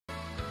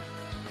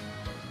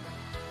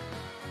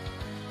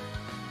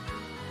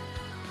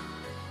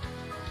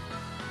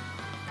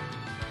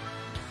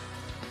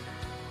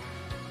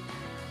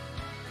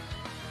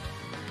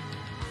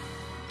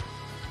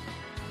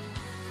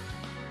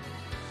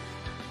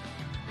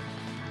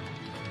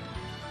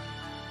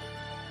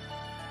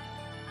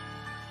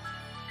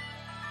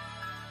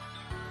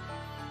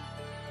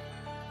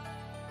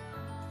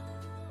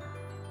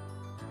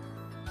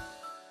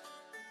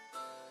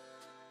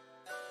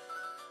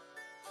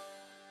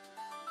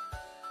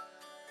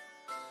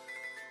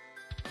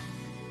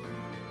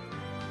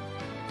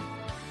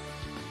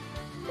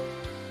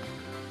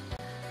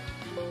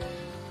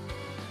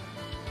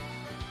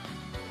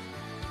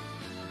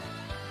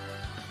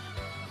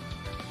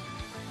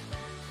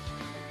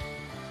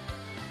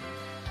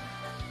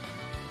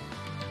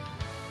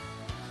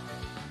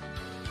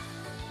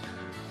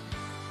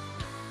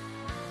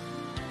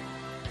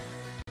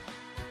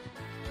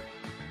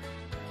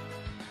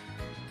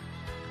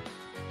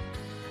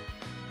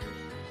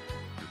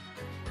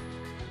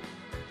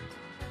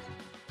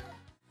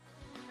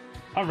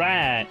All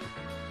right.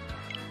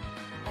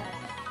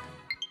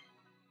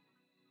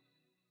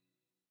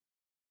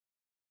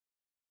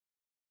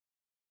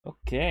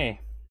 Okay.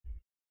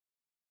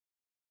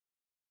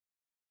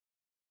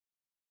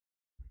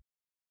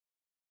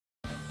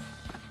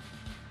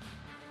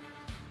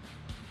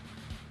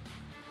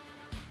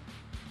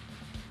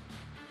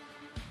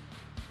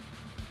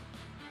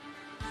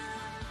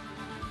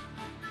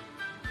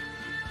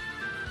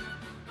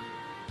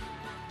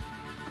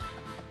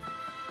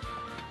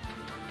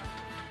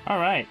 All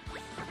right.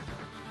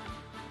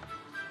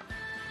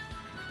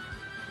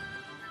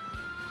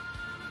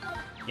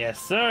 Yes,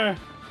 sir.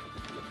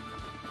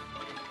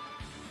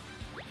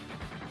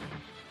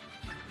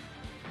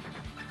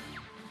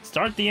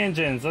 Start the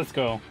engines. Let's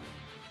go.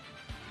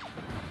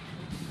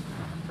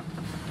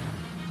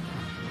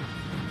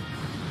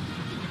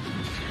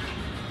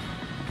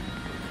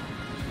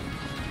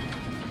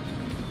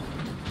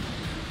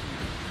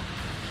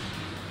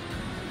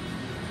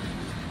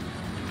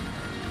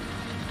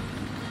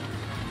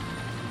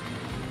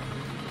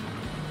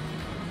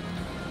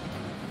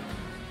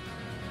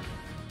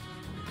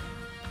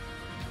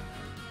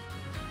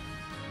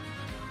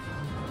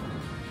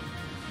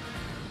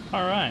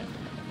 All right.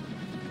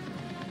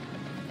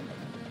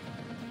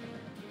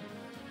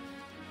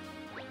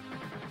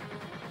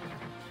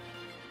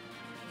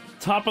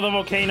 Top of the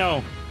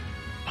volcano.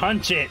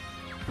 Punch it.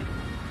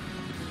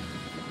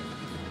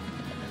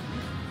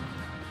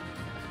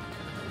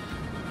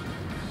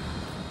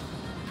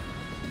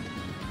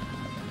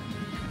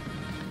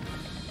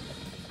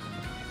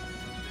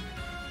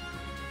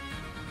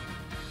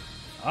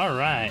 All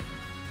right.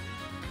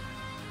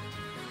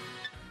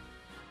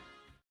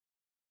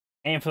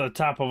 Aim for the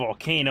top of a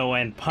volcano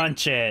and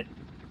punch it.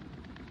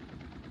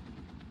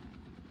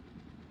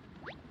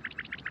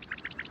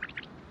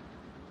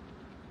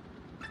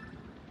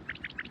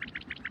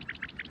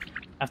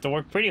 Have to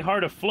work pretty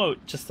hard to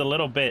float just a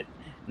little bit.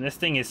 And this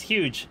thing is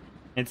huge.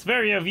 It's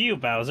very of you,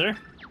 Bowser.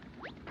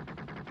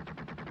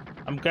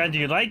 I'm glad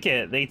you like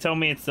it. They tell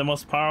me it's the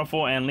most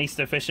powerful and least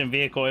efficient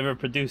vehicle ever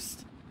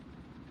produced.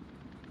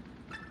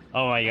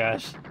 Oh my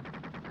gosh.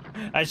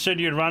 I should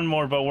you'd run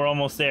more, but we're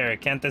almost there.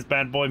 Can't this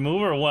bad boy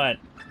move or what?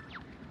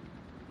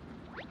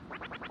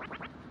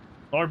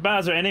 Lord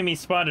Bowser, enemy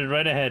spotted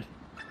right ahead.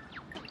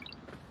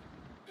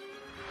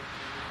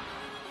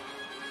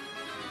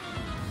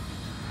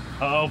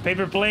 Uh-oh,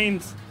 paper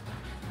planes.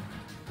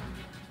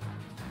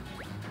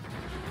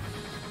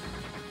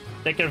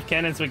 Take care of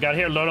cannons we got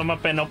here. Load them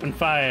up and open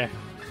fire.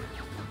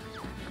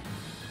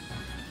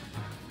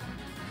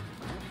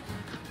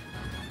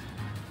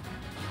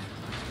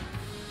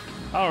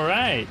 All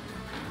right.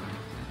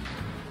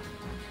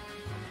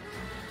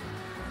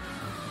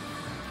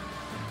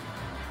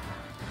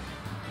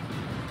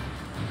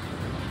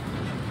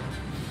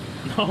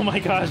 Oh my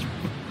gosh.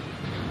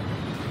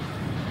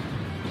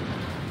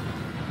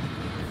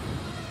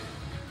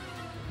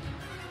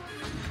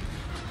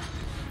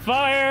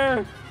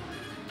 Fire!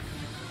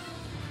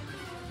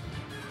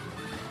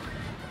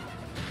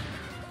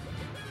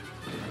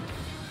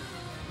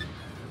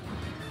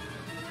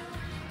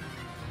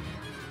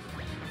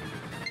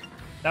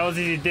 That was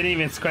easy, didn't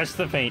even scratch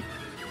the paint.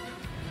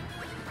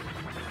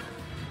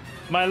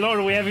 My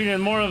lord, we have even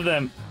more of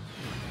them.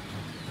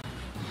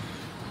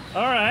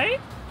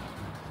 Alright.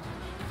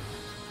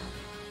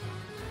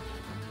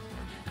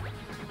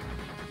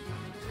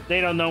 They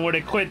don't know where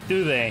to quit,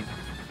 do they?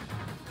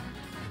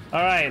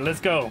 Alright, let's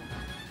go.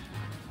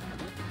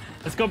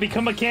 Let's go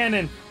become a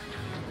cannon.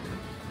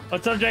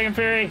 What's up, Dragon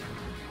Fury?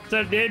 What's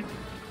up, dude?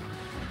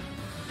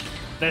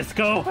 Let's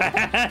go.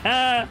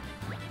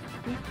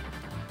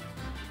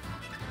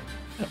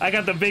 I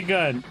got the big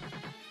gun.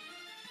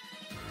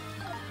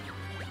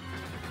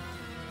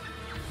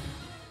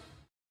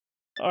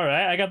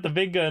 Alright, I got the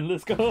big gun.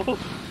 Let's go.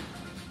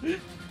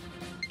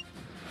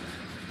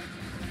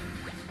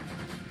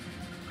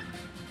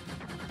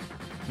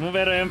 Move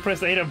at and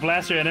press A to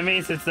blast your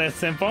enemies. It's that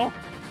simple.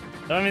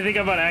 Don't even think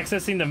about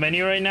accessing the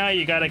menu right now.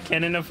 You got a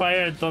cannon to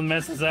fire. Don't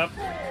mess us up.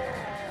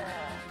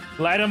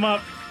 Light them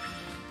up.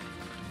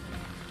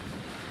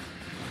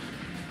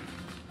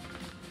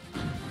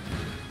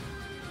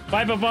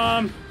 Pipe a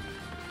bomb.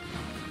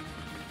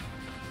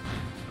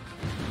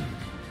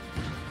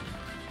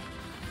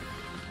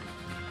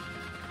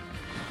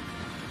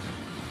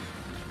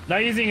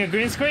 Not using a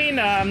green screen?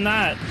 I'm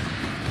not.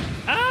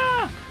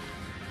 Ah!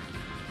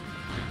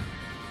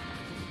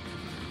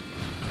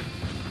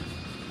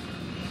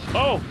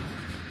 Oh!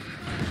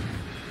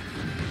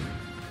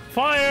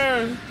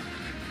 Fire!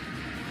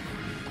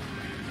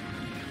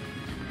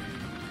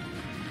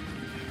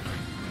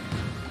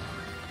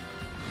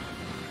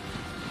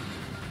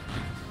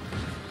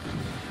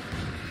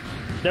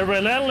 They're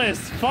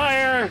relentless!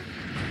 Fire!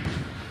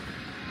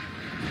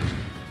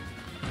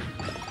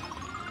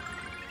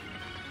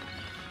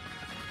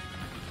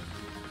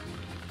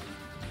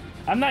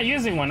 I'm not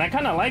using one. I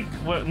kind of like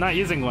not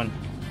using one.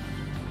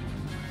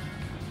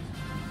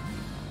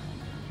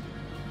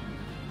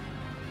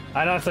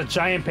 I know it's a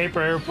giant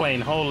paper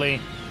airplane. Holy.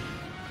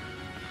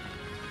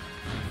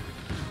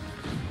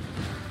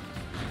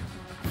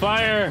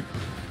 Fire!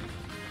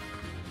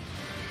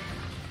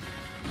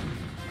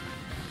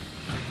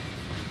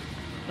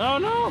 Oh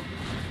no!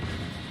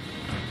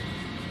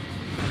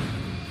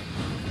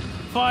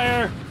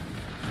 Fire!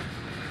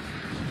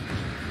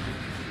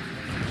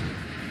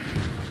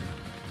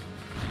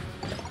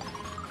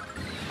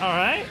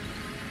 Alright.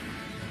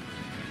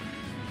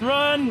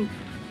 Run!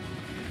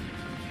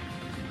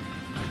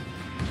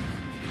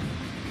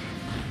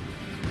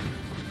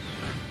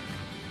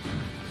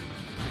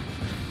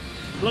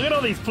 Look at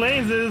all these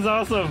planes, this is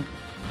awesome.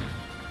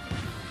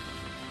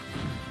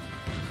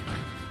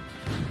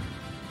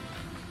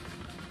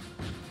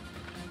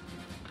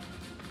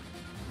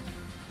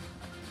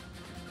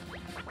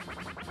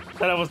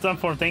 Thought I was done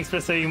for. Thanks for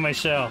saving my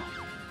shell.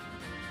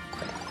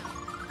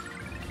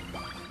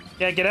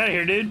 Yeah, get out of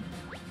here, dude.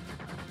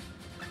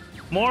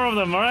 More of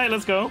them. Alright,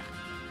 let's go.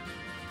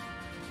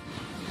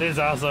 This is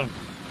awesome.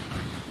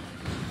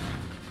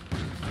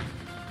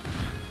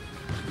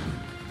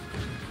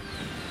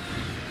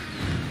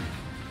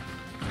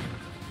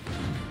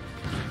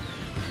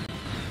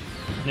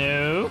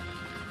 No.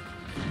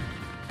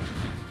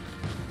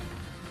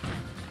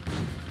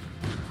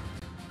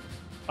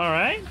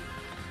 Alright.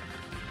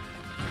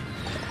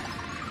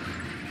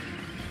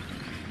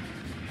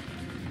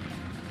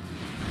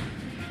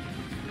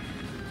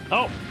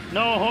 Oh,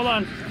 no, hold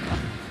on.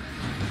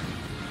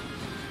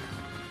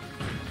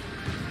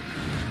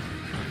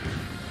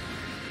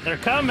 They're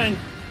coming.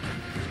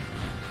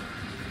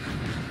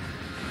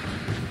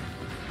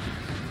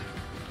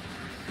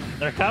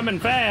 They're coming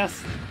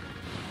fast.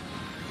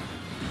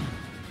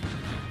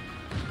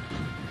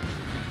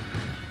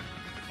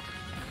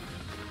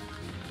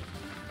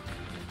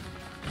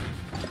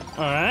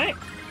 All right.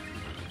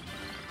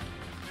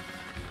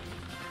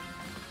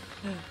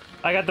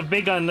 I got the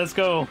big gun. Let's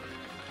go.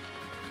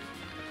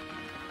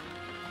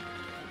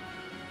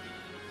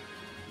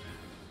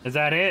 Is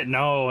that it?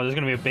 No, there's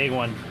gonna be a big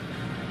one.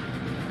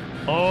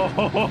 Oh,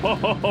 ho, ho, ho,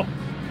 ho, ho.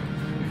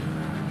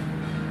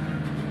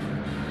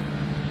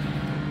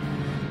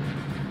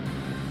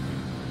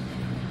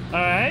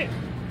 All right.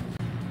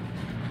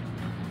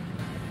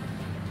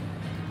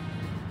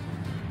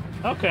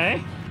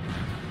 Okay.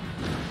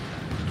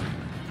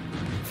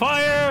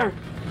 Fire!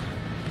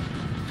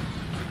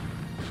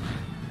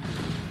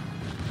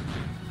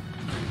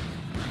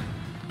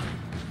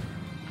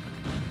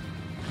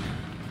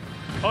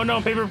 Oh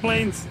no, paper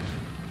planes.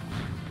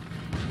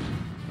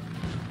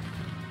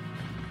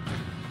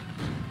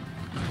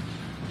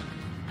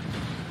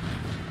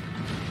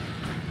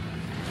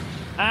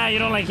 Ah, you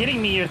don't like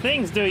hitting me, your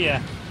things, do ya?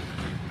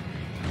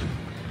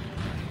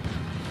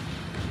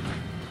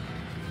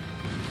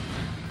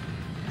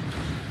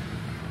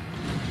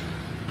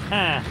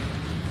 Huh.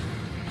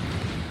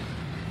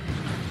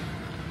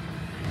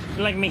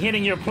 You like me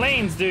hitting your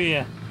planes, do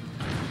ya?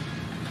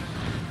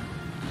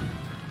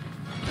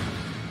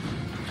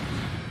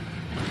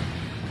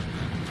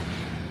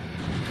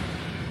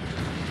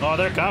 Oh,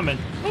 they're coming.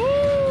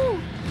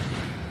 Woo!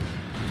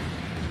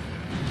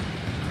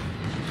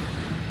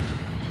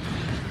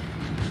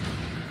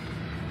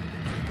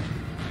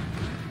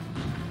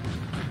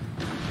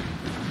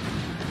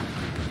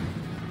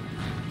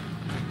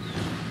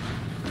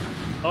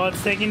 Oh,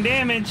 it's taking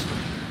damage.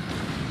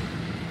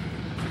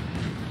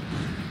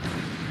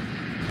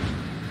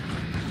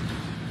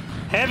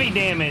 Heavy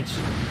damage.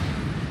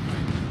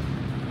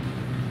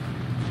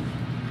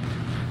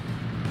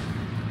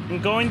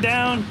 I'm going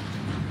down.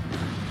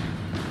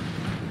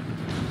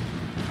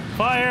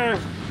 Fire!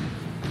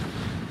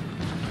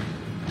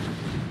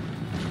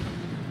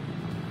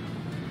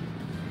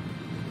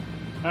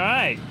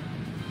 Alright.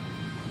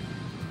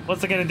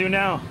 What's it gonna do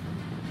now?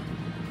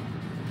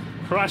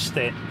 Crushed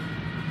it.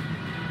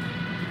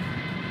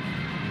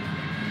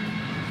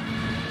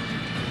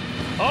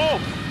 Oh!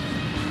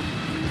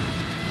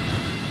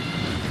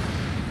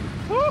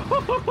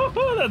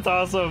 That's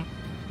awesome.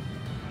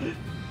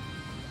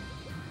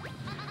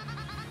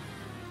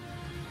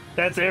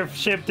 That's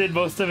airship did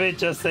most of it,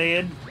 just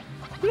saying.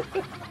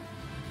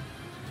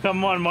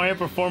 Come on, Mario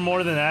performed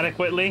more than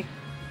adequately.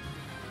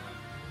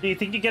 Do you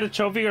think you get a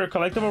trophy or a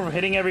collectible for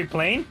hitting every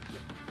plane?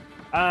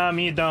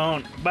 You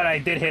don't, but I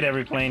did hit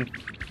every plane.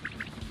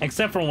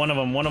 Except for one of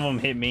them. One of them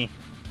hit me.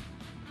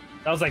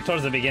 That was like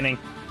towards the beginning.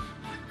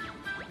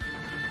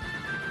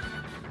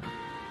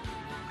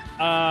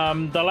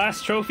 The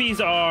last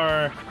trophies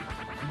are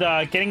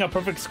the getting a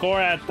perfect score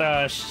at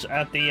the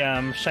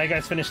Shy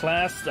Guys Finish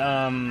Last.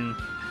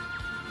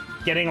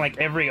 Getting like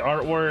every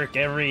artwork,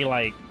 every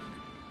like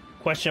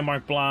question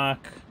mark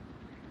block,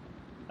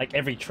 like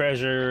every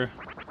treasure.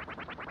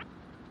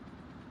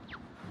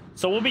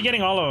 So we'll be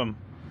getting all of them.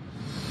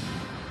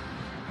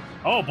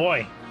 Oh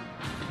boy.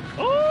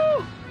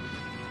 Oh!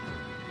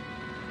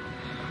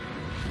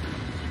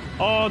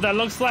 Oh, that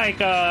looks like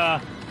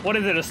what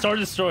is it? A Star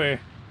Destroyer.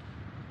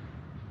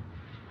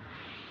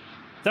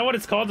 Is that what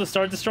it's called? The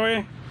Star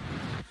Destroyer?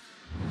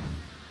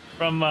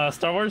 From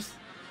Star Wars? Is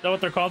that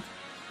what they're called?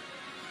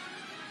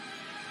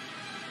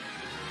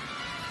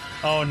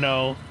 Oh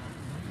no.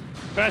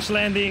 Crash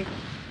landing.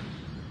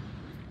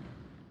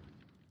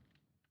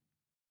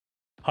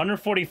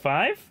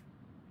 145?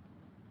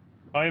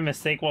 Probably a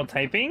mistake while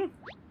typing?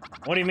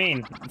 What do you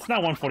mean? It's not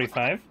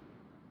 145.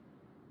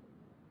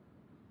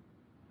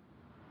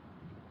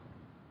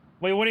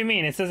 Wait, what do you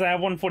mean? It says I have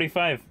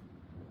 145.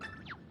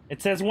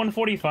 It says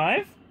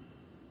 145?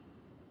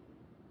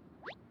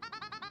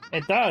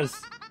 It does.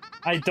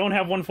 I don't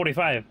have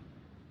 145.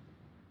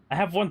 I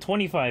have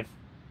 125.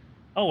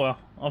 Oh well,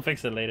 I'll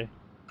fix it later.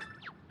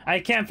 I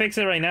can't fix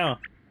it right now.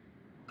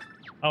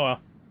 Oh well.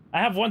 I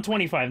have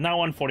 125, not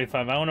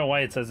 145. I don't know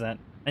why it says that.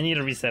 I need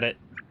to reset it.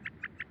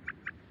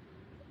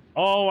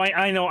 Oh,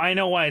 I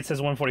know why it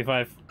says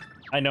 145.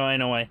 I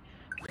know why.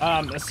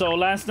 So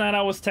last night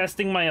I was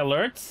testing my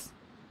alerts,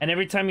 and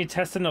every time you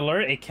test an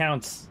alert, it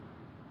counts.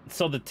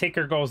 So the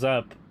ticker goes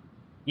up.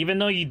 Even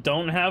though you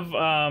don't have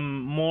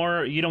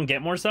you don't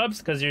get more subs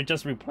because you're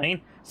just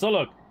replaying. So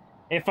look,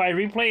 if I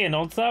replay an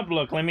old sub,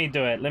 look, let me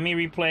do it. Let me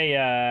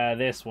replay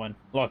this one.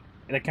 Look,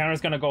 the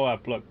counter's gonna go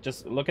up. Look,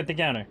 just look at the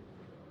counter.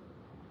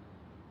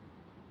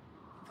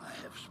 I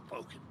have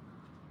spoken.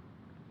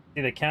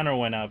 See, the counter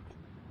went up.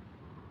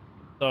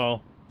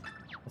 So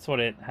that's what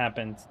it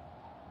happens.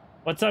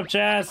 What's up,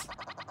 Chaz?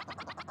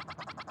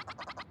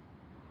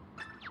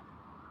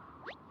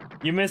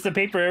 You missed the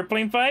paper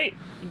airplane fight?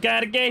 You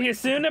gotta get here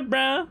sooner,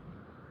 bro.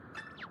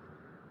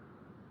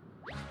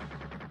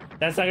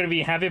 That's not gonna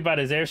be happy about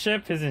his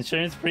airship. His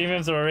insurance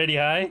premiums are already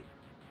high.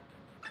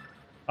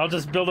 I'll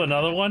just build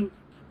another one.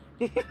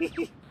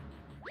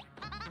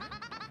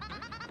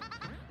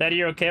 Daddy,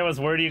 you're okay? I was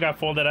worried you got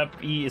folded up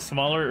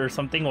smaller or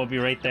something. We'll be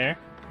right there.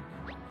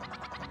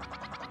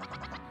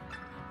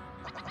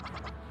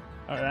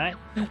 Alright.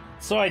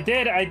 So I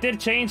did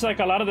change like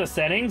a lot of the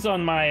settings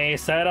on my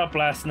setup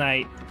last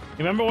night.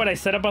 Remember what I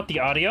said about the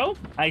audio?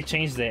 I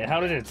changed it. How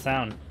did it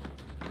sound?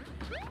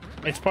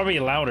 It's probably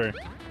louder.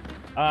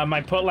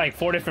 I put like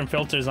 4 different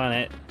filters on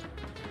it.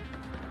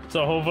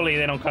 So hopefully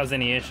they don't cause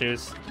any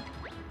issues.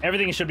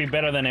 Everything should be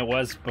better than it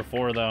was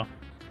before though.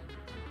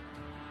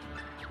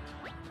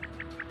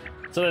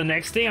 So the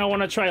next thing I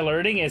want to try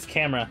alerting is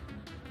camera.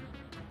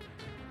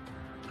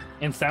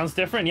 And sounds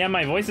different? Yeah,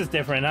 my voice is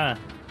different, huh?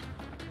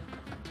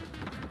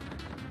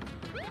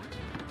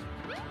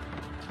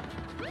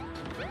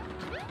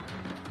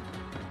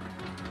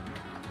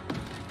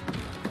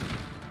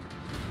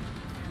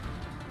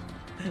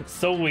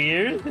 So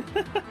weird.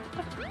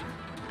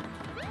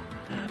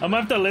 I'm gonna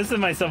have to listen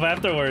to myself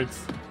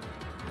afterwards.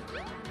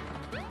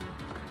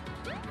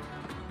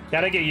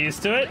 Gotta get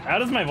used to it. How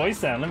does my voice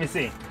sound? Let me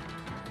see.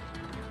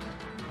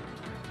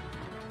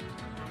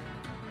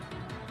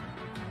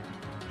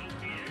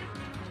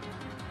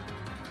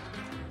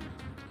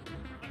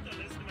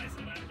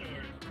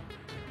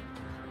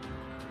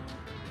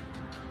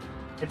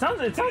 It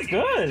sounds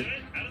good.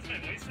 How does my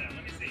voice sound?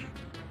 Let me see.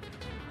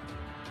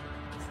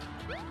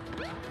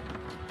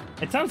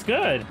 It sounds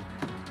good.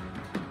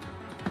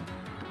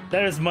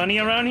 There's money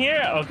around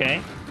here?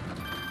 Okay.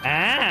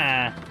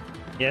 Ah!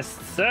 Yes,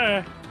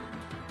 sir.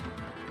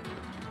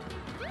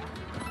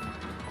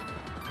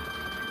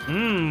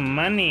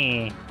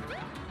 Money.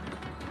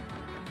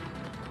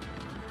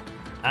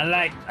 I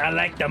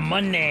like the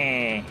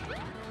money.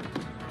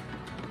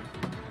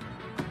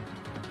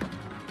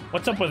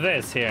 What's up with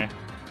this here?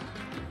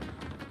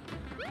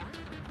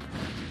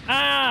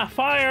 Ah,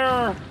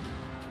 fire!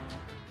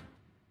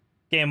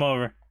 Game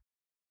over.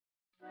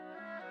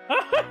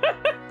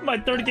 My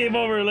third game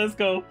over, let's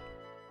go.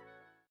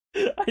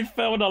 I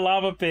fell in a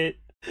lava pit.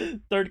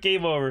 Third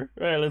game over.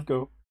 Alright, let's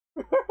go.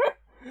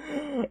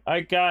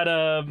 I got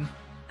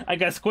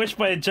squished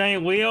by a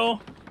giant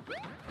wheel.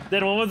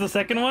 Then what was the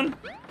second one?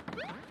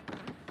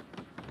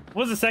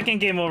 What was the second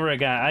game over I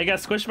got? I got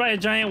squished by a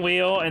giant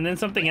wheel and then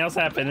something else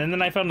happened and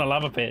then I fell in a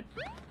lava pit.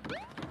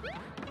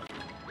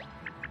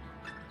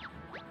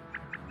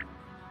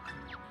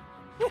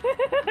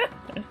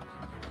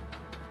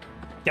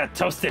 Got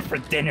toasted for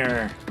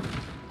dinner.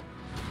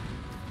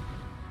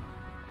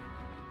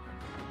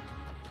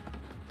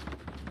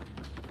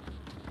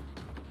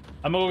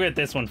 I'm gonna go get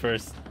this one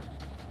first.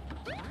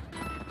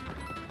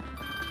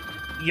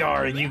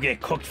 Yar, you get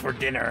cooked for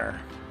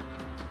dinner.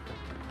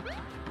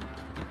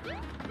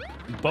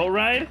 Boat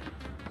ride?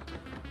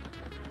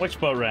 Which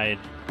boat ride?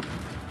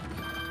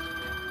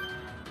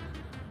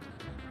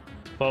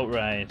 Boat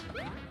ride.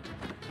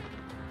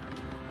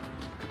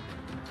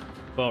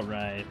 Boat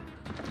ride.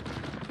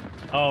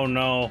 Oh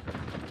no.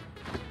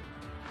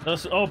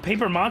 Those, oh,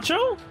 paper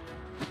macho?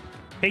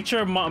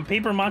 Paper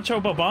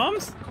macho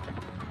bombs?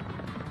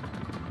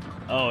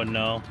 Oh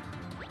no.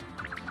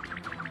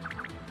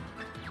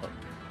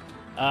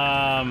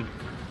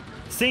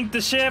 Sink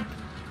the ship.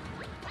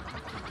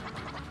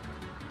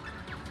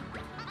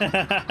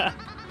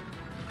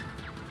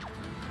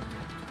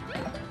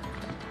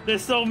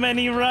 There's so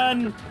many,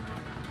 run.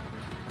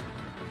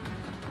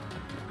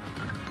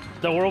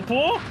 The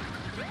whirlpool?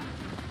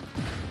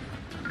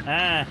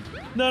 Ah.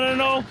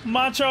 No,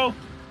 macho.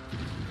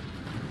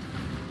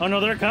 Oh no,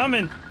 they're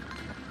coming.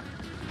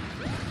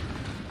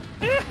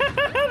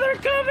 They're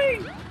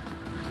coming.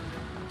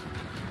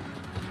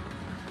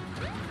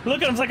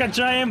 Look at him, it's like a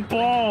giant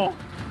ball.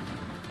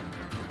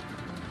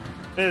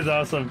 This is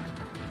awesome.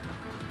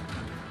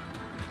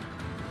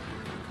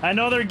 I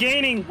know they're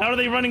gaining. How are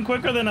they running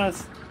quicker than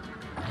us?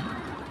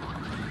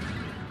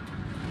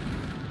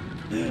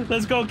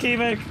 Let's go,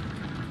 Kimek.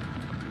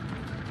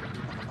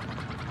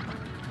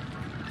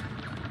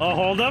 Oh,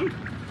 hold them?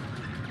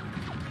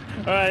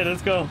 Alright,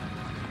 let's go.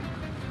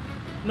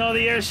 No,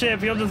 the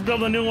airship. He'll just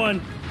build a new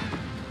one.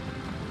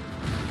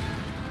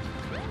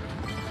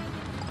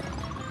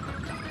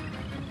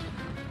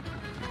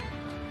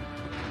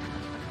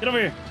 Get over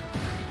here.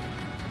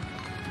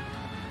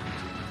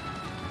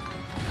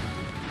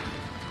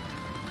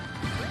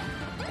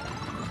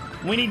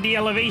 We need the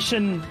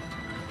elevation.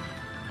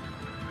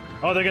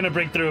 Oh, they're gonna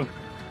break through.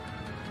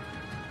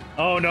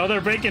 Oh no,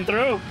 they're breaking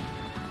through.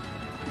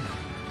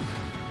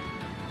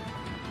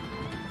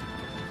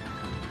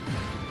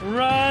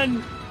 Run!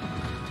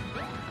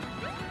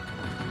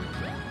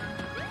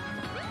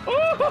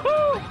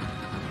 Ooh-hoo-hoo!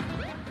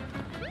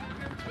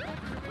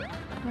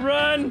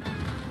 Run!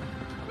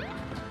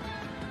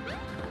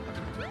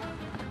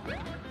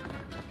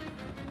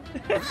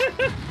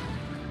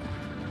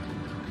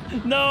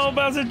 No,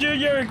 Bowser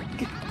Jr.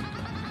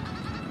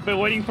 Been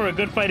waiting for a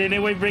good fight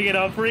anyway. Bring it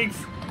on, freaks.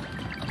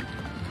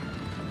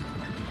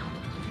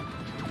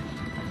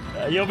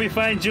 You'll be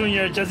fine,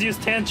 Junior. Just use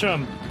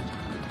Tantrum.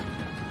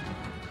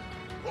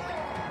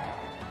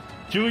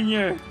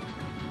 Junior.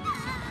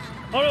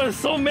 Oh, there's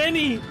so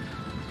many.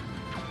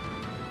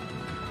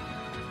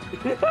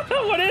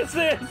 What is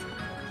this?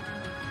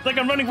 It's like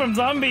I'm running from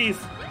zombies.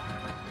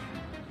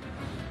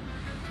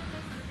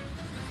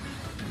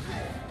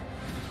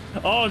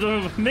 Oh,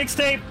 the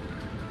mixtape.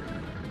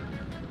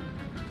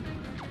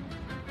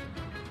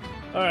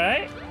 All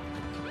right.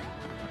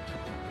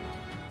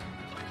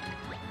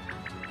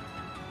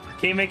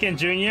 K-Mick and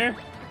Junior.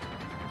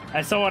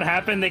 I saw what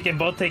happened. They can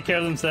both take care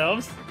of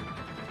themselves.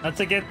 Not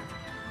to get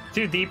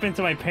too deep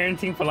into my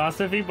parenting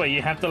philosophy, but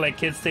you have to let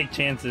kids take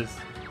chances.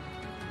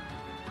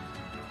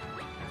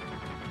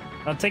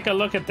 Now take a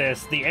look at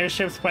this. The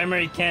airship's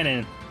primary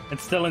cannon.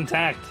 It's still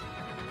intact.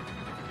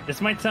 This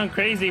might sound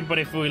crazy, but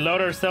if we load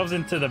ourselves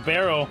into the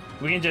barrel,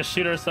 we can just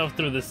shoot ourselves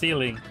through the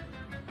ceiling.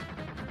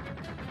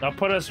 That'll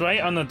put us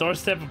right on the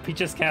doorstep of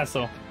Peach's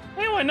castle.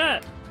 Hey, why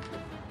not?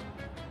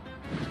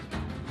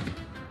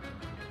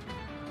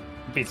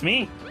 Beats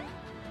me.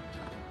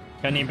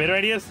 Got any better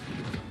ideas?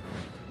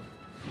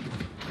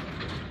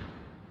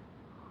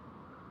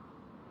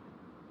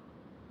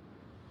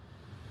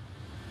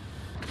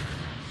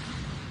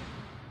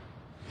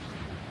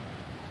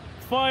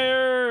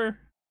 Fire!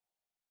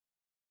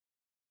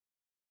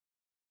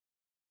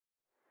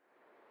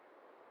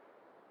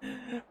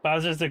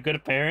 Bowser's a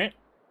good parent.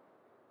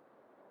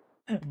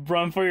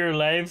 Run for your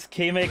lives.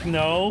 K-Make,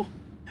 no.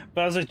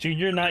 Bowser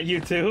Jr., not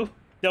you too.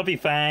 They'll be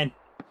fine.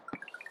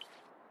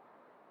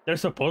 They're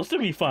supposed to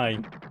be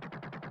fine.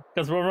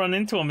 Because we'll run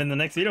into them in the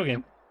next video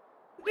game.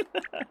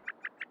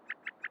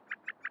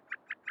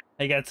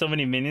 I got so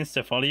many minions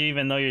to follow you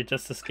even though you're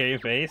just a scary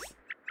face.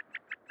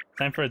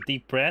 Time for a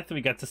deep breath.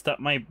 We got to stop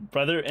my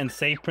brother and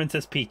save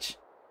Princess Peach.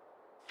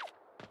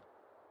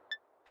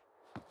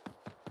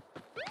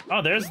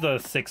 Oh, there's the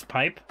 6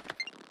 pipe.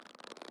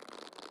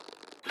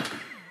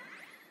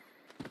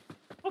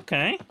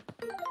 Okay.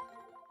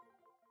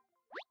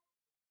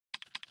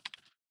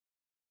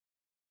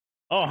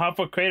 Oh,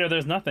 Hotfoot Crater,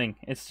 there's nothing.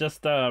 It's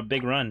just a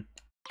big run.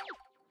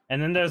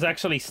 And then there's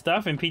actually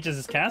stuff in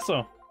Peach's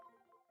castle.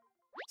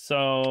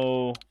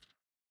 So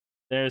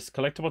there's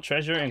collectible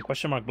treasure and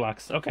question mark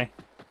blocks. Okay.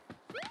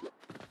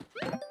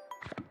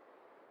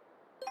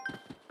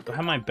 Do I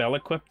have my bell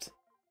equipped?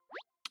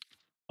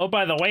 Oh,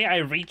 by the way, I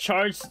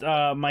recharged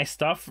my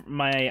stuff,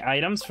 my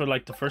items for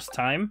like the first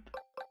time,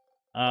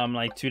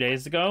 like 2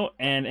 days ago,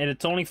 and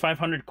it's only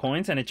 500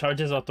 coins, and it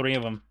charges all 3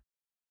 of them.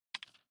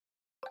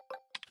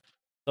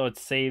 So it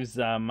saves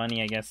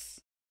money, I guess.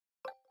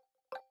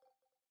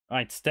 All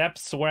right,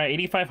 steps. We're at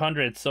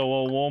 8,500,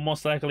 so we'll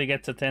most likely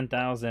get to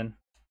 10,000.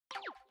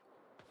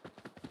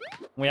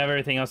 We have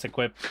everything else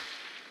equipped.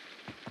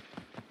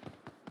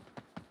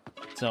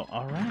 So,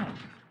 all right,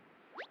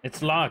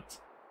 it's locked.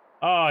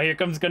 Oh, here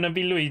comes gonna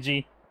be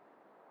Luigi.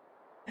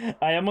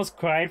 I almost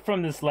cried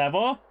from this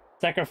level.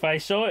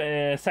 Sacrificial,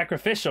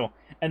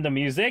 and the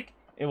music.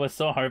 It was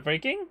so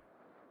heartbreaking.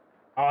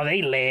 Oh,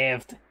 they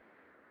lived.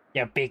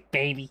 You big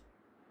baby.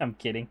 I'm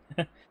kidding.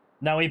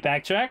 Now we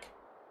backtrack.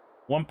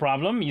 One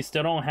problem, you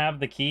still don't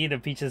have the key to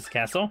Peach's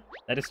castle.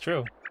 That is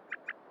true.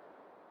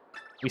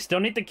 We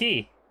still need the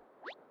key.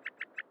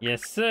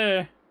 Yes,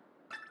 sir.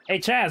 Hey,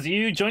 Chaz,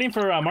 you joining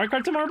for Mario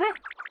Kart tomorrow, bro?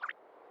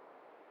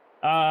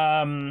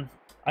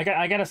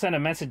 I gotta send a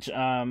message.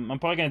 I'm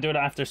probably gonna do it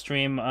after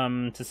stream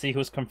to see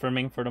who's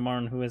confirming for tomorrow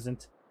and who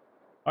isn't.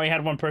 Already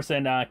had one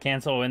person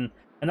cancel, and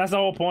that's the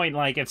whole point.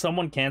 Like, if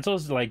someone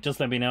cancels, like,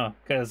 just let me know,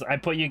 because I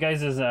put you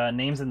guys'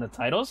 names in the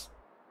titles,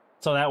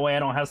 so that way I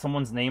don't have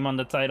someone's name on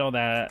the title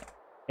that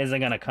isn't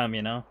gonna come,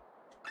 you know.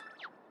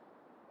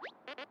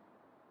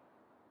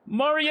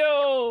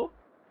 Mario!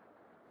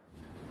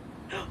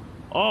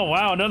 Oh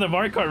wow, another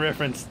Mario Kart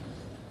reference.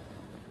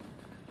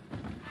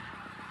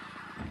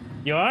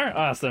 You are?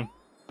 Awesome.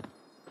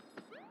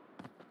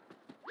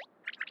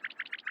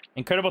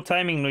 Incredible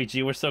timing,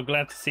 Luigi. We're so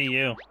glad to see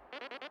you.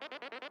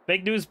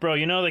 Big news, bro.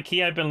 You know the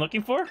key I've been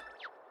looking for?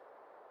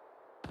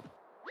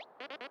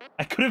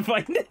 I couldn't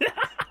find it.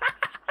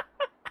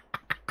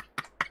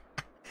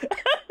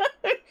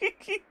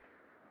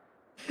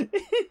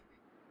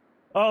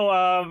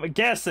 Oh,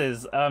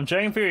 guesses.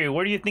 Dragon Fury,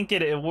 where do you think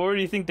where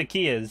do you think the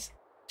key is?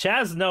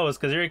 Chaz knows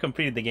because he already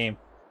completed the game.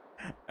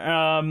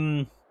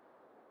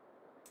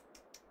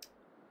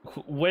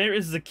 Where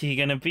is the key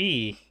gonna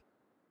be?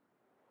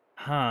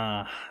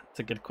 Huh, that's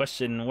a good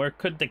question. Where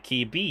could the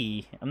key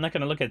be? I'm not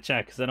gonna look at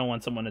chat because I don't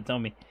want someone to tell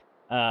me.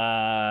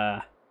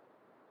 What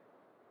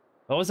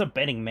was a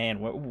betting man?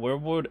 Where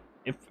would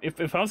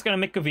if I was gonna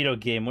make a video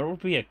game, where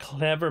would be a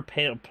clever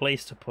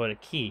place to put a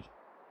key?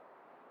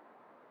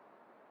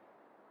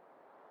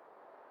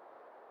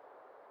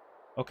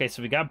 Okay,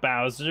 so we got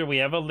Bowser, we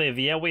have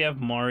Olivia, we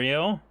have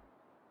Mario,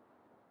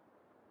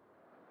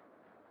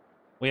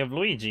 we have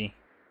Luigi.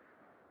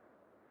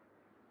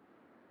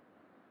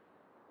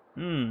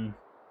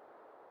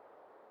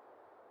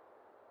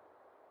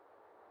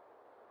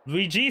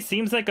 Luigi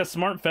seems like a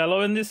smart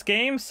fellow in this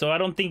game, so I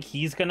don't think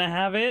he's gonna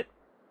have it.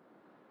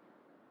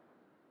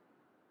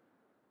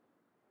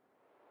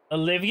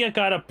 Olivia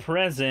got a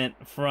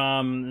present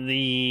from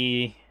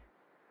the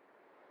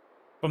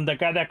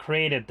guy that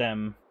created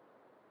them.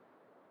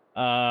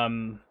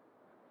 The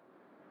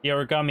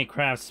Origami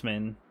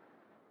Craftsman.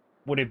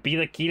 Would it be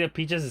the key to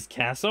Peach's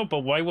castle? But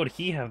why would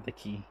he have the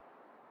key?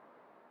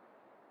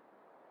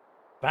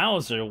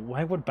 Bowser.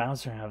 Why would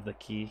Bowser have the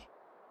key?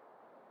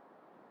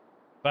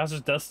 Bowser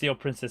does steal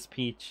Princess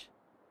Peach.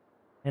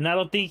 And I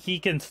don't think he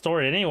can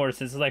store it anywhere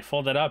since it's like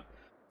folded up.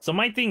 So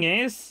my thing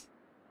is,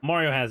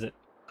 Mario has it.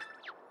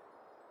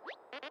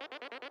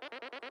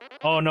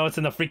 Oh no, it's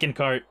in the freaking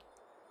cart.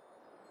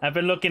 I've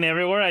been looking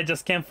everywhere, I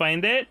just can't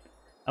find it.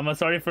 I'm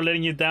sorry for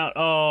letting you down.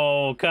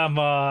 Oh, come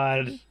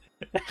on.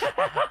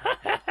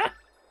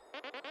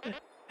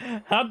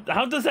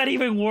 How does that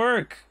even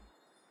work?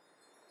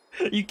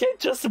 You can't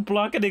just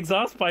block an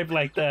exhaust pipe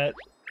like that.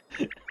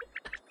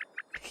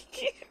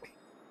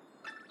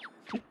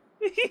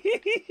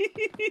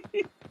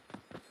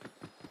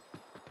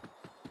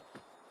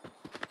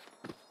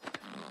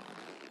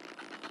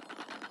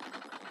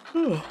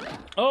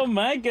 Oh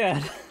my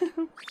god.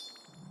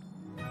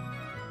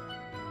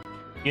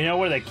 You know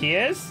where the key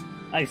is?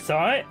 I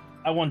saw it.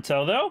 I won't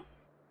tell though.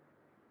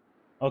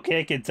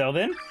 Okay, I can tell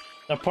then.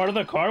 The part of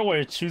the car where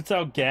it shoots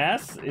out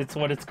gas, it's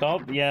what it's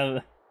called.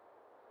 Yeah.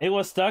 It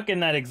was stuck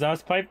in that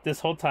exhaust pipe this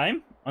whole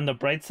time. On the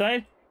bright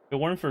side, if it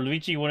weren't for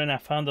Luigi, you wouldn't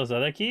have found those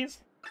other keys.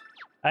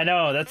 I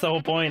know, that's the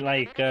whole point.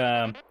 Like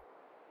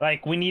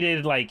we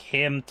needed like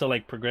him to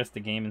like progress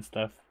the game and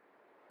stuff.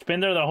 It's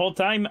been there the whole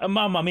time.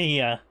 Mamma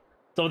mia!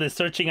 So the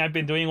searching I've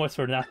been doing was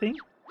for nothing.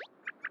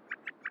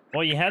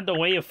 Well, you had the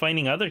way of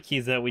finding other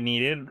keys that we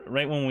needed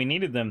right when we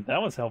needed them.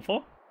 That was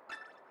helpful.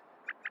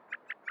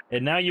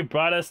 And now you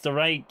brought us the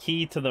right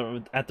key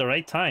to at the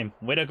right time.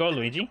 Way to go,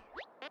 Luigi.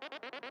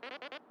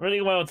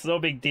 Really well, it's no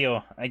big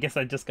deal. I guess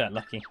I just got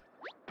lucky.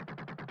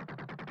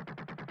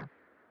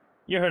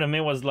 You heard him,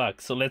 it was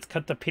luck. So let's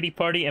cut the pity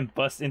party and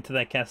bust into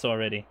that castle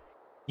already.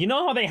 You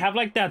know how they have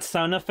like that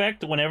sound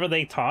effect whenever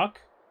they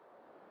talk?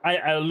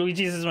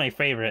 Luigi's is my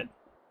favorite.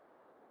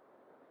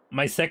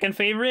 My second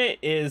favorite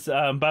is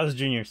Bowser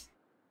Jr.'s.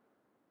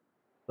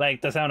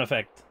 Like the sound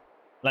effect.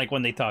 Like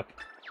when they talk.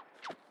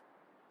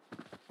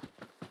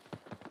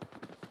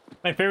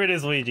 My favorite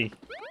is Luigi.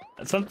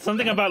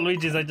 Something about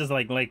Luigi's I just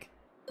like.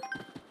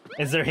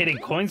 Is there hidden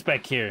coins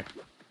back here?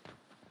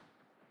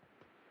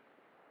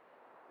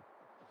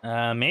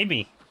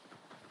 Maybe.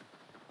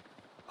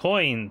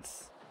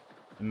 Coins.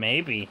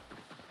 Maybe.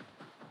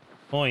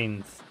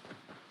 Coins.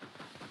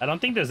 I don't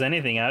think there's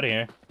anything out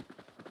here.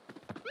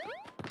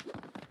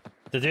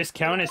 Does this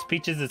count as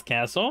Peach's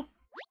castle?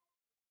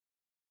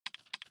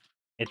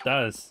 It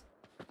does.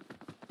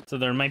 So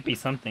there might be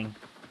something.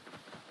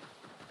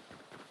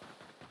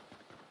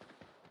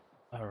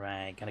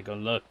 Alright, gotta go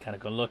look,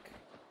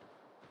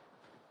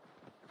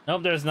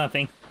 Nope, there's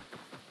nothing.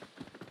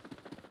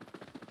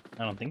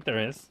 I don't think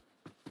there is.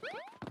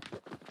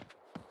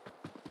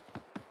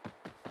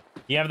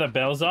 You have the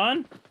bells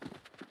on?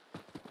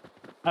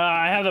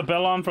 I have the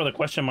bell on for the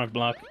question mark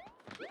block.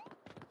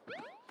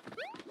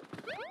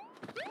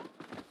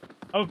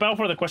 Oh, bell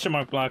for the question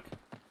mark block.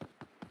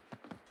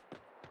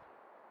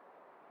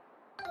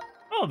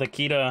 Oh, the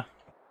key to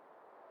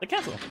the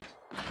castle.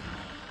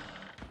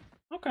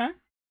 Okay.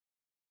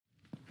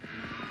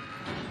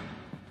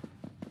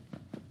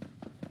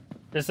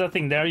 There's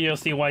nothing there, you'll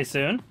see why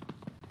soon.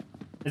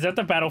 Is that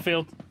the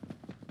battlefield?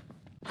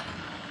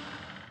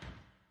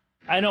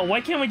 I know, why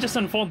can't we just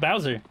unfold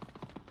Bowser?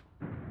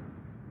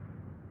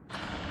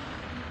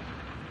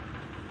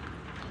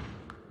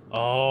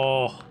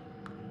 Oh.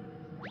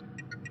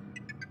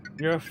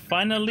 You're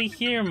finally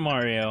here,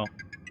 Mario.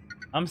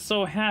 I'm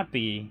so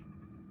happy.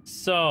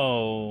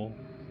 So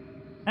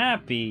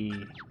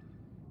happy.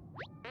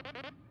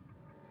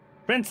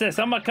 Princess,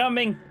 I'm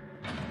a-coming.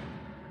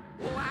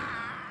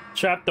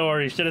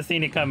 Trapdoor, you should have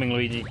seen it coming,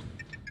 Luigi.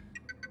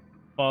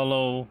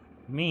 Follow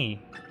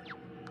me.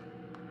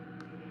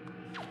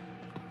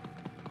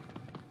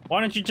 Why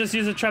don't you just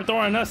use a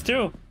trapdoor on us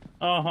too?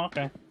 Oh,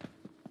 okay.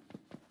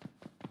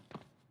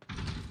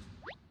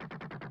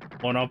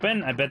 Won't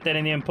open? I bet they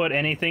didn't even put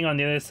anything on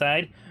the other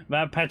side.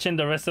 Map patching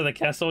the rest of the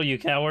castle, you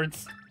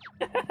cowards.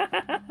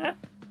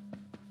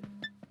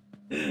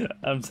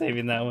 I'm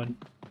saving that one.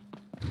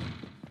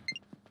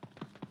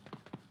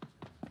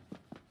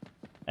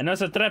 I know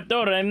it's a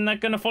trapdoor, I'm not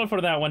gonna fall for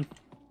that one.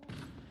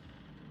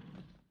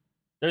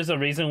 There's a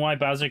reason why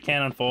Bowser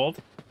can't unfold.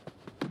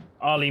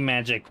 Ollie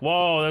magic.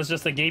 Whoa, there's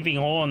just a gaping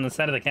hole on the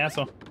side of the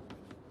castle.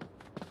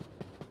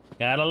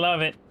 Gotta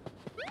love it.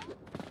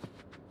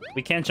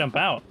 We can't jump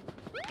out.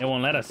 It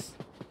won't let us.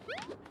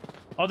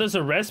 Oh, there's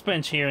a rest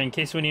bench here in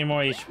case we need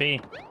more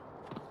HP.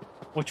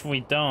 Which we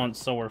don't,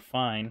 so we're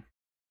fine.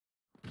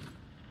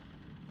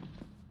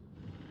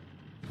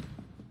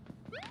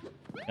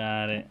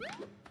 Got it.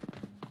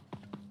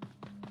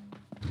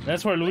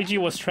 That's where Luigi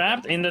was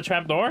trapped, in the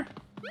trapdoor?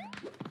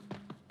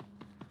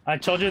 I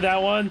told you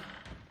that one.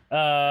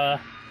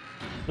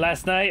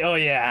 Last night? Oh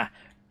yeah.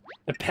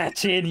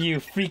 Patch in, you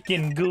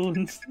freaking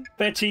goons.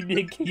 Patch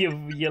in,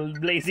 you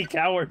lazy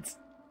cowards.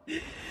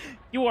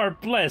 You are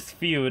blessed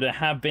few to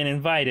have been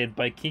invited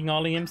by King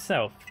Ollie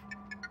himself.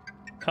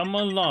 Come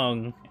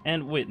along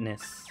and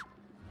witness.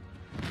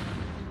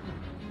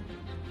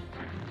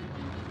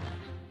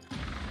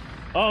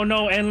 Oh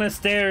no, endless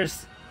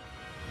stairs.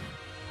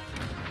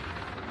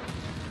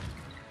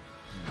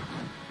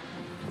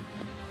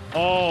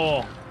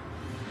 Oh.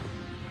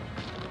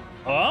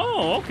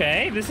 Oh,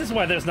 okay. This is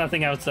why there's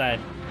nothing outside.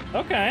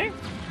 Okay.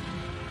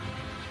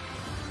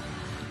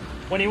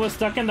 When he was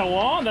stuck in the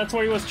wall, that's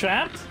where he was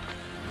trapped?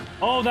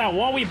 Oh, that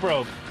wall we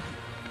broke.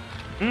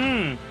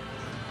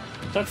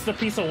 That's the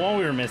piece of wall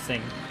we were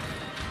missing.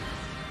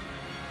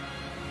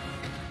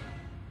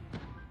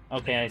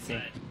 Okay, I see.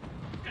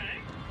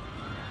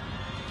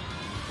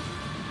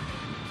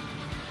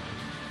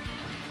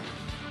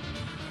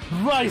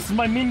 Rice,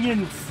 my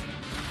minions!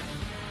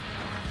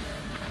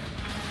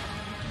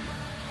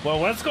 Well,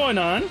 what's going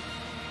on?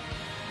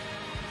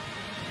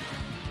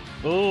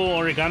 Ooh,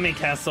 Origami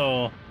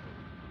Castle.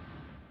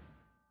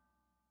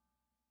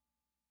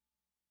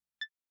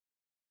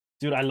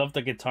 Dude, I love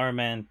the guitar,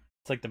 man.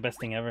 It's like the best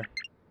thing ever.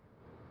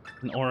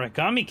 An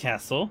Origami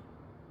Castle?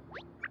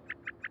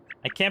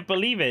 I can't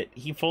believe it.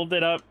 He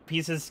folded up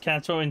pieces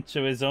castle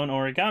into his own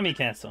Origami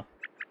Castle.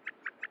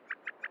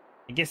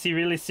 I guess he's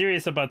really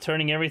serious about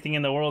turning everything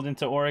in the world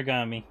into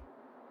origami.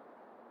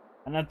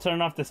 I'm not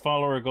turning off this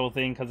follower goal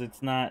thing because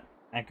it's not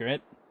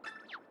accurate.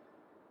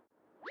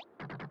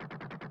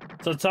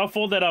 So it's all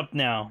folded up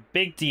now.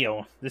 Big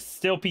deal. This is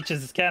still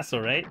Peach's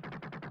castle, right?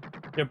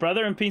 Your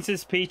brother and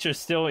Princess Peach are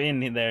still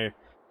in there.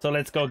 So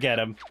let's go get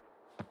them.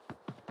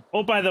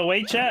 Oh, by the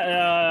way, chat,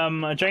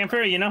 Dragon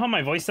Fairy, you know how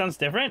my voice sounds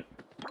different?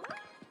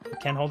 I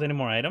can't hold any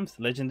more items.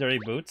 Legendary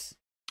boots.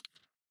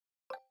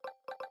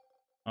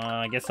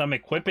 I guess I'm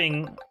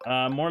equipping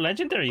more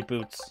legendary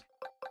boots.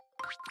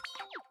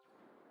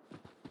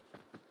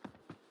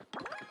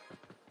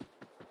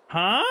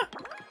 Huh?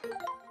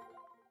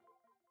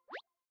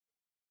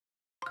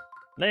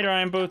 Later,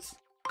 Iron Boots.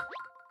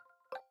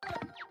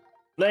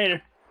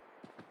 Later.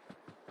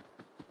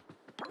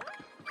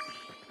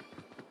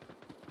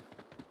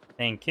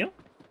 Thank you.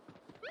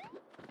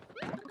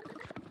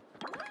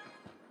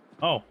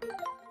 Oh,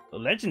 the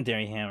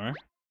legendary hammer.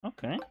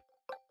 Okay.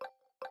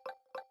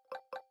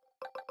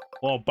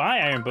 Well, bye,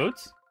 Iron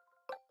Boots.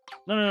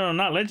 No,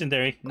 not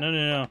legendary.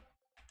 No.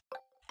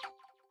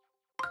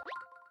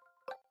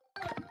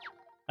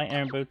 Hi,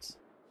 Iron Boots.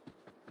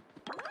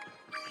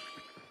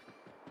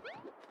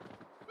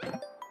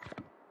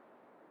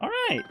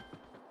 Alright.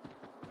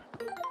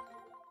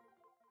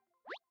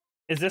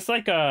 Is this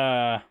like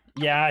a...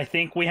 Yeah, I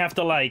think we have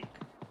to, like,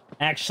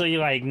 actually,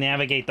 like,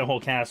 navigate the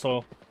whole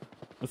castle.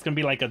 It's gonna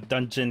be like a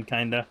dungeon,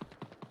 kinda.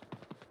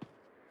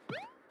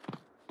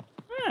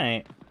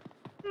 Alright.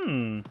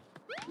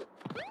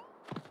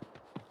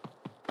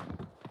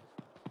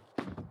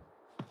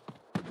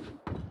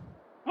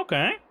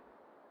 Okay.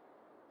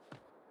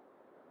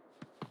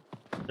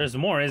 There's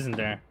more, isn't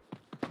there?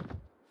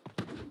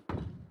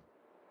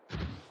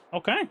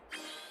 Okay.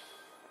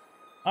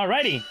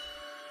 Alrighty.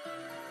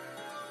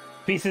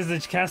 Pieces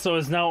of Castle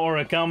is now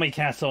Origami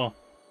Castle.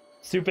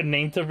 Stupid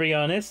name, to be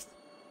honest.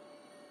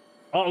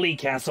 Ollie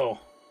Castle.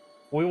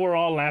 We were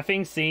all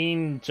laughing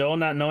seeing Joe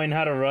not knowing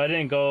how to run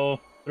and go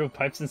through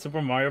pipes in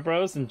Super Mario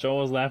Bros. And Joe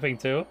was laughing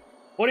too.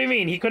 What do you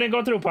mean? He couldn't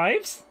go through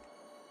pipes?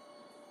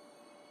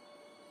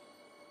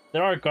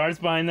 There are guards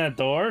behind that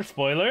door.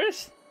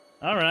 Spoilers.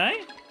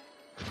 Alright.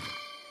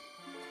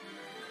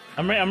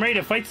 I'm ready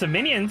to fight some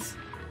minions.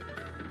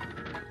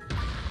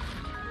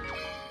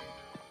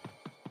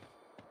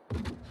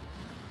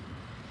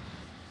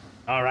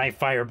 Alright,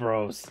 Fire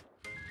Bros.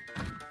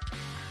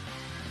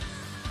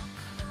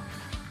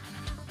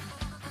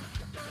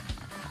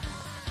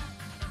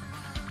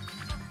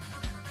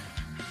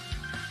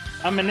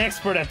 I'm an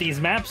expert at these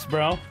maps,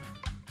 bro.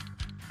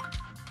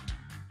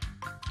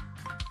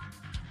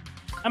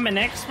 I'm an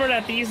expert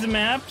at these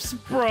maps,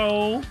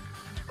 bro.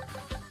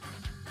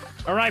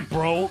 Alright,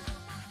 bro.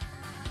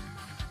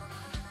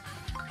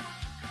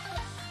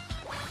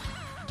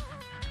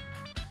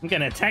 I'm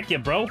gonna attack you,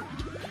 bro.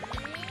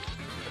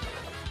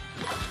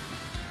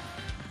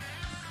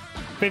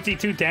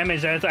 52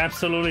 damage, that's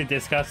absolutely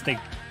disgusting.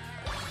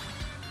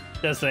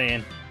 Just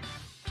saying.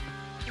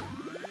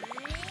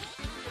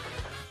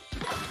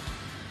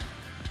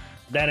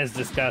 That is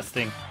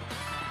disgusting.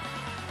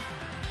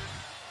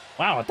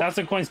 Wow,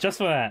 1,000 coins just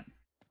for that.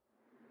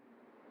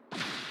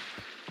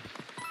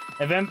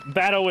 Event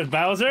battle with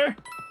Bowser?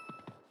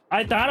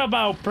 I thought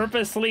about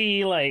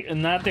purposely, like,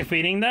 not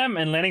defeating them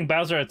and letting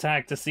Bowser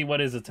attack to see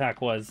what his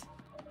attack was.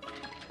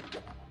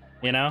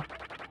 You know?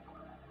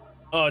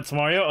 Oh, it's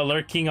Mario?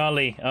 Alert King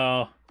Ollie.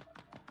 Oh.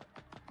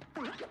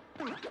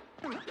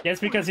 Yes,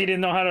 because he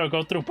didn't know how to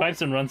go through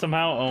pipes and run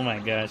somehow? Oh my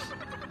gosh.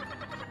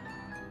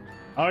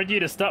 I urge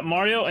you to stop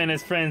Mario and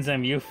his friends,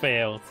 and you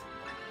failed.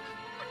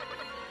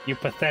 You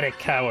pathetic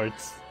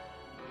cowards.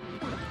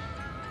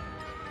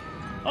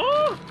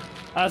 Oh!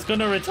 I was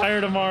gonna retire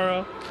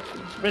tomorrow.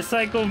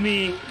 Recycle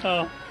me.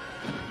 Oh.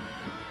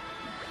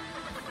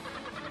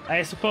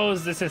 I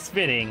suppose this is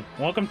fitting.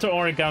 Welcome to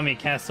Origami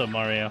Castle,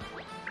 Mario.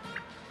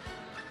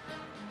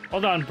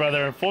 Hold on,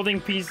 brother. Folding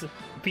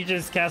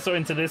Peach's castle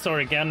into this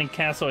Origami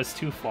Castle is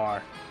too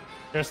far.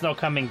 There's no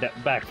coming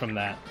back from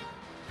that.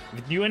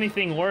 If you do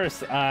anything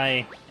worse,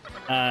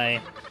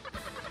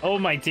 Oh,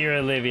 my dear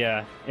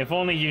Olivia. If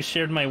only you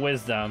shared my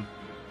wisdom.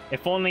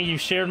 If only you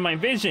shared my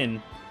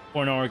vision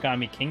for an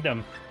Origami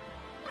Kingdom.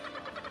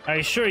 I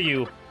assure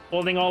you,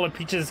 folding all of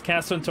Peach's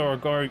castle into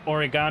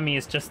origami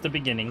is just the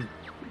beginning.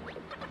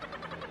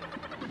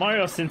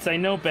 Mario, since I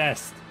know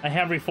best, I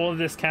have refolded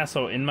this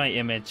castle in my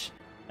image.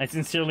 I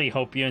sincerely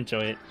hope you enjoy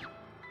it.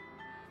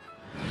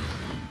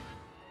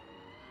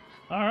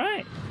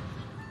 Alright.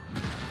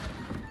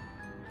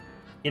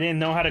 You didn't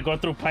know how to go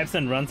through pipes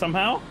and run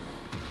somehow?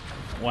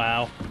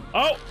 Wow.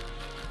 Oh!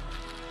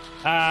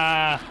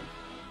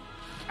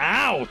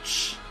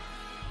 Ouch!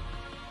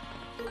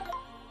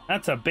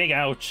 That's a big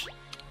ouch.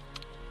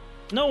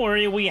 No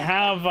worry, we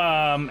have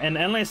an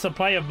endless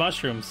supply of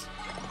mushrooms.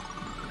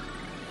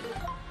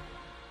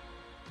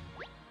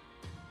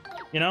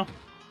 You know?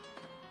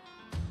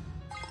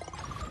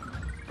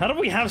 How do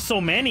we have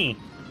so many?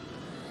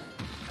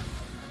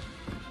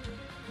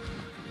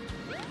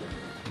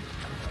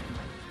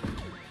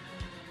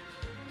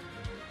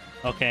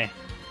 Okay.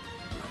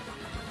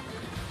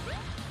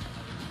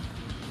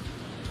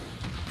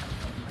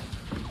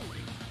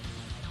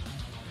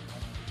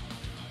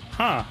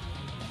 Huh.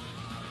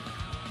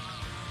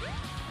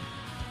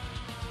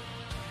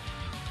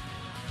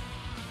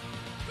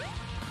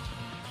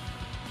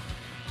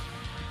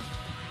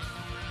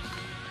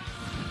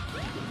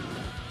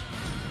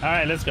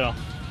 Alright, let's go.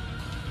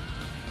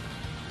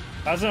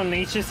 Bowser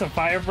unleashes a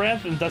fire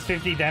breath and does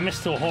 50 damage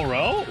to a whole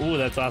row? Ooh,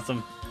 that's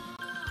awesome.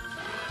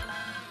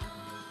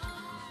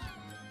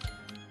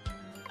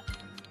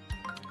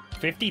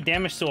 $50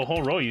 damage to a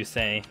whole row, you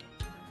say?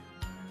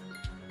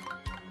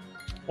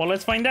 Well,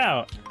 let's find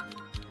out.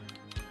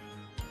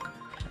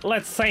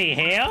 Let's say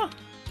here.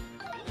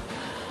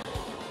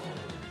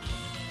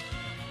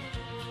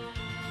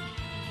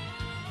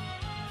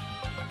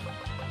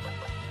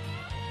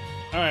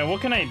 Alright,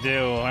 what can I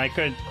do? I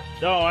could...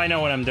 Oh, I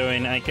know what I'm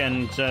doing. I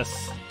can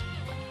just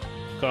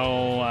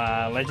go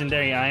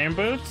Legendary Iron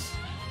Boots.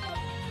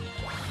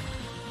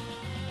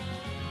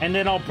 And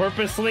then I'll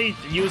purposely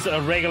use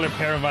a regular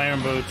pair of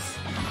Iron Boots.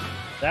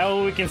 That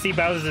way we can see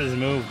Bowser's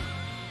move.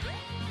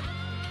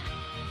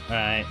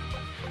 Alright.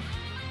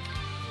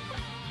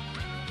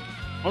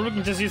 Or we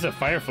can just use a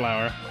Fire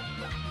Flower.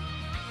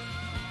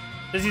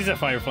 Just use a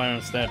Fire Flower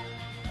instead.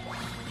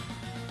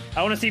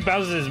 I want to see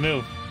Bowser's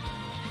move.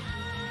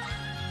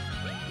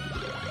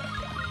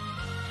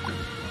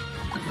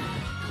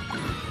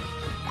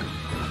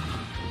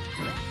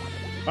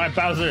 Alright,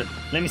 Bowser,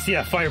 let me see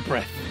that fire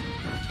breath.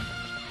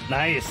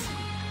 Nice.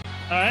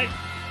 Alright.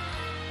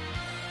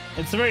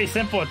 It's very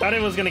simple. I thought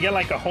it was gonna get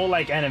like a whole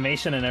like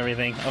animation and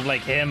everything of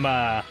like him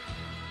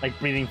like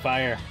breathing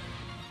fire.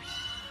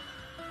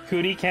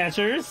 Cootie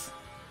catchers.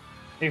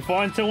 If you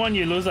fall into one,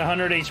 you lose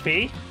 100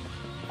 HP.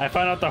 I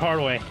found out the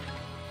hard way.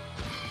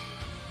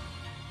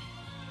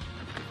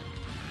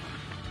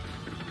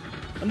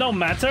 No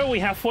matter, we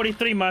have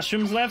 43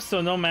 mushrooms left,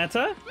 so no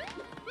matter.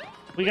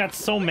 We got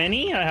so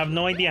many, I have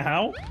no idea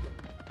how.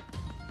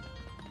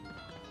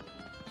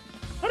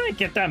 How do I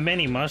get that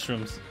many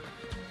mushrooms?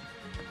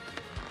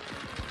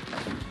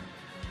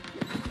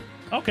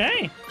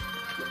 Okay.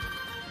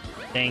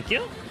 Thank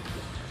you.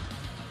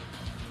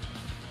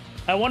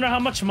 I wonder how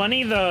much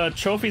money the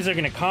trophies are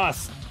gonna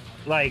cost.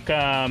 Like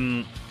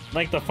the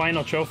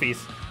final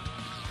trophies.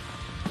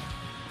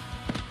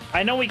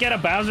 I know we get a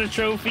Bowser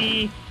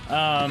trophy,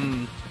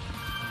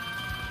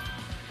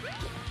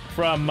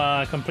 from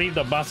complete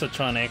the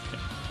Bossatronic,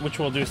 which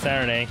we'll do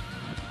Saturday.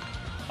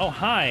 Oh,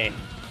 hi.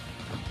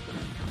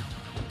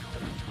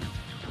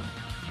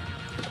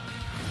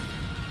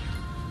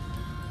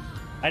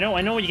 I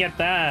know you get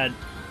that.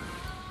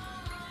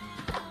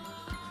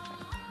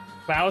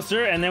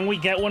 Bowser, and then we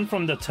get one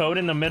from the Toad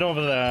in the middle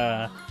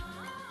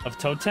of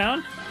Toad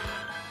Town.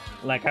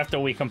 Like after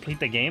we complete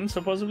the game,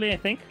 supposedly, I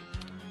think.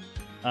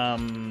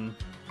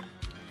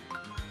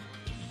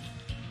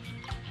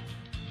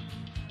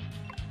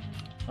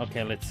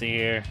 Okay, let's see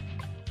here.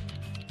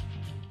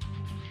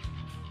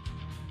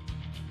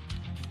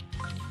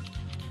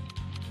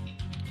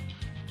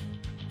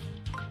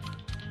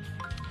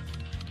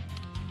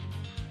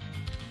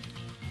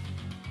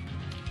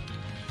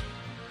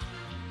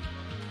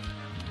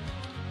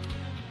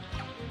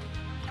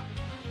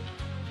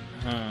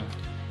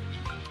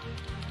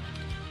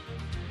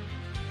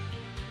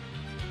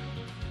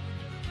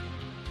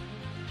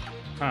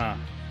 Huh.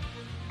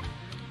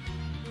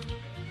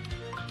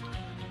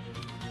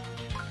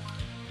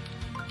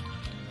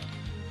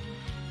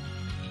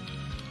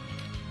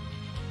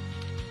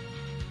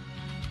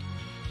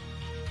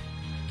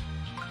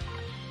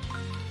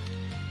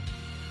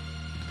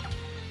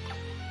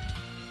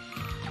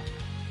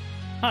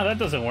 Huh, that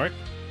doesn't work.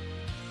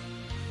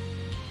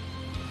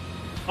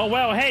 Oh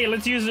well, hey,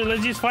 let's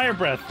use fire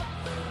breath.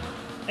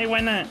 Hey, why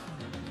not?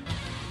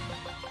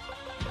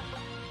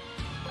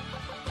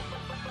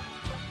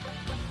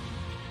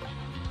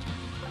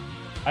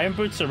 Iron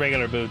boots or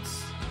regular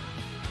boots?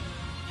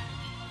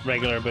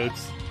 Regular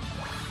boots.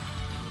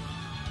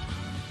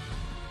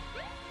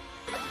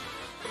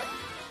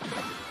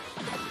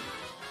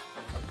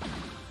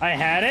 I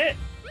had it?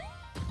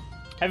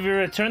 Have you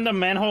returned the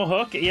manhole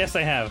hook? Yes,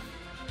 I have.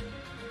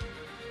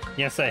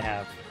 Yes, I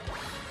have.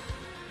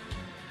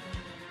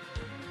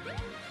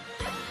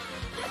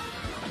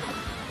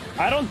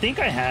 I don't think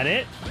I had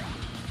it.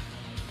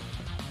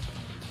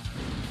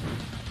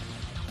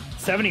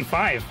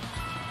 75.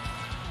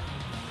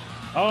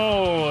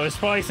 Oh, it's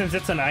probably since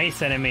it's an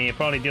ice enemy, it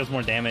probably deals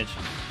more damage.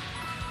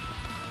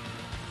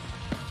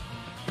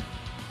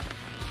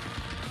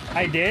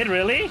 I did?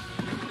 Really?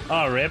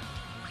 Oh, rip.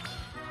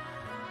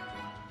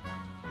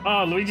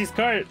 Oh, Luigi's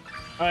cart.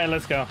 Alright,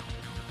 let's go.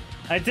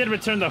 I did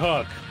return the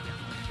hook.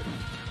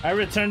 I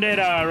returned it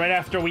right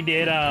after we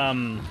did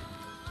the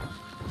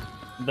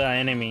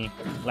enemy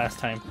last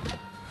time.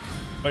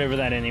 Whatever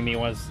that enemy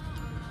was.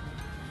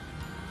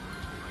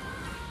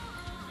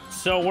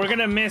 So we're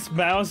gonna miss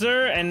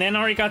Bowser, and then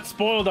already got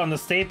spoiled on the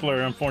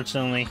stapler,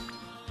 unfortunately.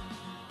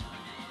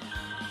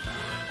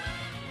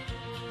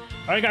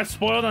 I got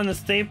spoiled on the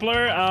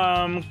stapler,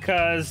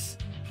 cause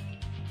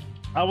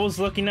I was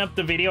looking up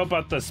the video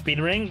about the speed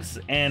rings,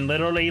 and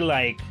literally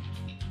like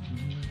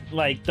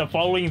the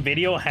following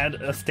video had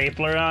a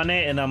stapler on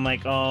it, and I'm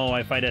like, oh,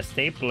 I find a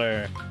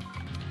stapler.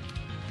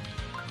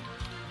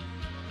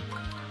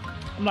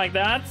 I'm like,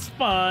 that's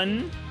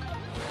fun.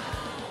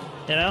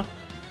 You know?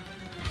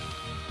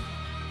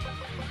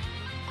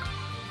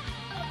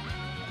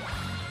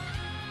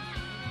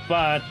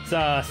 But,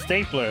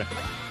 stapler.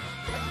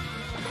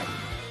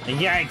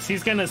 Yikes,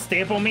 he's gonna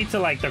staple me to,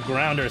 like, the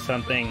ground or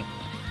something.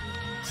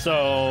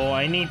 So,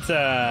 I need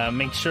to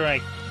make sure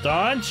I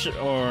dodge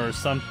or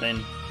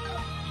something.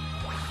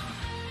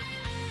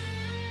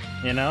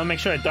 You know, make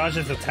sure I dodge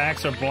his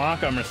attacks or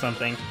block him or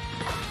something.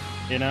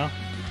 You know?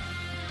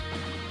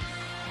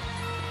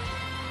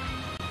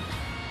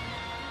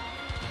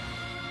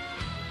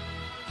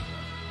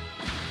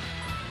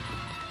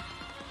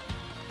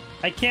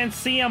 I can't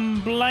see, I'm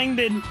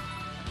blinded.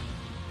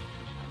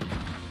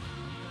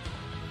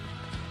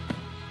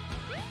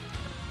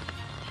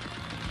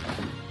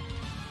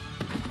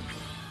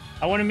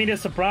 I want to meet a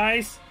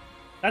surprise.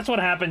 That's what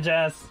happened,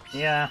 Jazz.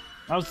 Yeah,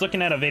 I was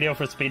looking at a video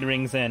for speed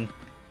rings, and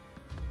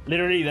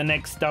literally the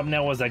next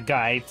thumbnail was a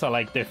guide to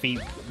like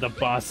defeat the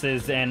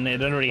bosses, and it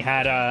literally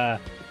had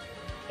a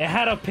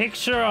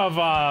picture of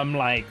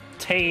like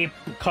tape,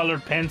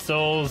 colored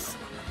pencils,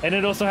 and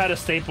it also had a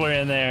stapler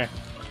in there.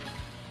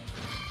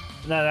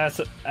 No,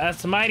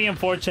 that's mighty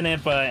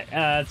unfortunate, but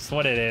that's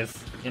what it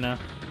is, you know.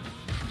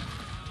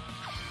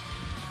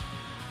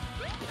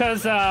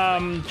 Because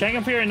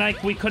Dragon Fury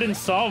and we couldn't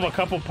solve a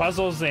couple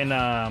puzzles in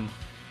the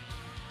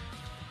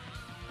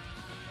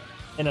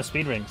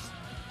speed rings.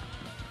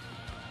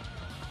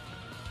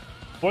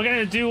 We're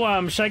gonna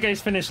do Shy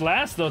Guys Finish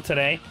Last though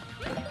today.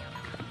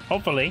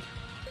 Hopefully,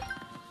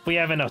 if we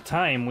have enough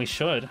time, we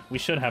should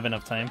have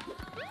enough time.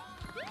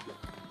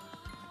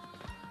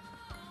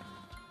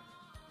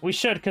 We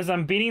should, because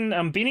I'm beating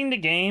the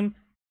game.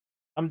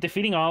 I'm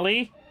defeating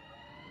Ollie.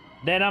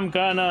 Then I'm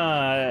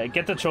gonna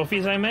get the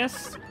trophies I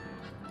missed.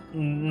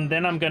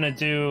 Then I'm gonna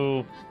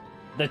do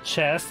the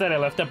chest that I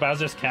left at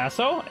Bowser's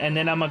Castle. And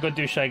then I'm gonna go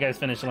do Shy Guys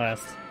Finish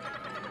Last.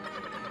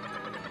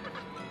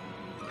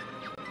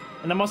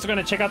 And I'm also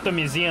gonna check out the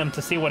museum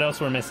to see what else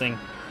we're missing.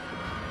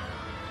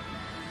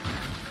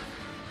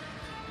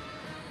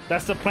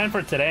 That's the plan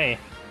for today.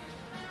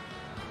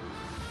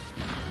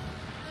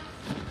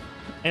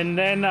 And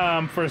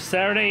then for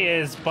Saturday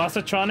is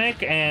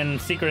Bossatronic and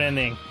Secret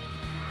Ending.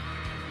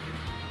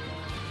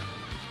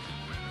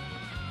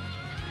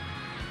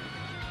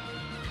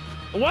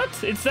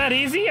 What? It's that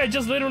easy? I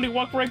just literally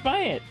walked right by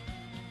it.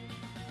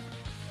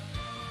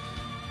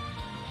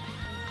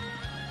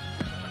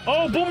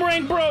 Oh,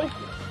 boomerang, bro!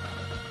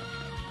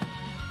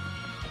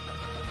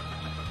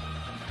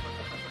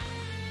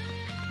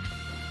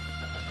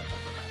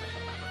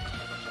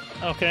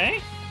 Okay.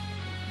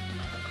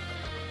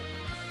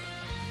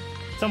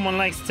 Someone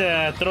likes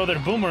to throw their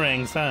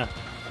boomerangs, huh?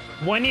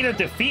 Well, I need to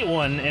defeat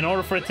one in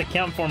order for it to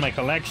count for my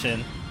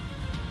collection.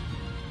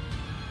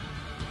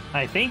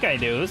 I think I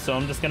do, so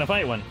I'm just gonna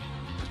fight one.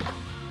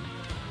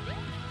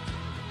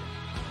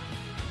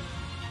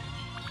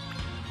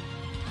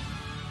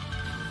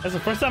 That's the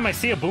first time I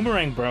see a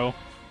boomerang, bro.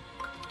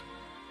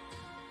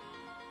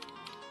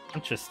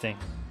 Interesting.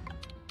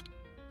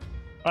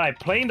 Alright,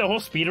 playing the whole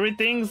speedrun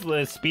things,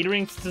 the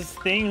speedrun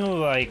thing,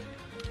 like,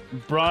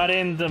 brought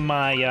into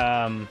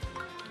my,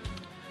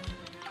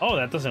 Oh,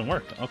 that doesn't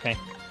work. Okay.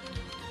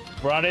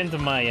 Brought into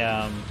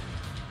my,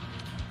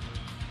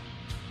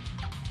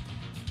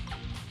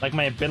 like,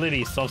 my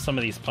ability to solve some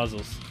of these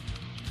puzzles.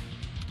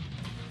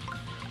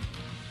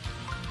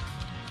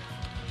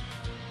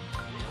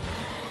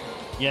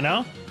 You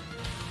know?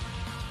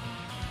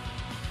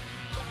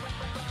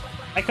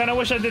 I kind of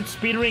wish I did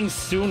speedrun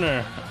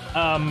sooner.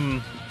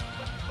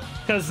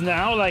 Because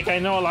now, like, I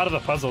know a lot of the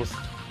puzzles.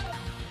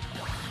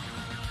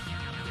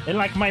 And,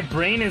 like, my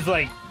brain is,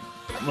 like,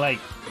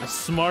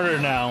 smarter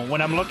now.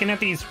 When I'm looking at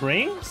these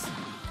rings,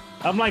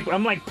 I'm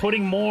like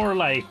putting more,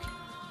 like,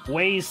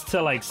 ways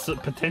to, like,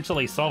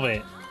 potentially solve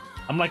it.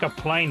 I'm, like,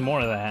 applying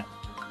more of that.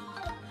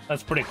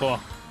 That's pretty cool.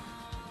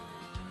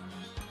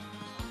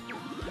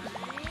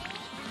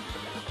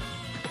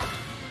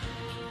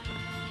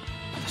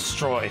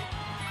 Destroy.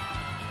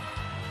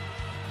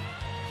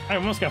 I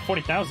almost got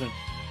 40,000.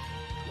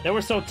 They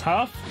were so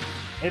tough,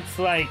 it's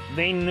like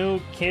they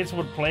knew kids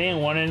would play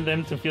and wanted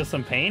them to feel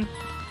some pain.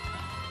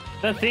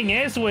 The thing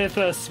is, with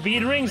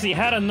speed rings, you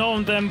had to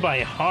know them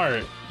by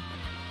heart.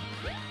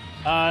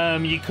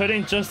 You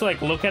couldn't just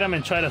like look at them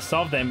and try to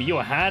solve them. You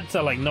had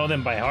to like know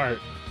them by heart.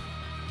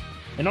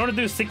 In order to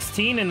do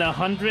 16 in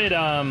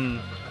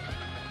 100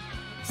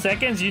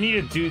 seconds, you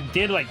need to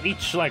did like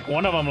each like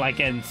one of them like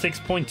in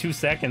 6.2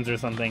 seconds or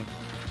something.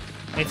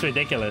 It's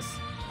ridiculous.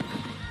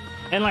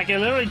 And like it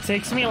literally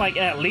takes me like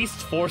at least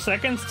 4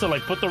 seconds to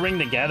like put the ring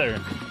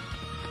together.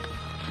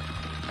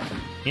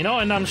 You know,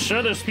 and I'm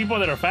sure there's people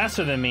that are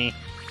faster than me,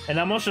 and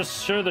I'm also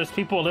sure there's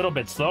people a little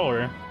bit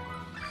slower.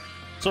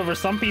 So for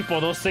some people,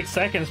 those 6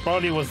 seconds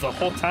probably was the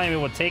whole time it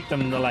would take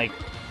them to like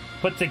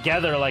put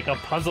together like a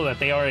puzzle that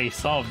they already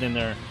solved in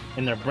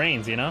their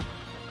brains, you know?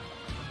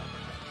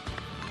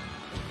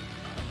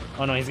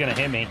 Oh no, he's gonna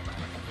hit me.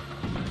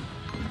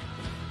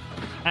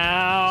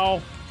 Ow!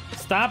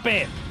 Stop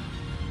it!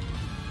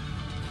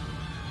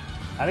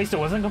 At least it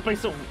wasn't a complete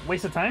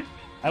waste of time.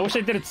 I wish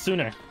I did it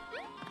sooner.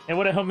 It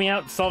would have helped me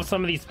out solve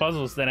some of these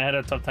puzzles that I had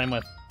a tough time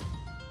with.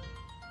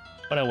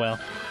 But oh well.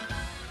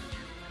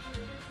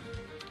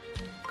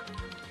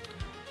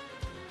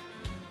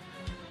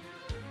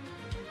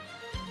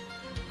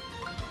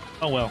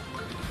 Oh well.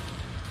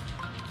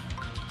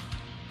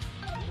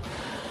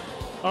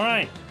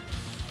 Alright.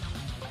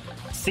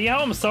 See how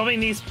I'm solving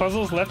these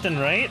puzzles left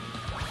and right?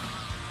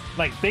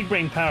 Like big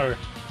brain power.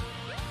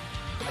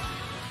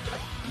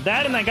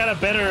 That and I got a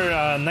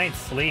better night's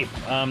sleep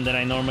than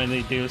I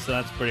normally do, so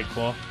that's pretty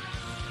cool.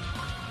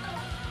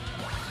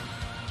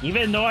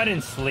 Even though I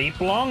didn't sleep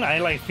long, I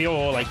like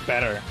feel like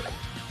better.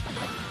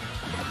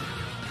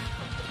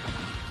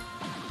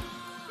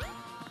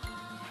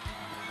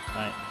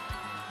 Alright.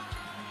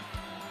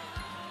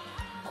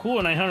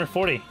 Cool,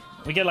 940.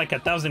 We get like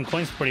 1,000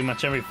 coins pretty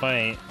much every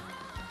fight.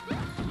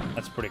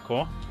 That's pretty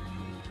cool.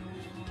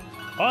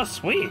 Oh,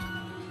 sweet.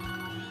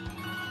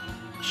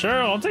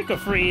 Sure, I'll take a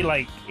free,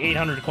 like,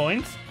 800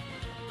 coins.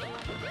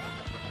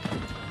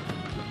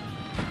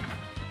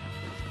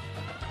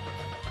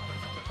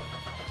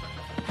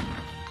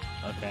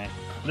 Okay.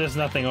 There's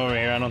nothing over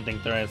here. I don't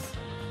think there is.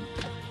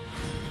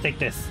 Take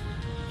this.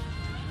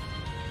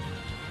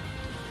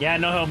 Yeah,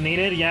 no help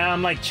needed. Yeah,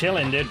 I'm, like,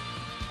 chilling, dude.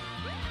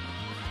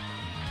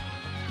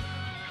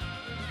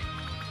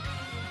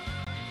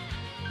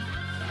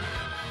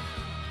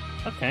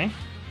 Okay.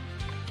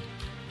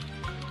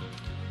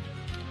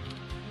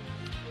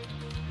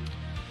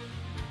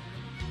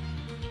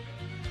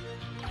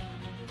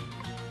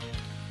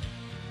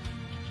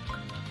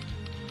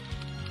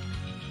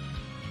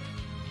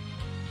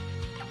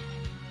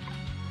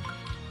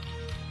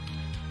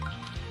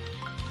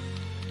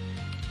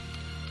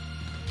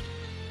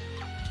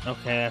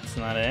 Okay, that's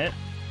not it.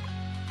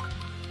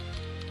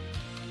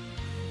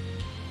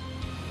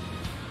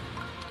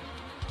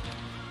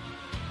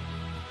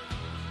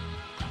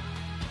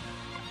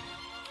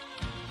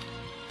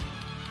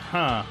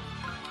 Huh.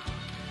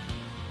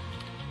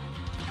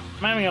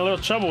 I'm having a little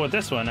trouble with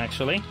this one,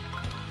 actually.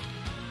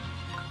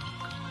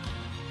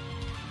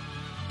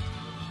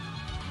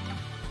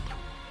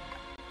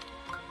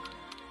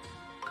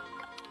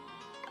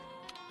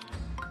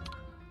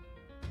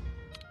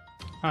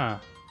 Huh.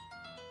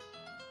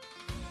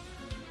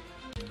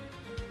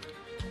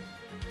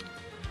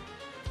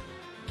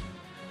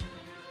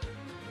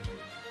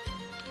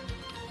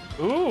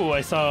 Ooh, I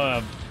saw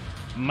a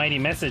mighty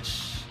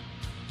message.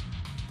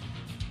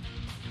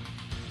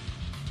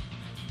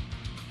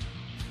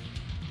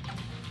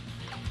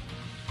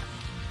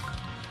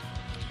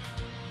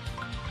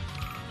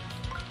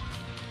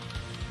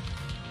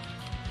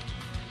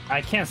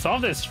 I can't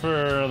solve this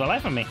for the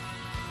life of me.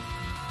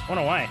 I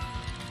wonder why.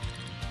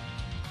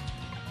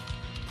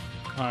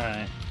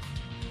 Alright.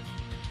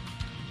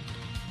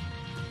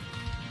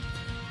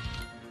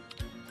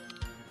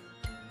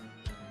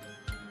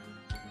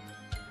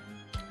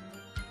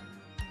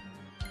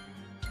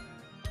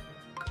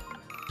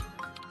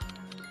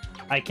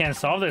 I can't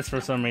solve this for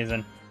some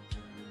reason.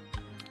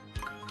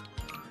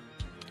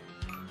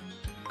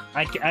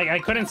 I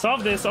couldn't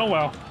solve this. Oh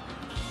well.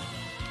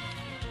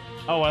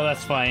 Oh well,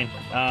 that's fine.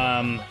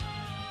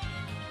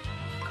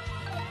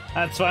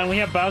 That's fine. We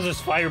have Bowser's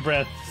Fire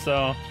Breath,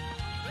 so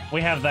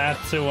we have that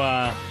to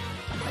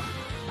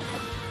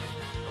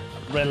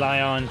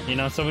rely on, you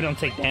know, so we don't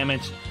take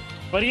damage.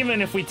 But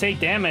even if we take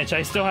damage,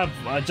 I still have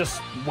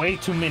just way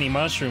too many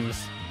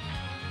mushrooms.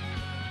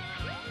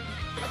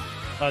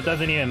 Oh, it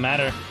doesn't even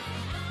matter.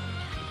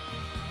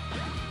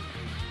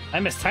 I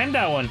mistimed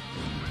that one.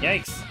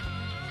 Yikes.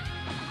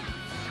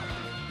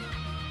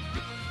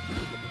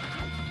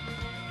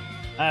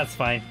 That's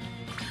fine.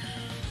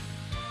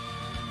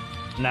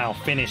 Now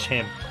finish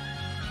him.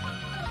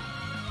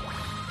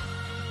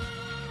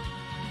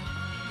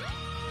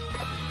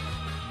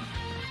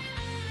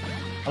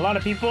 A lot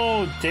of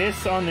people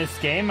diss on this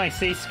game. I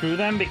say screw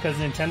them because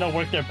Nintendo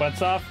worked their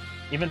butts off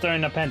even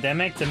during a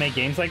pandemic to make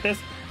games like this.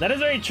 That is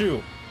very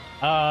true.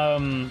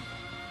 I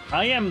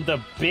am the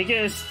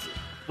biggest,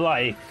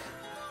 like,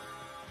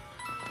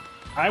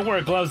 I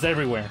wear gloves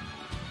everywhere.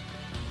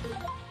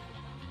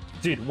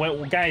 Dude,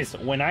 guys,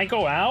 when I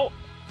go out,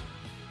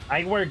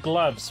 I wear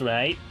gloves,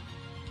 right?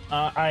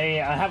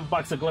 I have a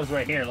box of gloves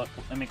right here. Look,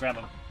 let me grab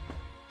them.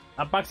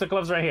 A box of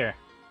gloves right here.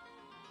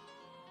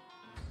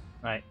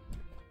 Right.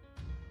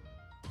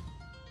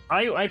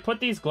 I put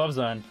these gloves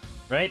on,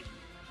 right?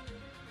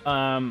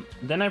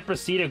 Then I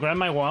proceed to grab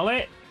my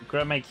wallet,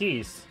 grab my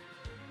keys,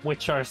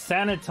 which are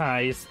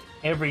sanitized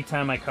every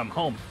time I come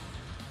home.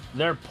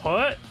 They're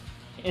put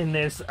in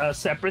this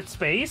separate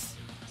space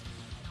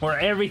where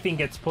everything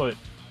gets put.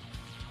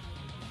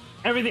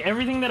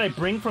 Everything that I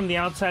bring from the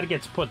outside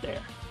gets put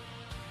there.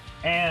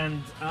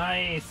 And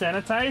I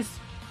sanitize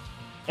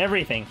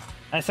everything.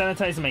 I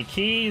sanitize my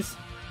keys,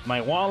 my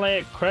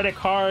wallet, credit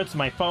cards,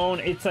 my phone.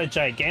 It's a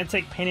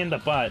gigantic pain in the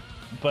butt.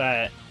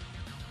 But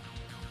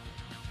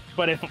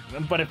if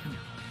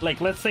like,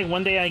 let's say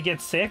one day I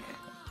get sick,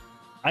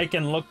 I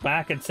can look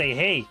back and say,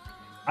 hey,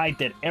 I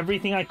did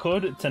everything I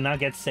could to not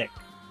get sick.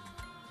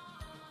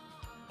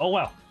 Oh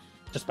well,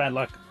 just bad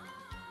luck.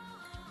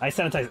 I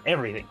sanitize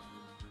everything.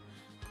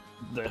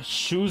 The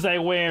shoes I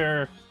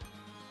wear,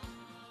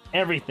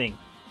 everything.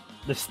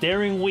 The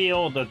steering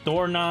wheel, the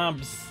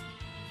doorknobs,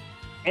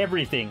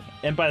 everything.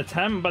 And by the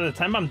time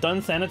I'm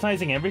done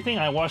sanitizing everything,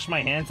 I wash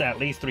my hands at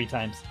least 3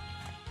 times.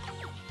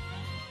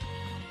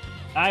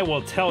 I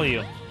will tell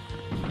you,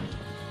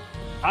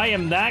 I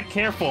am that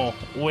careful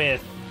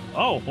with,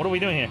 oh, what are we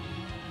doing here?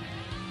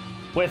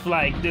 With,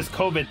 like, this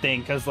COVID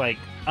thing, because, like,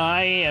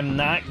 I am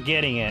not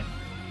getting it.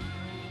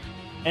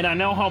 And I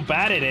know how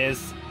bad it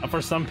is for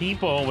some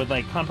people with,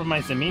 like,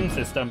 compromised immune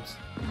systems.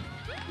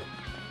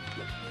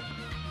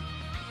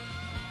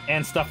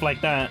 And stuff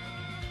like that.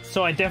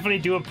 So I definitely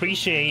do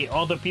appreciate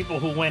all the people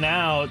who went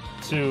out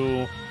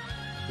to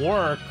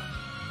work.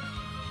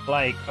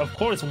 Like, of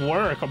course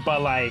work,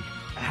 but, like,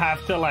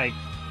 have to, like,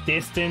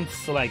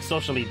 distance, like,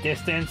 socially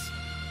distance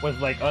with,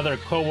 like, other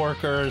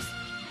co-workers,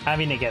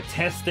 having to get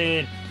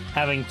tested,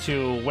 having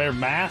to wear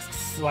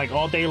masks, like,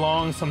 all day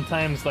long,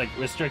 sometimes, like,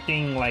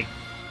 restricting, like,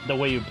 the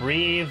way you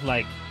breathe,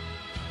 like,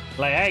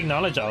 I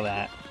acknowledge all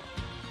that.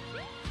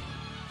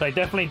 So I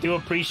definitely do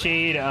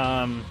appreciate,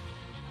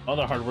 all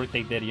the hard work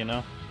they did, you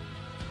know?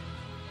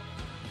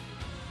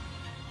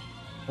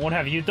 What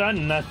have you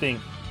done? Nothing.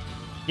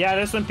 Yeah,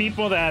 there's some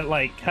people that,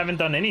 like, haven't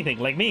done anything.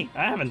 Like me.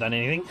 I haven't done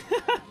anything.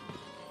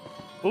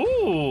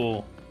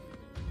 Ooh.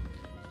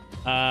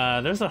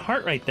 There's a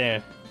heart right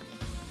there.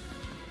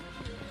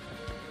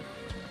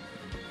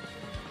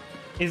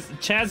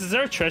 Chaz, is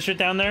there a treasure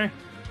down there?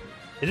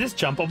 Is this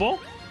jumpable?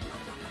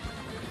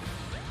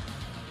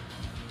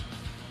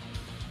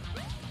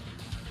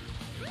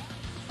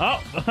 Oh,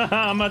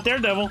 I'm a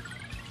daredevil.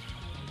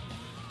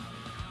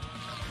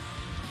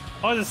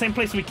 Oh, it's the same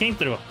place we came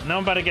through. Now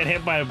I'm about to get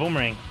hit by a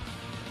boomerang.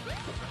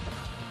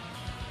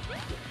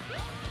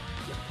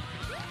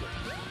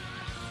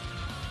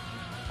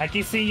 I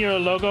can see your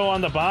logo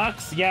on the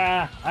box.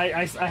 Yeah,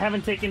 I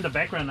haven't taken the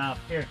background off.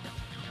 Here,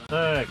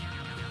 look.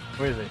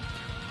 Where is it?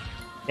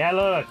 Yeah,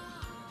 look.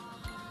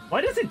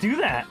 Why does it do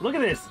that? Look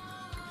at this.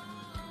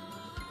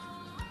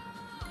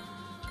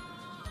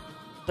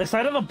 The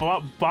side of the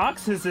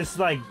box is this,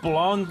 like,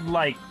 blonde,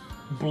 like,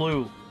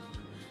 blue.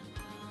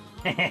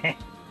 I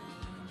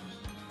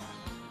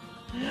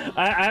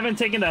haven't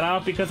taken that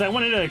off because I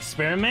wanted to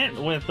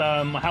experiment with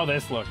how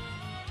this looks.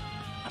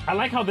 I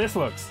like how this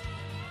looks.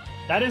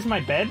 That is my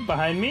bed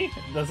behind me.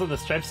 Those are the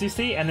stripes you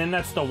see, and then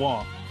that's the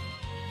wall.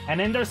 And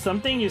then there's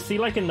something you see,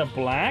 like, in the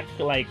black,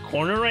 like,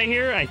 corner right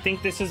here. I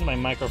think this is my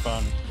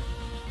microphone.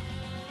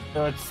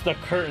 So it's the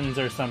curtains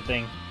or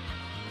something.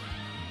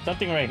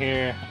 Something right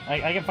here.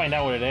 I can find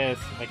out what it is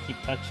if I keep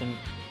touching.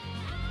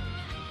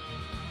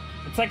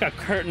 It's like a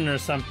curtain or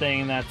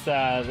something that's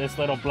this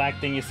little black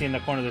thing you see in the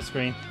corner of the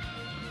screen.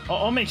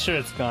 I'll make sure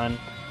it's gone.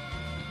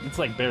 It's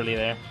like barely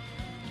there.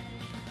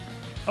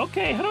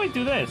 Okay, how do I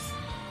do this?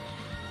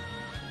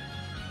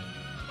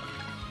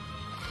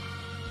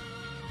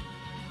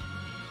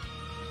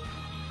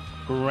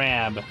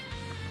 Grab.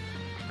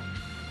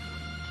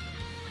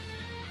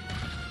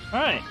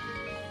 Alright.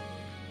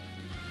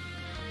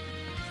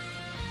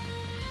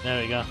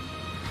 There we go.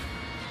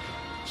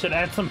 Should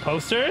add some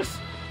posters?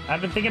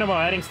 I've been thinking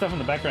about adding stuff in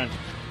the background.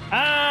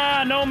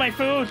 Ah, no, my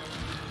food!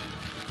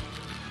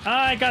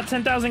 Ah, I got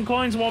 10,000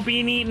 coins while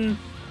being eaten.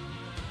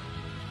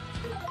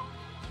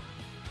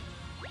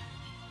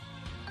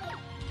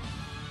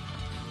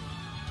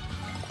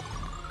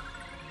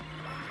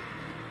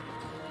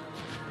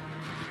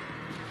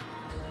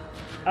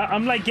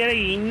 I'm like getting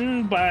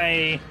eaten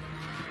by...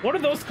 What are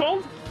those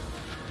called?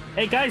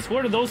 Hey guys,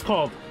 what are those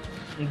called?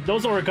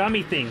 Those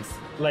origami things.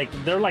 Like,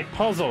 they're like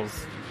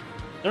puzzles.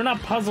 They're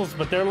not puzzles,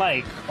 but they're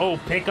like, oh,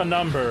 pick a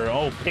number.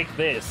 Oh, pick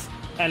this.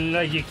 And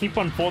like, you keep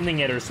unfolding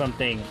it or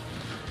something.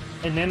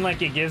 And then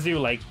like, it gives you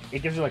like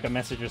a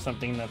message or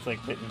something that's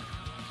like written.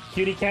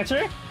 Cutie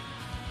catcher?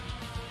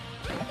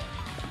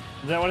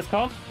 Is that what it's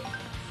called?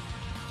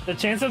 The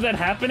chance of that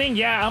happening?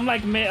 Yeah, I'm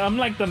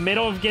like the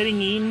middle of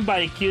getting eaten by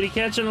a cutie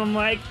catcher, and I'm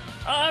like,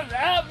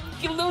 I'm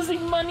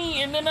losing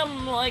money, and then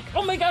I'm like,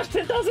 oh my gosh,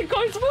 10,000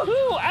 coins,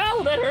 woohoo!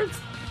 Ow, that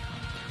hurts!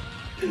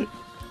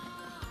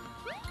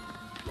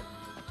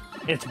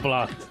 It's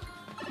blocked.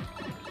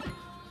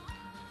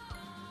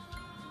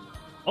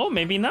 Oh,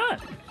 maybe not.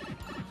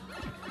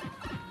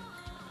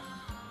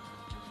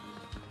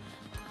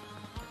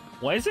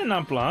 Why is it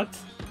not blocked?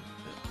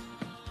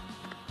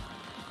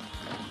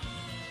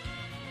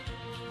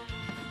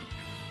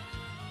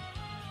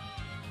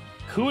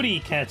 Cootie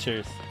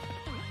catchers.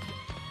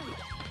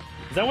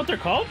 Is that what they're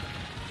called?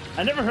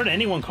 I never heard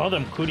anyone call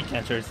them cootie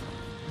catchers.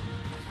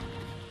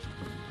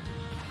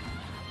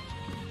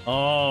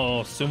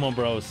 Oh, Sumo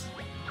Bros.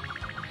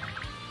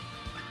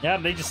 Yeah,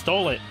 they just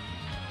stole it.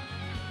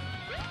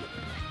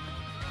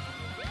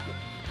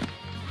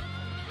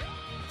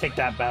 Take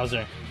that,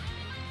 Bowser.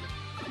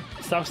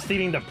 Stop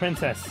stealing the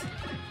princess.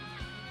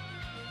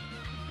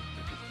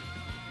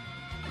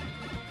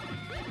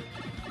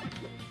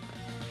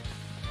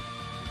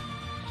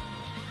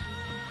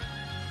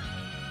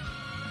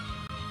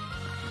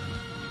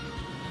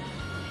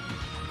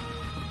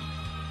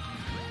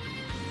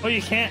 Oh,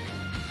 you can't.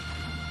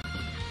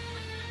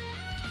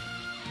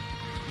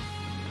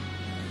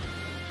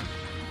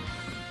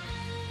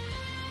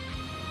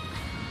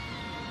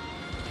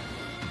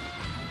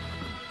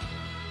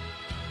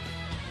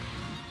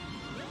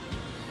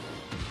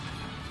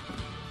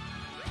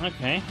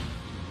 Okay.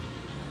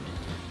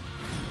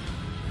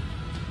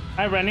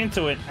 I ran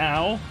into it.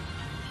 Ow.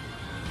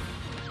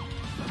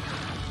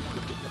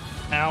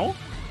 Ow.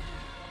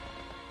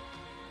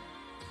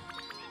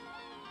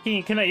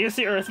 Can I use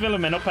the Earth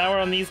Elemental power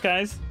on these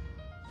guys?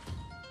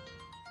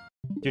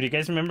 Dude, you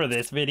guys remember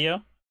this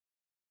video?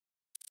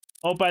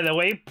 Oh, by the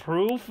way,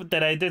 proof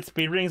that I did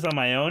speedruns on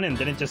my own and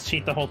didn't just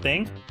cheat the whole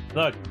thing?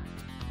 Look,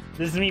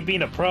 this is me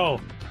being a pro.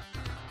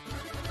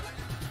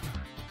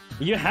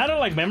 You had to,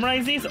 like,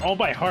 memorize these all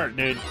by heart,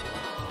 dude.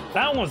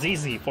 That one was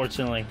easy,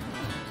 fortunately.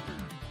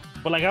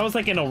 But, like, I was,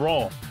 like, in a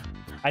roll.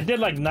 I did,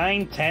 like,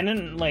 9, 10,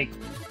 and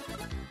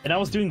I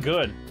was doing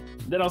good.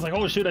 Then I was like,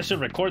 oh, shoot, I should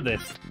record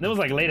this. And it was,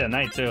 like, late at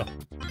night, too.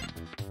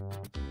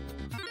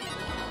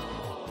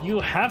 You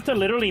have to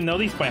literally know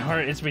these by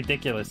heart. It's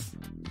ridiculous.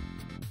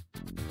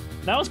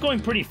 That was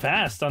going pretty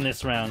fast on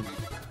this round.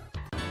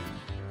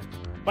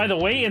 By the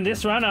way, in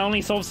this round, I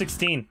only solved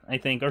 16, I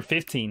think, or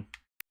 15.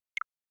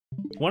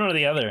 One or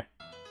the other.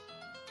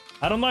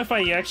 I don't know if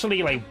I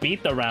actually, like,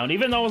 beat the round,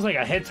 even though I was, like,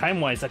 ahead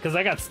time-wise, because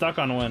I got stuck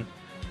on one.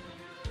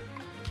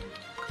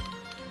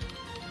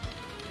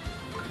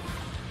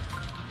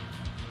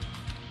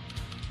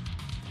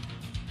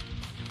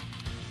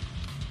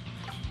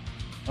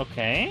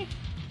 Okay.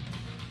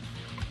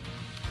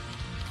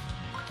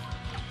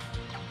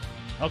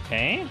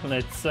 Okay,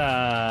 let's,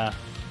 Huh.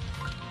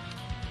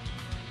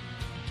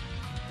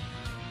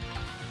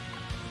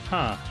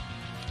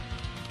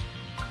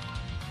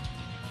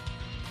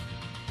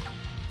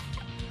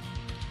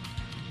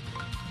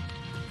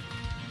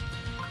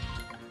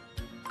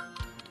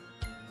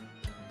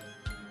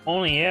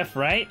 Only if,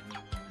 right?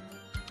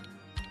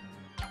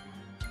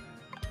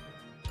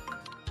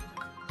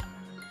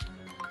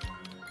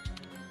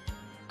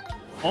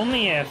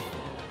 Only if.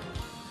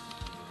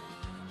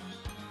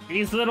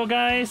 These little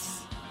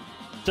guys,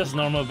 just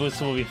normal boosts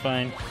will be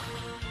fine.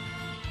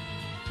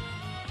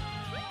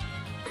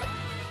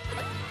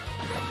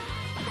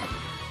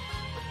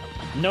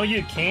 No,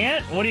 you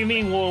can't? What do you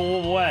mean,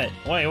 what?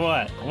 Wait,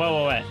 what?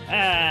 What?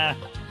 Ah.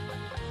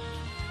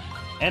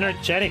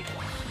 Energetic.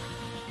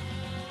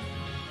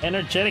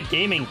 Energetic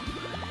gaming.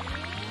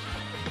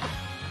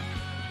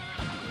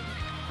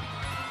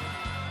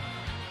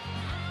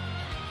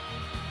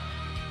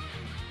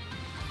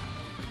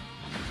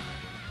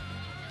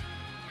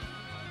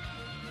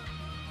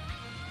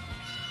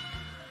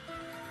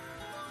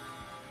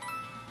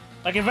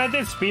 Like, if I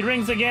did speed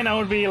rings again, I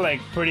would be,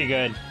 like, pretty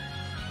good.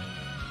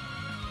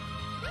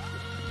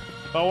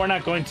 But we're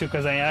not going to,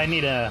 because I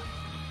need to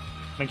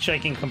make sure I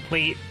can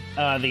complete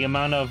the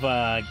amount of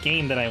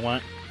game that I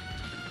want.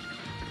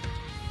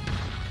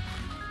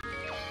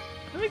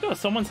 There we go,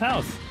 someone's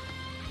house.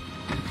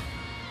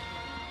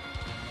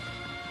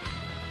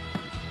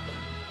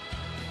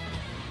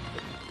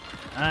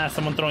 Ah,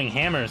 someone throwing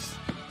hammers.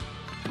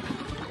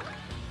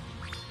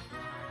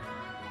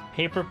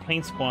 Paper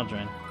Plane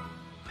Squadron.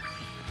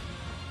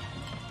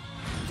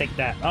 Take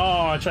that.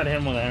 Oh, I tried to hit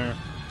him with a hammer.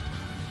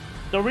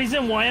 The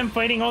reason why I'm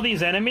fighting all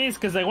these enemies is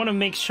because I want to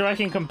make sure I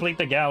can complete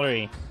the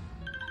gallery.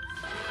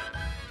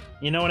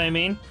 You know what I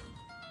mean?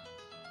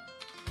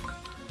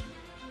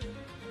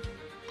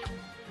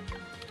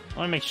 I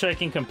want to make sure I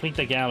can complete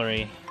the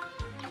gallery.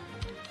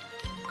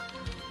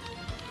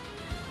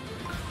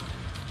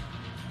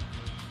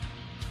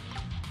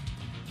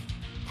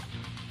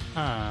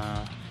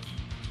 Huh.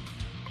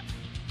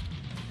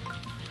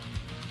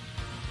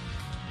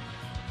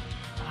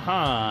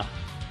 Huh.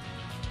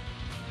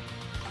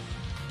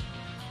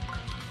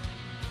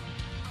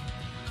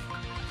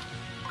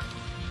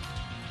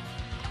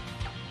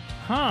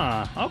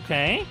 Huh.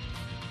 Okay.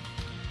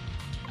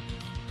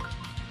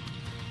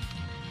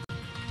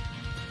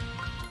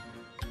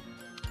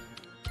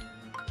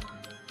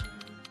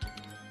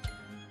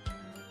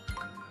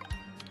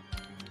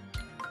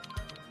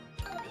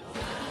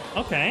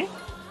 Okay.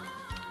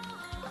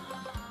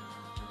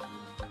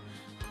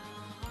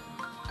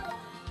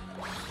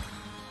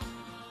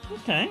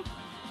 Okay.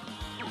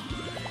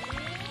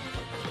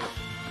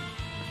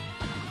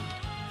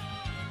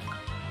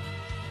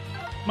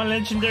 My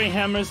legendary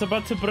hammer is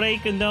about to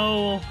break.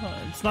 No,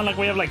 it's not like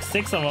we have like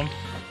 6 of them.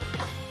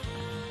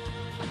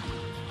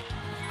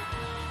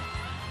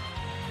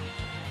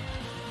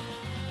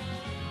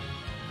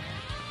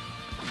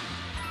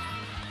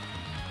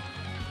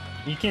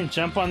 You can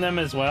jump on them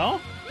as well?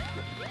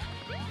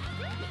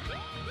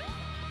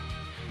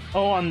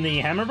 Oh, on the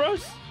Hammer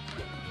Bros?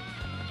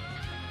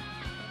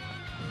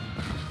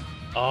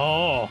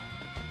 Oh.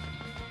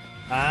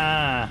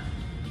 Ah.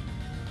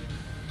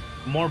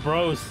 More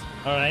bros.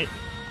 Alright.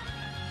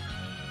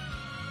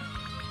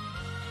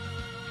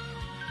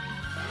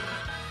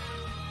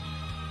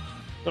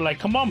 They're like,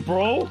 come on,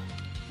 bro.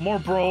 More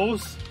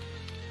bros.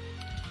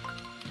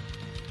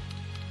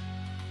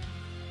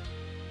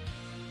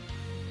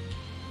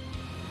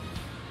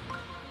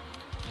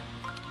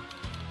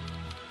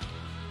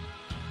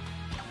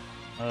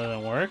 That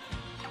doesn't work.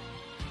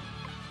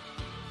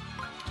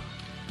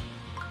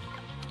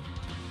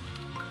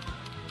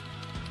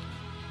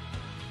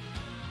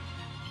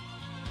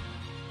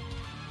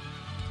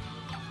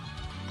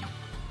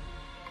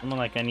 I'm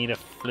like, I need to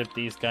flip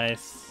these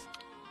guys.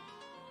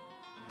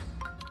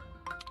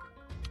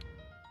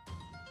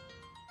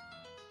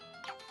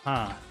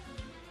 Huh.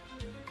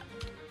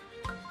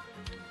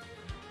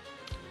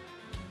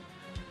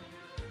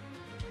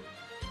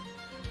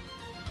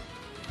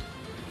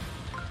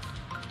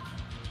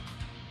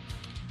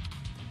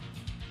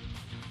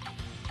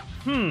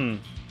 Hmm.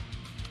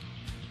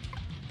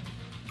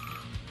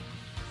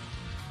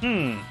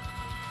 Hmm.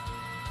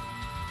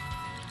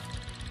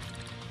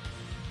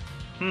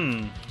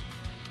 Hmm.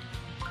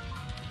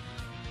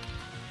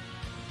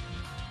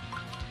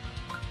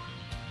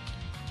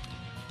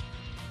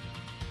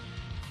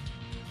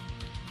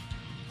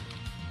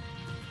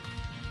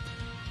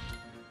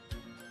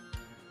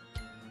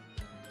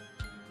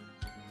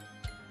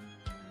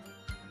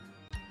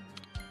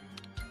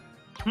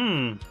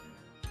 Hmm.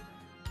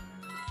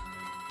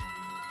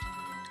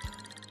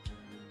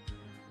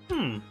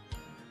 Hmm.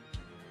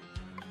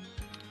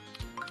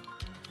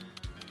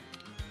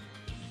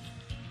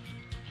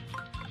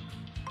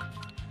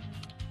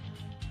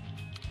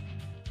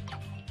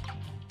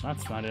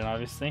 That's not it,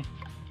 obviously.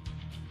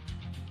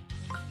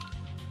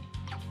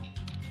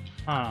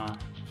 Huh.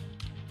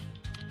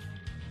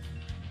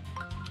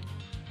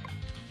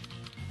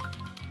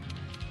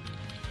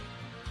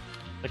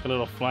 Like a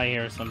little fly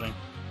here or something.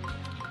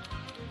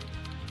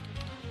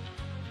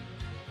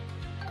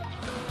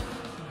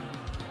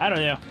 I don't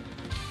know.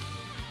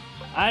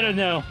 I don't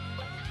know.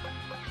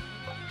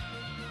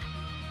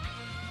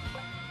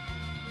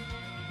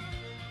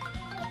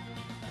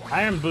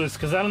 Iron boost,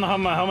 because I don't know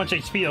how much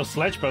HP those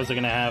Sledge Bros are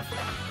gonna have.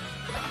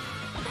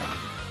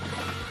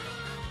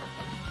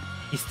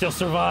 He still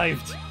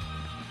survived.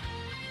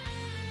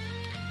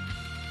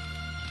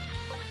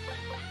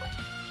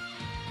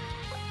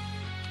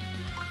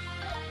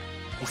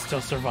 He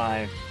still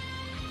survived.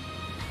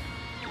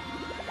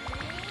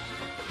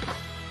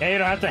 Yeah, you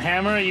don't have to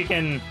hammer, you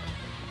can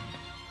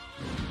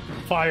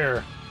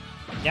fire.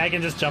 Yeah, I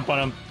can just jump on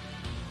him.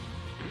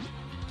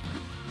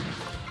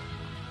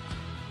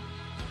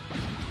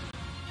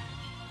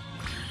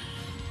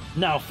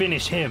 Now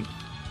finish him.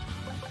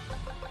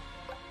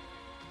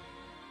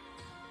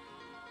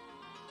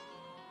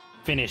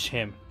 Finish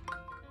him.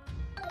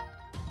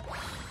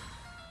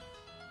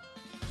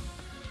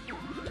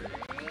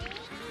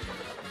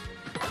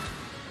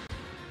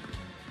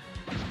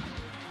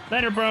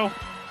 Later, bro.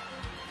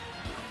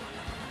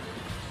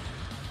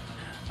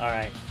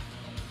 Alright.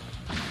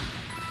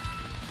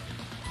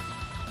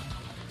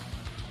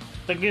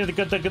 The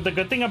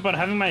good thing about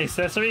having my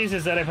accessories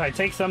is that if I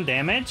take some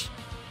damage,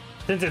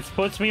 since it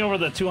puts me over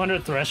the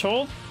 200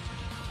 threshold,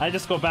 I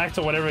just go back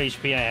to whatever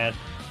HP I had.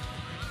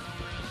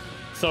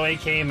 So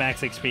aka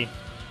max XP.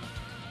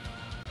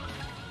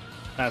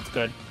 That's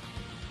good.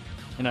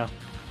 You know.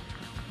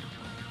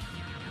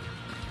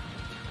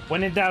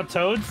 When in doubt,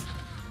 Toads.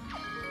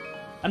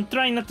 I'm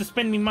trying not to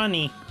spend me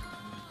money.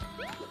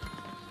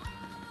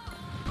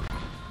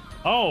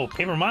 Oh,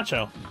 Paper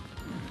Macho.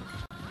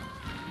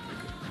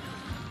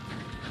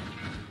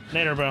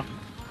 Later, bro.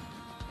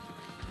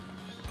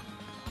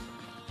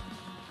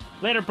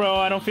 Later, bro.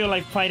 I don't feel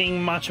like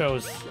fighting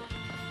machos.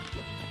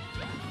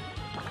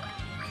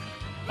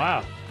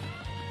 Wow.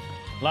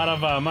 A lot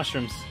of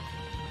mushrooms.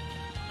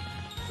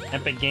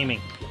 Epic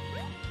Gaming.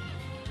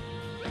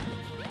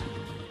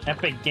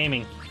 Epic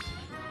Gaming.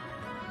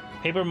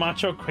 Paper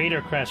Macho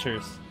Crater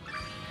Crashers.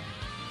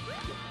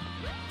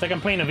 It's like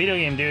I'm playing a video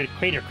game, dude.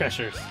 Crater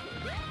Crashers.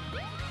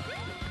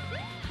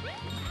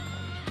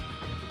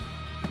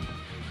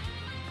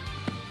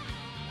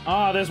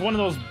 Oh, there's one of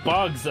those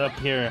bugs up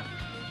here.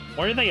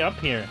 Why are they up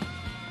here?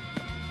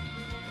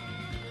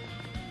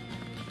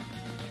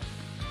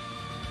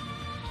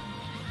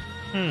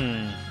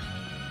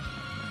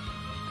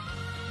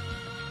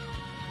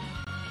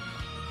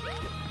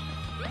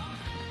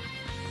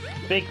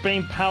 Big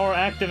brain power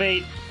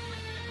activate.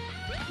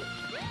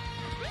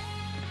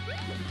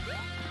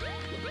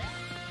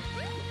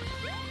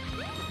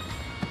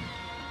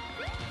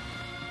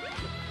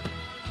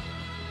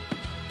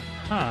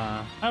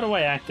 Huh. How do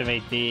I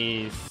activate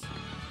these?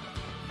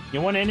 You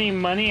want any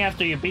money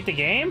after you beat the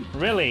game?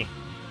 Really?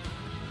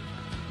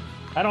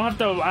 I don't have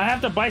to... I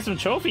have to buy some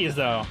trophies,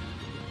 though.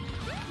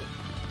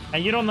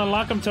 And you don't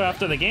unlock them till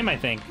after the game, I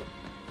think.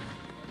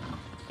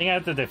 I think I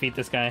have to defeat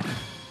this guy.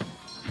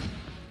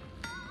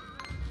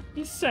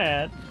 He's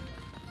sad.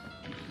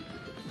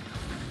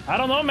 I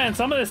don't know, man.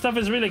 Some of this stuff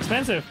is really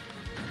expensive.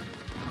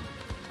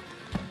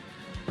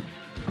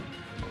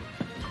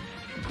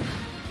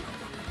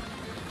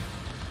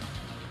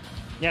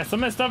 Yeah,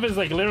 some of this stuff is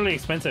like literally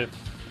expensive.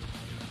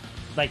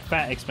 Like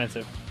fat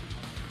expensive.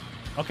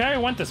 Okay, I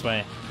went this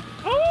way.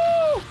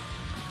 Oh!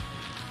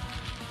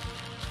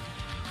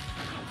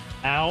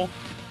 Ow.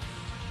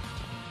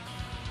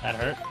 That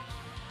hurt.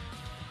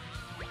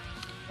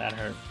 That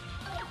hurt.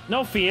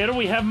 No fear,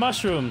 we have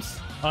mushrooms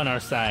on our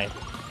side.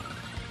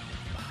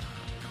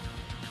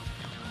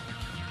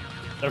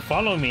 They're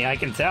following me, I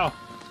can tell.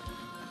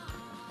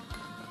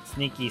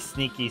 Sneaky,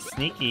 sneaky,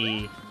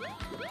 sneaky.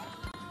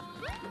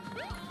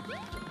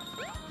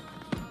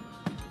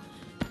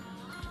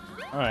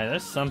 Alright,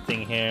 there's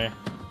something here.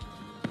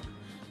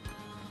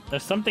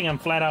 There's something I'm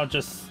flat out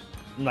just,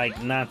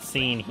 like, not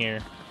seeing here.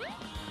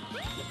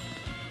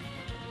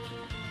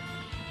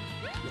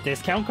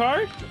 Discount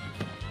card?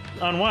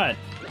 On what?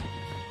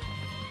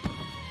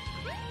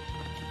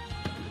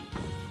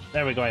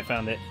 There we go, I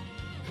found it.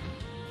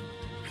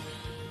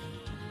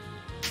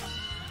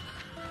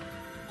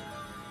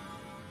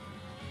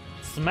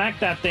 Smack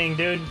that thing,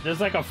 dude. There's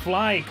like a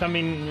fly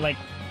coming, like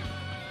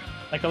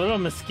a little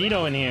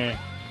mosquito in here.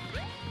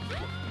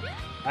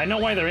 I know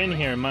why they're in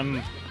here.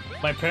 My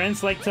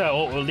parents like to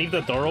leave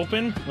the door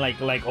open, like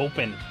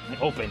open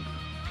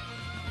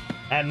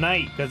at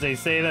night, because they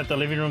say that the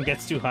living room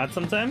gets too hot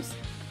sometimes.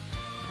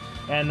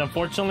 And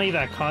unfortunately,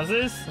 that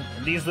causes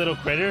these little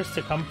critters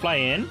to come fly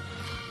in.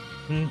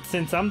 And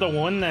since I'm the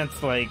one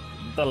that's like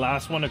the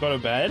last one to go to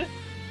bed,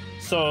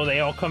 so they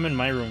all come in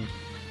my room,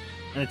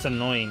 and it's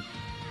annoying.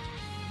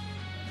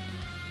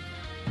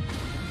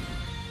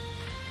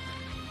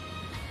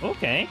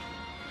 Okay.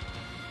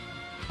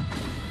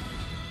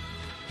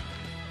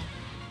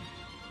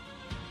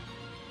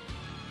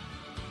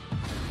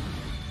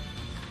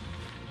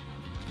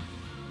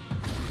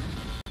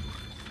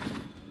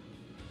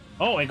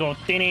 Oh, I go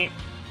tinny.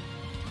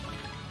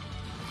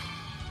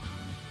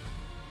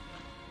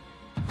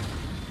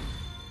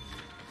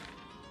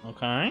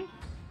 Okay.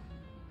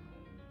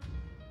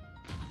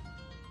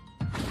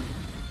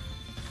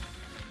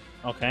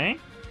 Okay.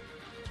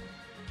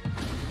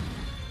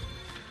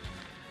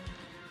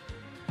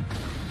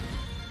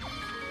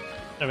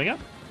 There we go.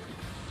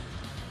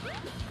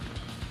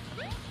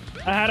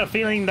 I had a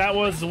feeling that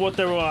was what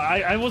they were.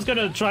 I was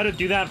gonna try to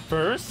do that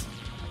first,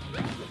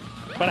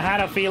 but I had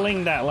a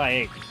feeling that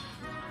like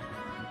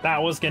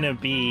that was gonna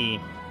be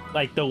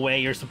like the way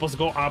you're supposed to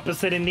go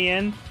opposite in the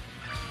end,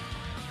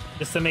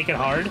 just to make it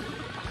hard.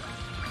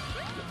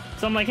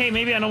 So I'm like, hey,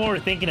 maybe I know what we're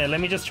thinking of.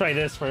 Let me just try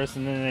this first,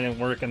 and then it didn't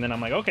work, and then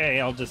I'm like,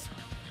 okay, I'll just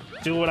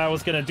do what I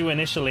was gonna do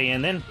initially,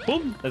 and then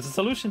boom, there's a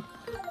solution.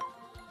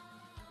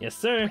 Yes,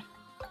 sir.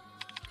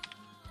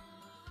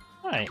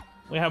 Alright,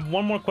 we have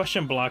one more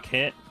question block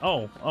hit.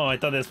 Oh, I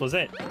thought this was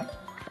it.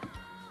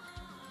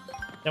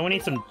 Then we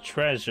need some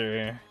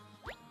treasure.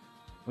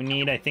 We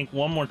need, I think,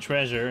 one more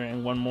treasure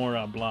and one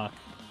more block.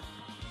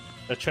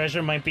 The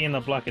treasure might be in the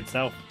block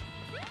itself.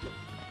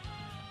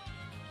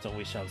 So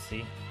we shall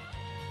see.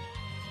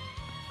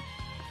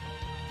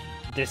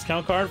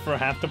 Discount card for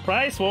half the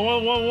price?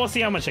 Well, we'll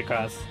see how much it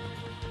costs.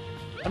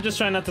 I'm just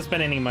trying not to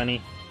spend any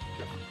money.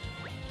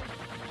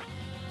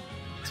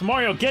 It's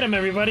Mario, get him,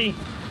 everybody!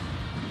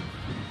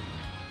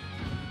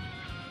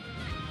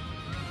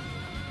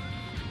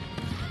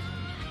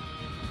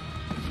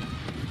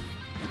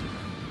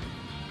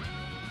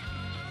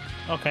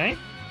 Okay.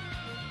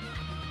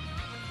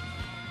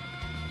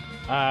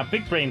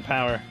 Big brain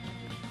power.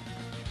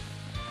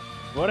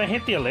 What I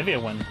hit the Olivia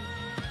one?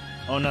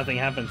 Oh, nothing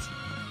happens.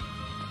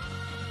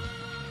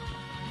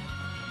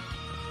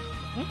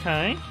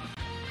 Okay.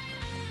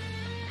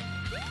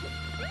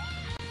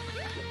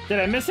 Did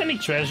I miss any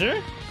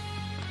treasure?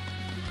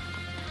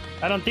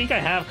 I don't think I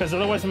have, because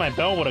otherwise my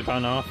bell would have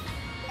gone off.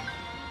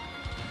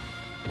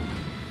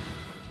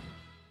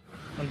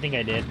 I don't think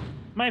I did.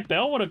 My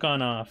bell would have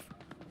gone off.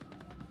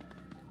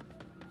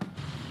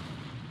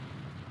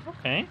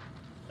 Okay.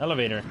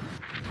 Elevator.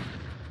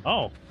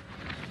 Oh.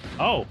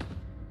 Oh.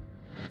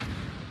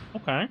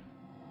 Okay.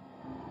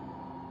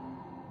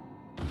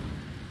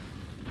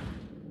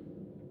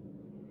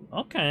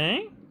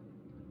 Okay.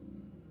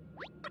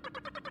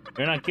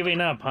 You're not giving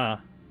up, huh?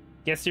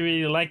 Guess you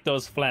really like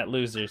those flat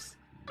losers.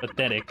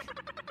 Pathetic.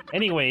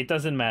 Anyway, it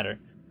doesn't matter.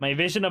 My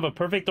vision of a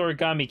perfect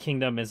origami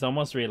kingdom is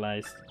almost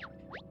realized.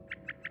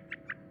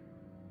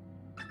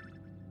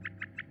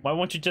 Why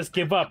won't you just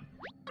give up?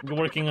 You're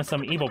working on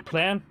some evil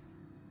plan?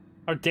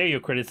 How dare you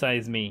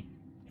criticize me?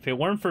 If it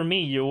weren't for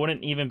me, you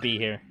wouldn't even be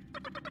here.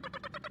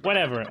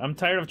 Whatever, I'm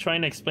tired of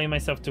trying to explain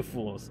myself to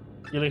fools.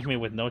 You leave me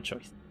with no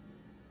choice.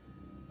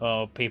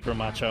 Oh, Paper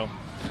Macho.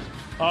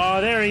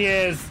 Oh, there he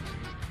is!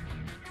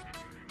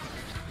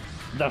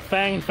 The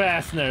Fang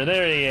Fastener,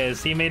 there he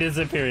is. He made his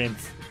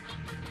appearance.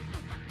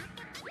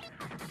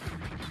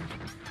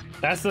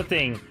 That's the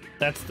thing.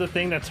 That's the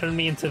thing that turned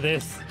me into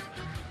this.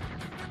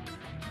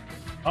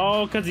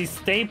 Oh, because he's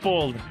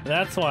stapled.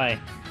 That's why.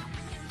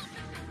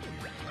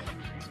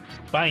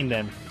 Bind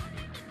them.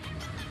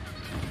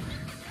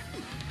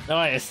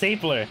 Alright, a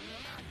stapler.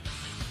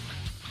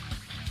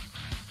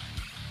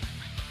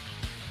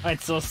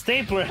 Alright, so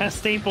stapler has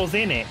staples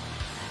in it.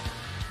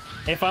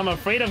 If I'm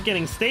afraid of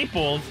getting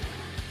stapled,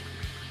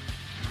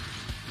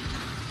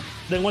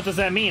 then what does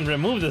that mean?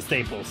 Remove the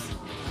staples.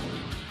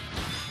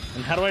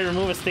 And how do I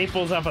remove a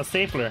staples off a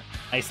stapler?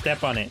 I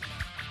step on it.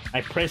 I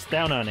press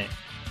down on it.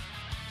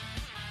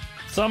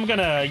 So I'm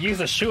gonna use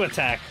a shoe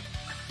attack.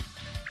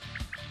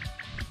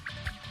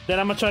 Then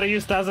I'm gonna try to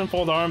use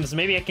 1,000-fold arms.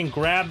 Maybe I can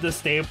grab the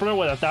stapler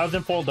with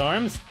 1,000-fold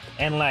arms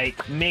and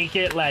like make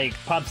it like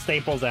pop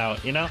staples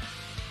out, you know?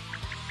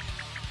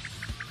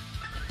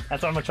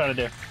 That's what I'm gonna try to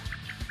do.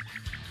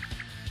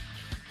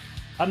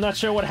 I'm not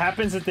sure what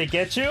happens if they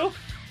get you.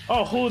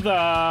 Oh, who the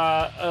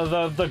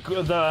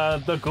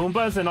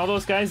Goombas and all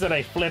those guys that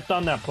I flipped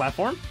on that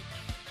platform?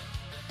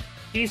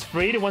 He's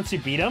freed once you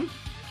beat him.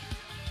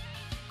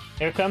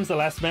 Here comes the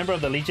last member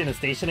of the Legion of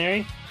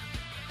Stationary.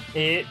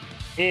 It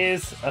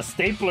is a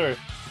stapler.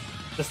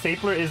 The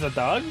stapler is a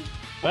dog?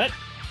 What?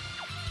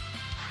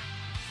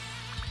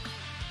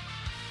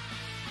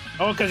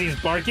 Oh, because he's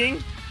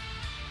barking?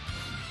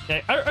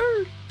 Okay.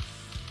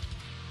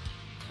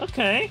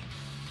 Okay.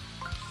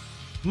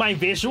 My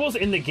visuals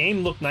in the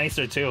game look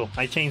nicer too.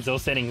 I changed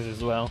those settings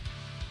as well.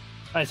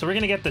 Alright, so we're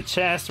gonna get the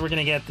chest. We're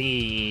gonna get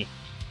the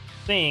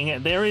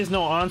thing. There is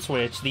no on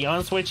switch. The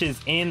on switch is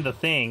in the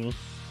thing.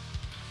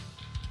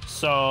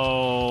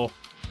 So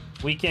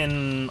we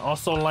can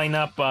also line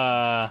up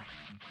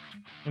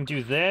and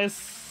do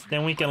this.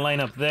 Then we can line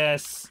up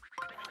this.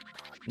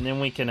 And then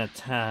we can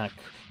attack.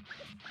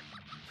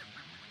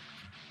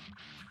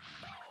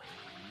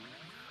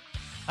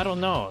 I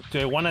don't know. Do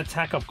I want to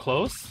attack up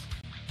close?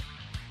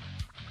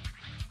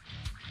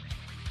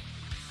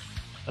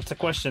 That's a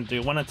question. Do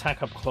you want to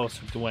attack up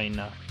close or do I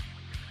not?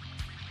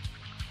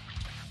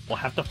 We'll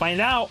have to find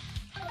out.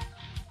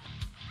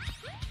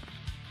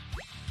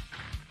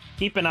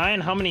 Keep an eye on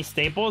how many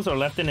staples are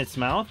left in its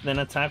mouth, then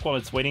attack while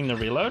it's waiting to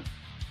reload.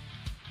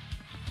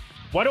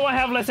 Why do I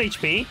have less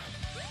HP?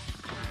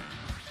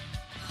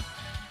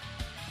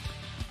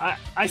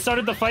 I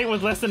started the fight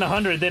with less than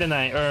 100, didn't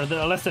I? Or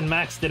less than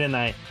max, didn't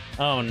I?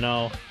 Oh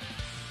no.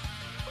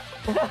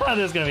 This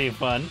is gonna be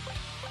fun.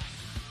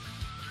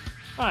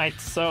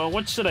 Alright, so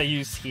what should I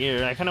use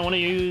here? I kind of want to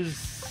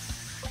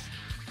use...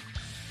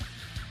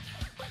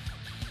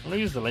 I'm gonna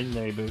use the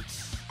legendary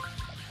boots.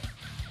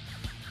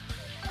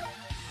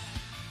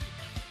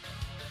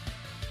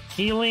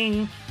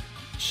 Healing?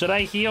 Should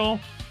I heal?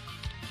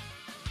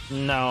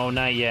 No,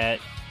 not yet.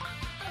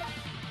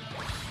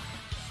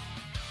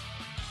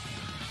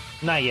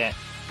 Not yet.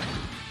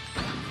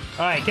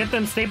 Alright, get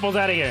them staples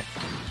out of here.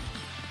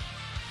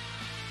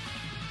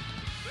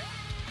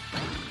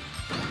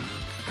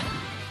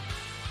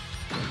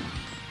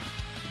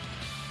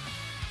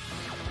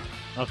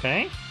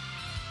 Okay.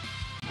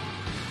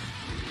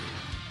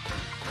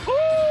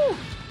 Woo!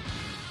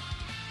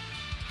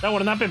 That would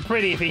have not been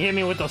pretty if he hit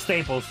me with those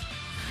staples.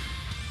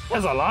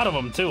 There's a lot of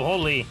them too,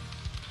 holy.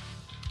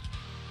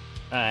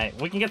 Alright,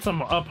 we can get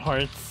some up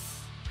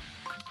hearts.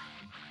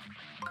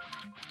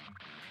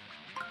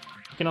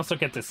 can also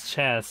get this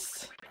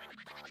chest.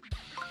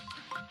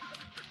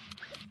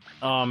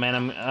 Oh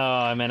man,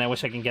 I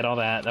wish I can get all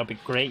that. That'd be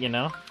great, you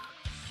know?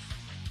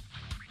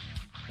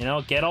 You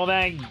know, get all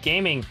that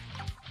gaming.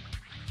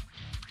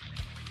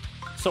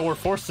 So we're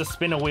forced to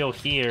spin a wheel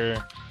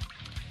here.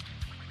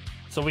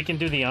 So we can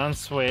do the on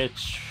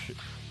switch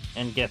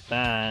and get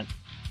that.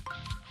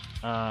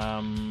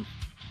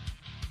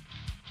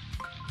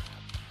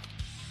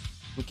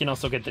 We can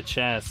also get the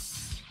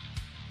chest.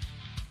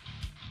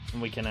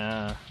 And we can,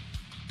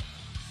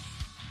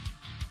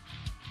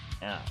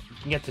 yeah, we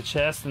can get the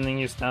chest and then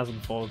use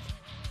 1000-fold.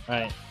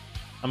 Alright,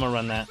 I'm gonna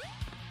run that.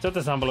 That's what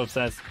this envelope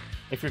says.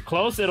 If you're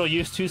close, it'll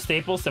use 2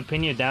 staples to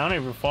pin you down.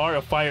 If you're far,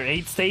 it'll fire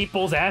 8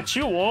 staples at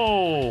you.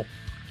 Whoa!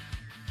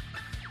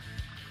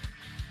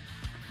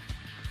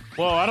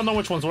 Whoa, I don't know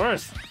which one's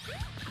worse.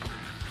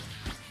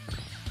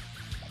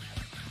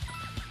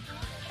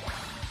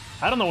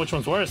 I don't know which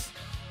one's worse.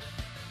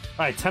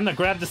 Alright, time to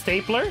grab the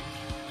stapler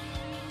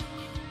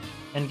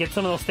and get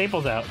some of those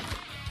staples out.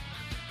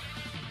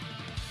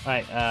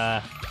 Alright,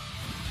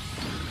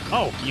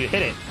 oh, you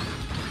hit it.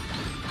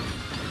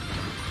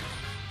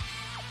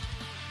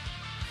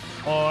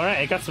 Alright,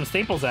 I got some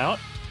staples out.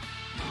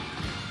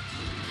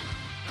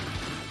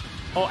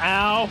 Oh,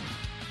 ow.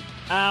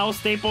 Ow,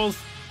 staples.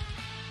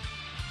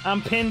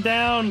 I'm pinned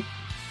down.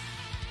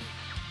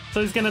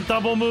 So he's gonna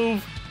double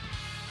move.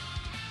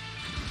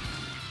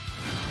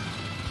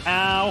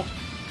 Ow.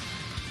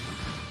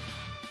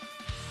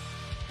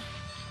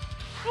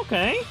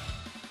 Okay.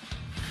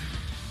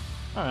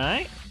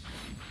 Alright.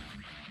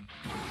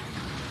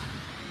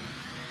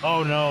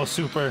 Oh no,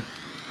 super.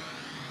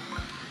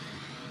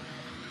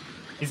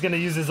 He's gonna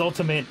use his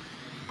ultimate.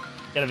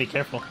 Gotta be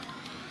careful.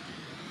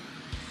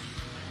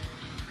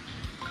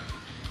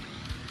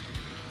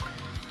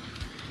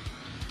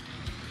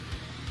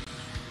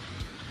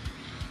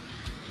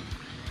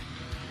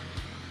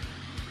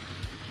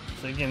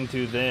 So you can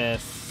do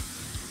this.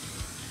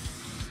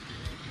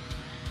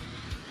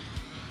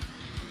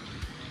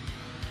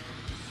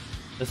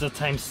 There's a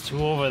 ×2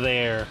 over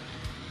there.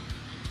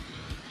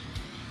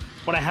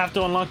 But I have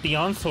to unlock the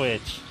on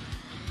switch.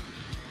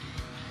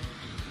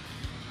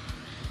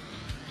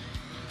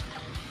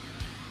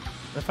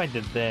 What if I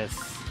did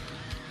this?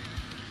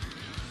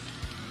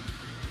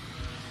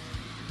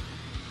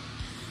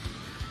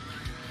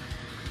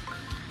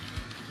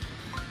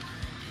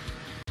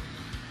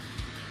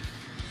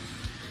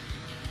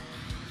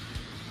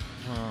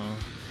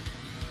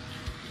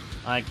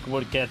 I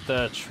would get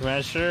the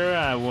treasure,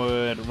 I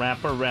would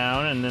wrap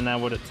around, and then I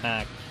would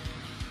attack.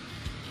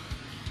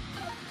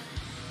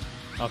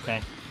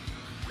 Okay.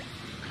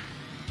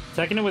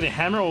 Attacking it with a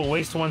hammer will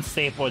waste 1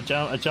 staple. A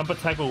jump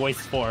attack will waste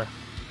 4.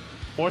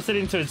 Force it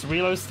into its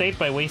reload state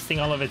by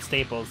wasting all of its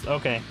staples.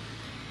 Okay.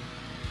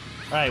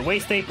 Alright,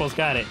 waste staples,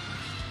 got it.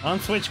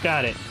 Unswitch,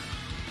 got it.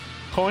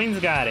 Coins,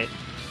 got it.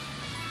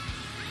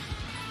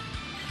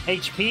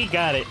 HP,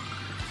 got it.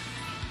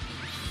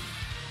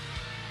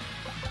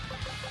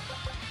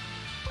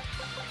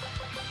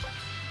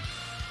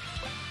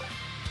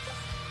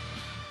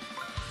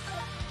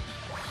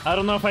 I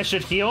don't know if I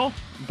should heal,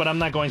 but I'm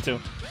not going to.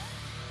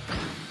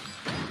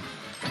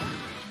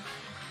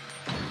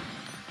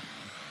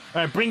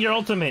 Alright, bring your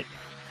ultimate.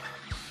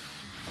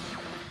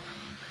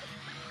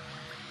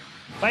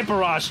 Light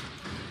barrage.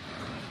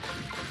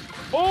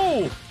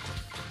 Oh!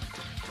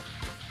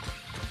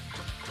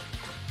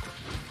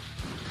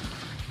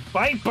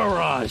 Bite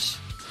barrage.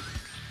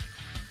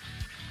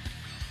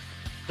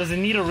 Does it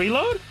need a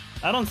reload?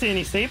 I don't see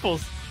any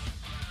staples.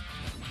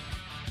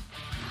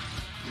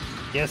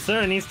 Yes,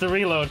 sir, it needs to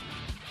reload.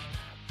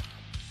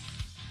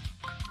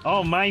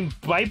 Oh, my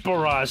bite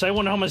barrage. I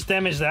wonder how much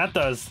damage that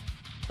does.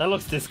 That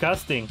looks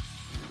disgusting.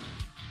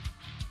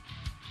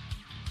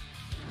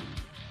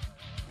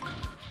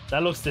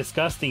 That looks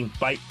disgusting.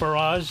 Bite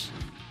barrage.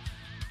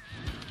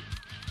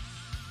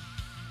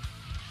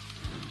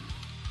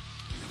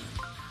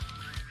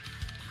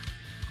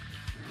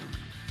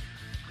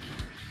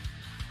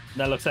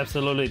 That looks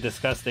absolutely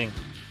disgusting.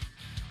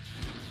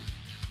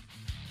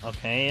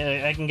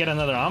 Okay, I can get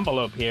another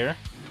envelope here.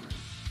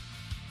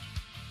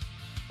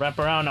 Wrap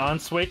around on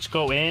switch,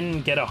 go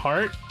in, get a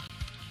heart.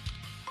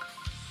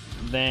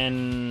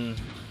 Then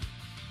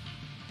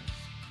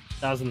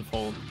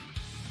 1000-fold.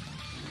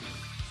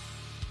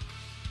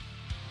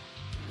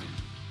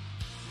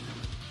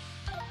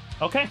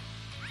 Okay.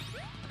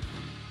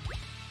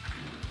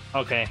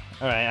 Okay.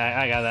 All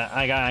right. I got that.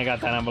 I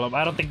got that envelope.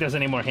 I don't think there's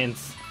any more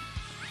hints.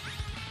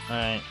 All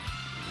right.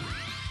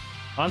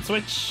 On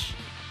switch.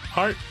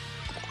 Heart.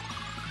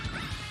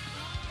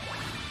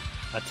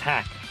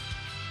 Attack.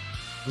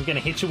 I'm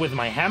gonna hit you with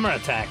my hammer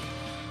attack.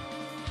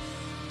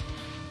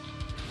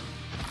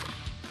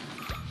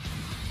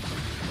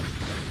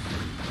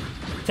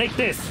 Take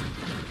this.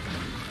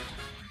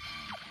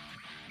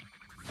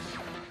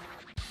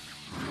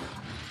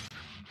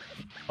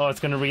 Oh, it's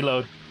gonna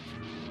reload.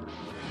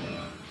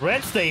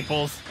 Red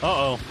staples.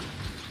 Uh-oh.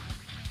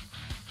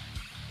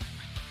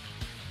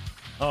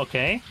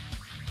 Okay.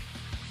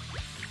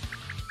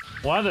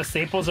 Wow, the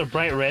staples are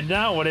bright red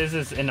now? What is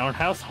this, an art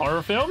house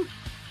horror film?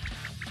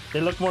 They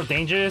look more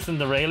dangerous than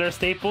the regular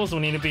staples. We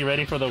need to be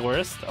ready for the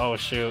worst. Oh,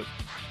 shoot.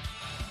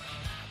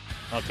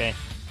 Okay.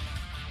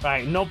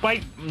 Alright, no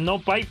bite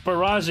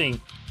barraging.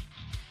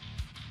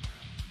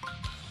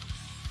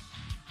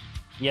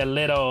 Yeah,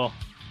 little...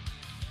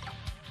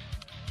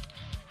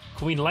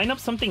 Can we line up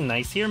something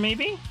nice here,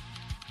 maybe?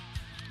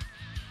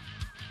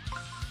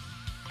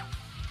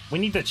 We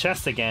need the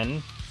chest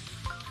again.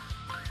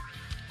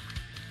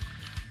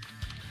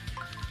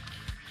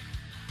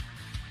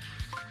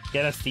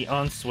 Get us the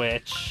on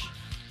switch.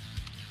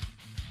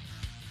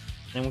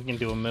 Then we can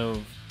do a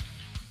move.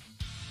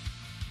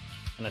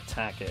 And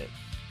attack it.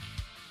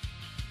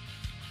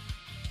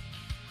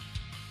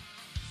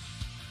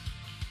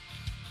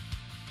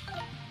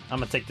 I'm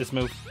gonna take this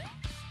move.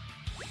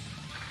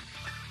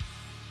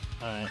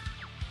 Alright.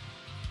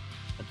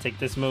 I'll take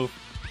this move.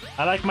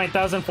 I like my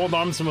 1000-fold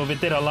arms move. It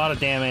did a lot of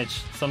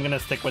damage, so I'm gonna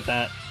stick with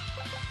that.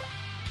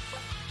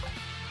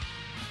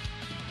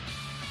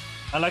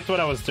 I liked what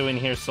I was doing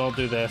here, so I'll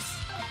do this.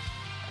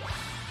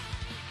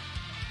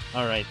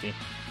 Alrighty.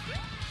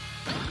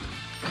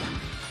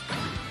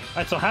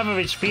 Alright, so half of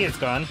HP is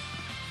gone.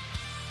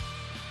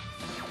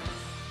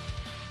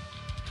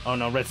 Oh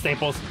no, red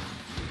staples.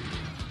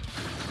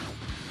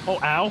 Oh,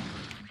 ow.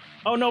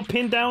 Oh no,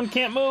 pinned down,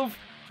 can't move.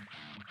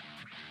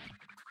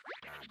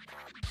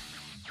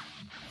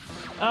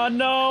 Oh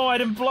no, I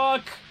didn't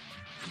block.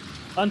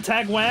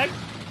 Untag whack.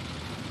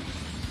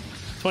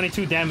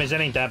 22 damage,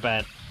 that ain't that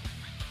bad.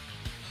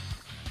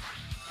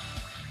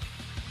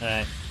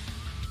 Alright.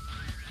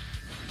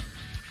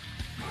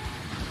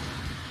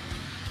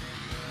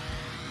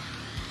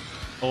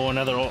 Oh,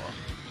 another...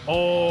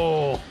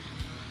 Oh!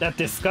 That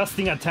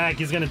disgusting attack,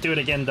 he's gonna do it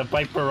again, the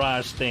bite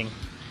barrage thing.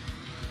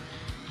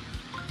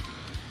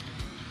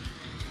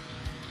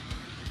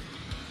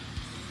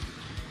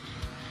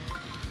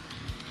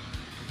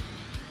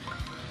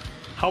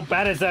 How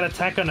bad is that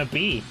attack gonna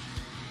be?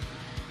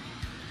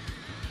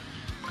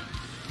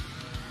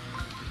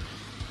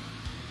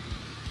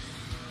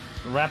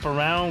 Wrap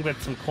around,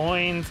 get some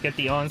coins, get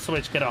the on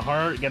switch, get a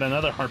heart, get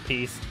another heart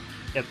piece,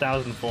 get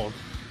 1000-fold.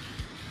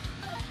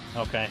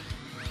 Okay.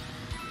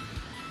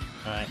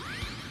 Alright.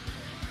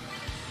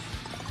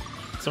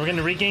 So we're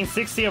gonna regain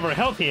 60 of our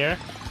health here,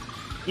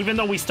 even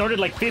though we started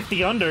like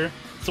 50 under,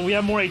 so we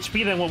have more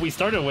HP than what we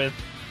started with.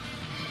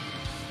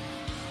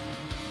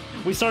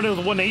 We started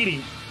with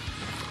 180.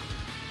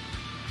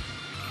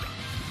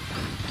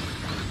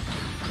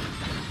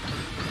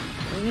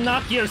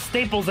 Knock your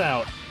staples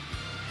out.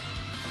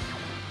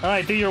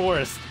 Alright, do your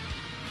worst.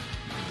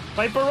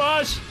 Fight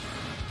barrage!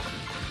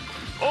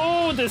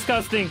 Oh,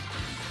 disgusting!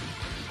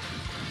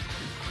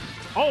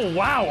 Oh,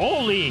 wow,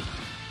 holy!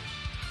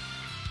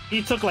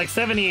 He took like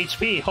 70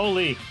 HP,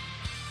 holy.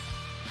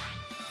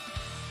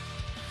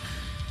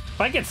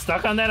 If I get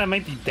stuck on that, I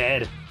might be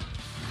dead.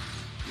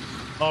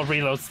 Oh,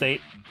 reload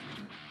state.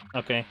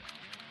 Okay.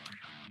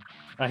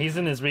 He's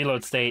in his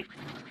reload state.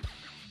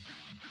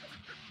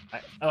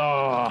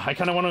 I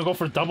kind of want to go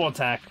for double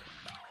attack.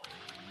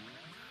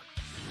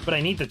 But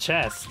I need the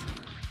chest.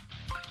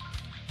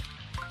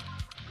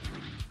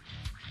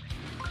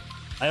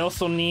 I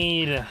also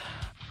need...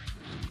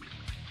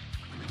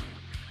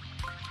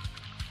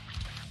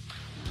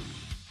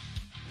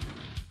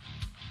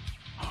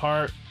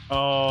 Heart...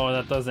 Oh,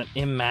 that doesn't...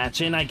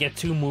 Imagine I get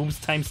 2 moves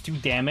times 2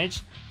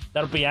 damage?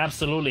 That'll be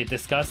absolutely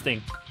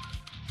disgusting.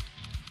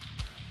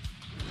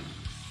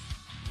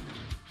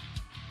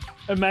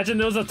 Imagine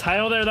there was a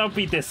tile there, that would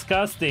be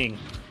disgusting.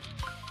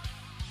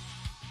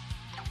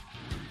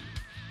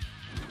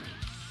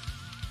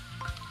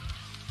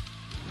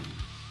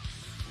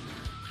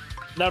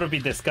 That would be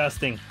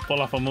disgusting.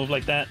 Pull off a move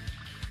like that.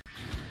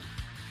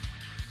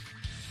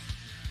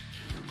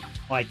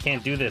 Oh, I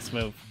can't do this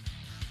move.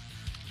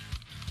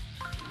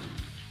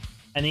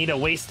 I need a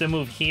waste a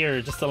move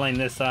here just to line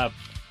this up.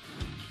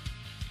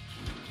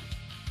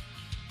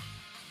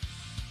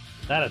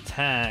 That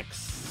attacks.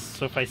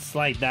 So if I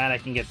slide that, I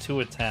can get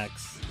 2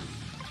 attacks.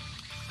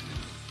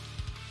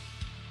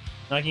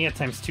 Now I can get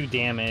times 2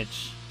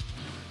 damage.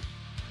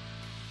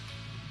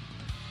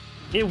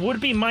 It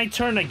would be my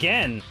turn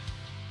again.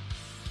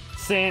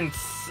 Since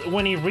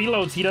when he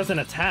reloads, he doesn't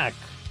attack.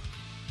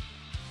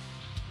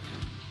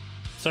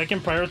 So I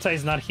can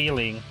prioritize not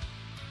healing.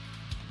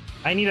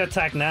 I need to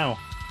attack now.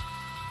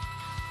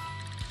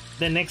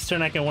 Then next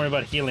turn I can worry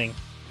about healing.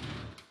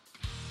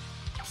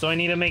 So I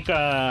need to make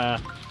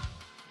a...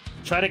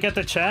 Try to get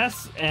the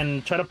chest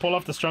and try to pull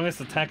off the strongest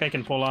attack I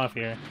can pull off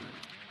here.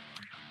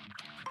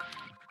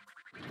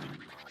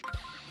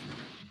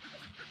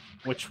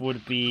 Which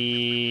would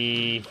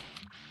be...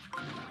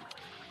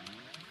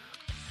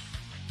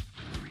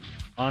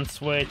 On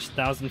switch,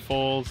 1000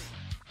 folds.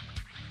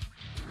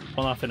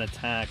 Pull off an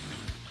attack.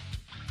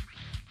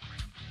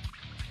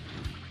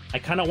 I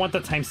kind of want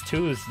the times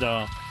 2s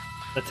though.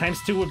 The times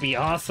 2 would be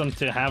awesome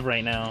to have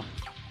right now.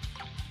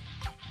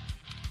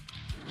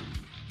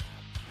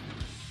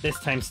 This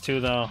times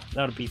 2 though,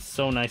 that would be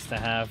so nice to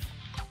have.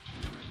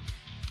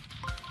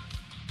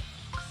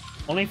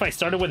 Only if I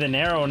started with an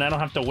arrow and I don't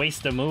have to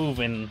waste a move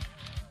and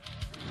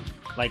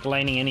like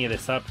lining any of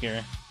this up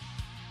here.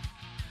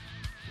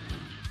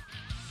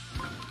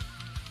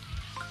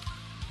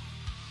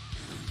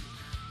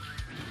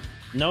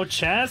 No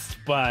chest,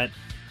 but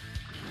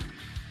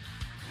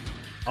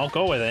I'll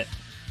go with it.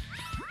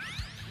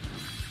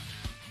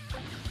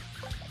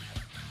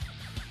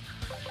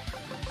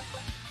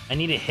 I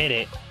need to hit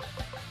it.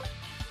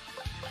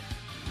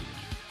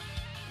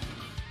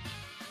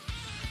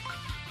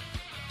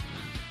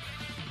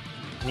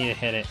 I need to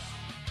hit it.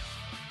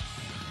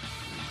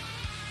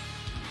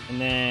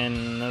 And then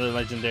another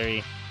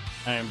legendary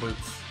iron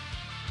boots.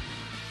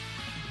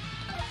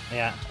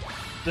 Yeah.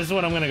 This is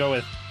what I'm gonna go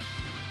with.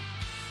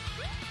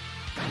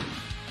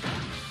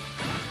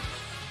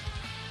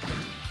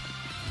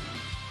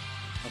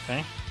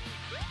 Okay.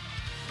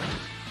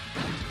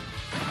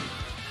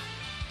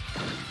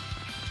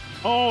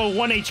 Oh,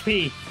 1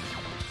 HP.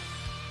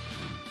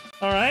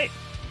 Alright.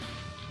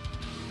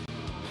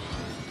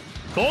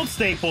 Gold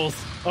staples.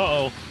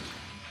 Uh-oh.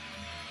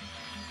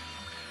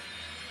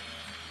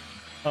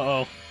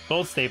 Uh-oh.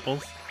 Gold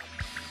staples.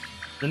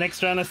 The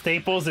next round of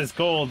staples is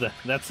gold.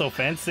 That's so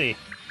fancy.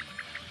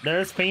 They're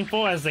as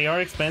painful as they are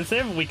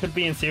expensive. We could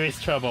be in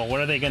serious trouble. What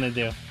are they gonna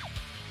do?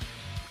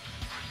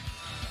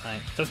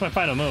 Alright, so that's my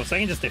final move, so I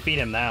can just defeat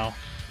him now.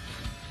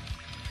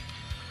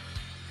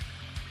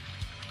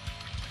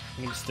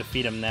 I can just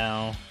defeat him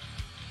now.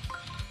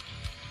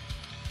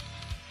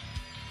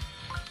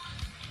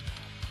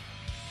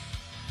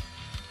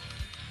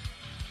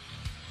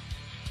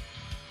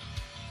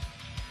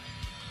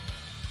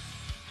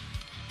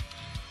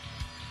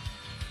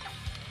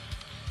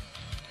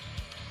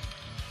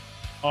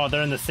 Oh,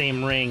 they're in the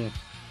same ring.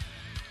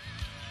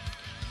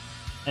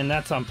 And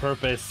that's on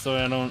purpose, so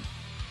I don't...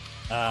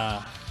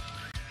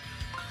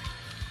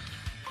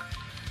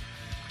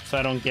 so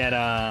I don't get,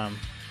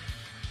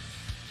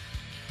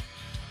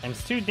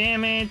 times 2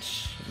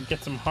 damage,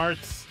 get some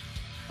hearts,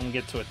 and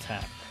get to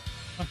attack.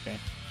 Okay.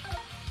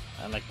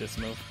 I like this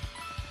move.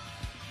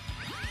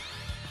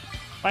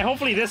 Alright,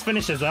 hopefully this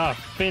finishes off.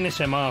 Finish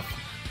him off.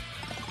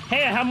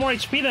 Hey, I have more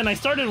HP than I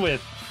started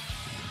with!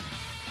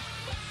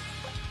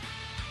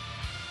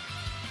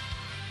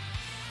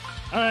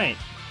 Alright.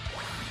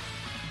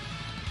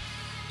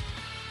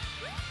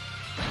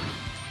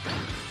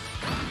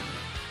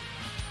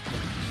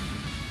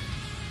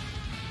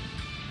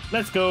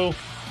 Let's go.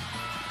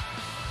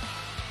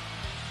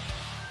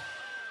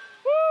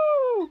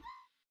 Woo!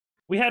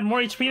 We had more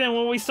HP than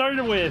what we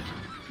started with.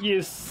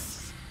 You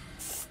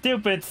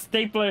stupid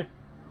stapler.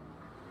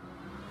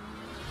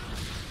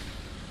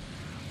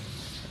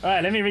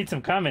 Alright, let me read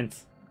some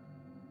comments.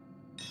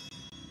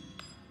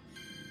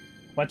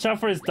 Watch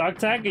out for his dog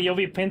tag, or you'll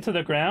be pinned to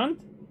the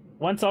ground.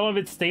 Once all of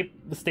its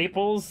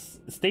staplers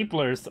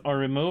are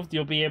removed,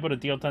 you'll be able to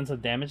deal tons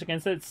of damage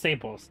against it.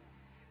 Staples.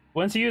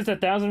 Once you use a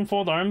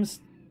 1,000-fold arms,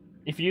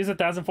 if you use a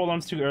 1,000-fold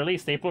arms too early,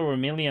 stapler will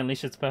immediately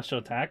unleash its special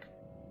attack.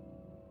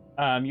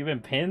 You've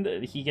been pinned.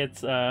 He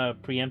gets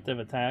preemptive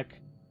attack.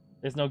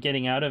 There's no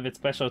getting out of its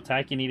special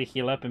attack. You need to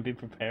heal up and be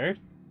prepared.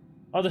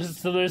 Oh,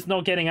 there's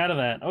no getting out of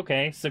that.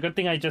 Okay, so good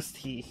thing I just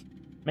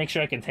make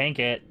sure I can tank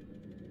it.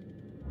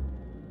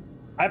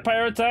 I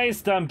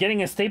prioritized getting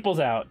his staples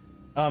out.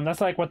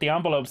 That's like what the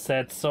envelope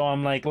said, so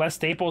I'm like, less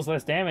staples,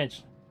 less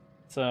damage.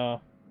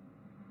 So,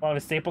 while the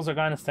staples are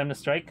gone, it's time to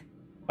strike.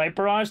 Bite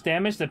barrage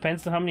damage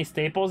depends on how many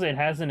staples it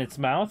has in its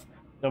mouth.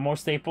 The more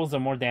staples, the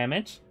more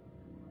damage.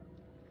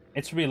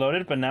 It's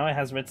reloaded, but now it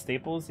has red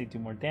staples. They do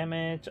more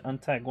damage.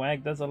 Untag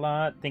wag does a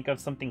lot. Think of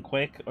something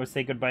quick or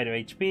say goodbye to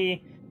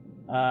HP.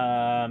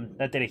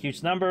 That did a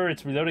huge number.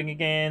 It's reloading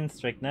again.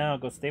 Strike now.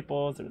 Go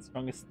staples. They're the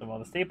strongest of all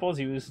the staples.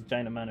 You lose a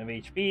giant amount of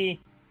HP.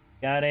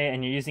 Got it.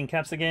 And you're using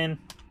caps again.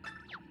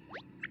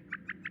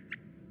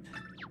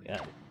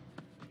 Got it.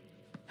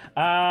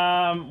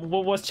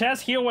 Was Chaz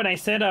here when I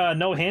said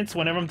no hints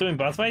whenever I'm doing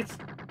boss fights?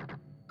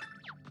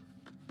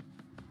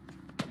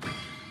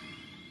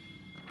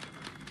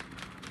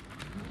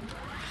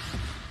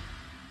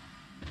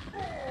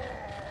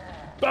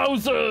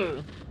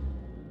 Bowser!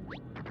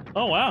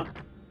 Oh wow.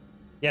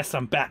 Yes,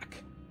 I'm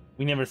back.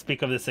 We never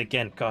speak of this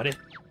again, got it?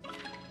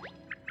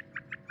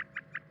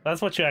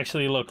 That's what you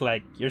actually look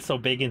like. You're so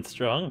big and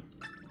strong.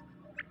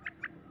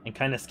 And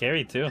kinda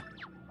scary too.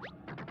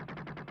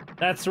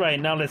 That's right,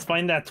 now let's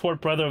find that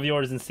twerp brother of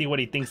yours and see what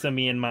he thinks of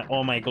me in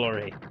all my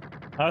glory.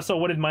 I also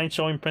wouldn't mind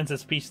showing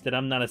Princess Peach that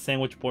I'm not a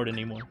sandwich board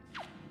anymore.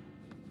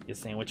 You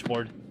sandwich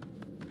board.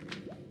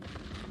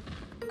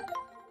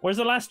 Where's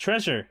the last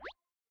treasure?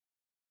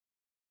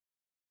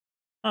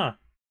 Huh.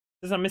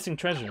 It says I'm missing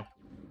treasure.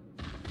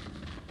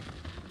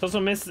 It's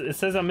also it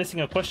says I'm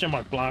missing a question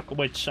mark block,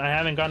 which I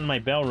haven't gotten my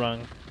bell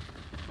rung.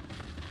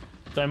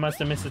 So I must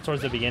have missed it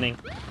towards the beginning.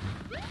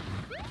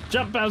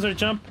 Jump, Bowser,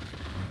 jump!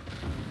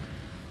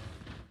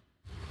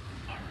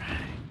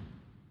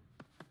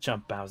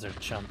 Jump, Bowser,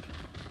 jump.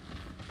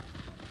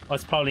 Oh,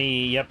 it's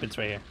probably... Yep, it's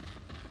right here.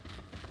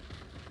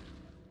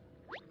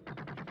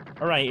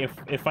 Alright,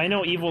 if I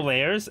know evil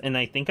layers, and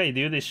I think I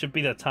do, this should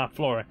be the top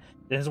floor.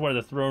 This is where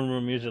the throne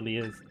room usually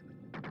is.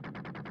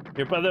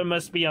 Your brother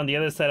must be on the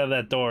other side of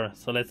that door,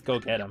 so let's go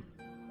get him.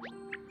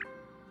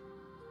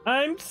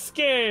 I'm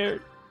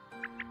scared.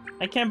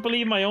 I can't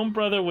believe my own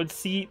brother would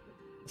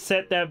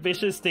set that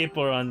vicious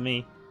stapler on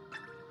me.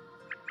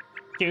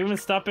 Can we even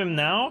stop him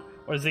now?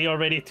 Or is he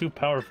already too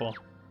powerful?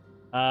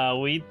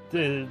 We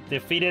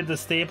defeated the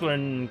stapler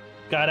and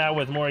got out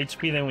with more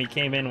HP than we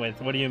came in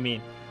with. What do you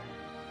mean?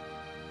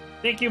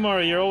 Thank you,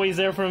 Mario. You're always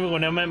there for me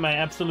when I'm at my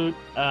absolute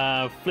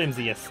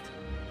flimsiest.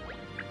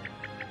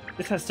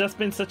 This has just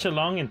been such a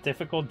long and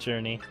difficult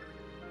journey.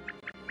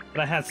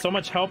 But I had so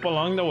much help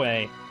along the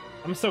way.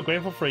 I'm so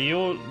grateful for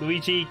you,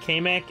 Luigi,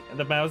 Kamek,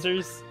 the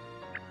Bowsers,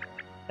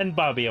 and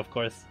Bobby, of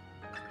course.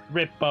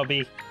 Rip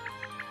Bobby.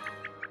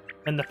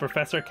 And the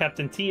Professor,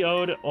 Captain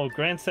T.O.'d, Old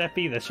Grand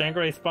Seppi, the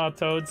Shanghai Spa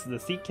Toads, the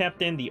Sea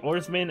Captain, the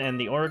Oarsman, and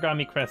the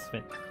Origami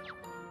Crestman.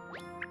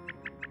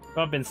 You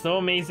have been so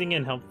amazing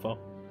and helpful.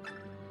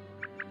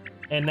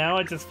 And now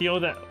I just feel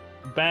that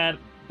bad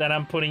that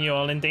I'm putting you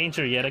all in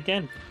danger yet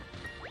again.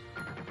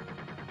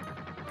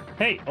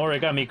 Hey,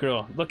 Origami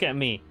Girl, look at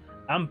me.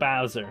 I'm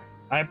Bowser.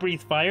 I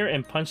breathe fire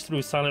and punch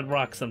through solid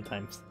rock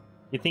sometimes.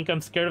 You think I'm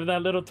scared of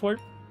that little twerp?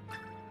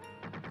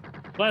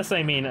 Plus,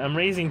 I mean, I'm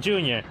raising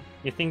Junior.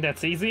 You think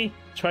that's easy?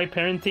 Try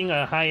parenting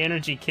a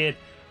high-energy kid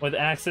with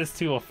access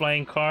to a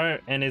flying car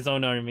and his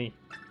own army.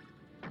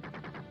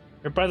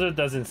 Your brother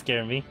doesn't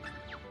scare me.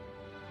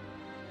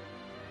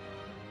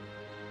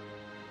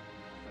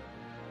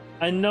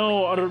 I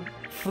know our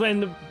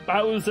friend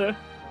Bowser.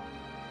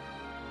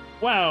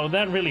 Wow,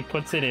 that really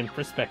puts it in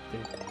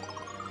perspective.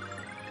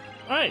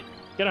 Alright,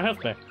 get our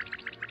health back.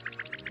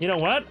 You know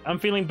what? I'm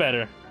feeling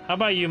better. How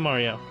about you,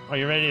 Mario? Are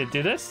you ready to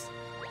do this?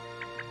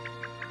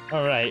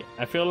 Alright,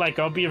 I feel like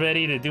I'll be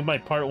ready to do my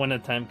part when the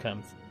time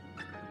comes.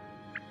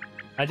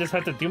 I just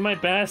have to do my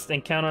best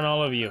and count on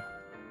all of you,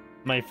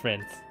 my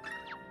friends.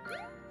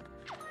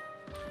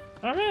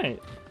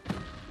 Alright.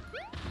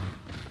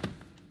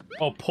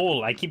 Oh,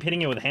 pull. I keep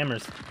hitting it with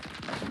hammers.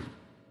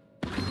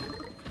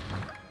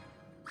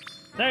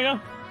 There you go.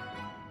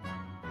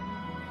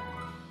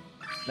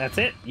 That's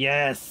it?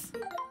 Yes!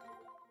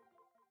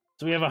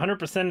 So we have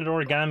 100% at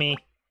Origami.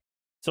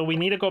 So we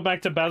need to go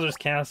back to Bowser's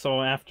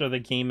Castle after the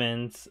game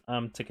ends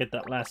to get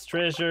that last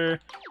treasure.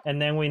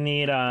 And then we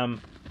need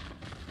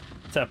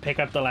to pick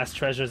up the last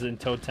treasures in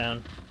Toad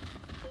Town.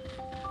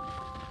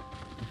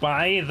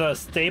 Buy the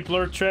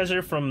stapler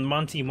treasure from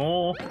Monty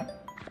Mole.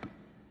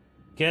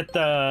 Get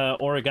the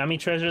origami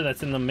treasure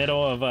that's in the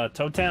middle of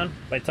Toad Town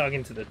by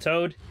talking to the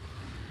Toad.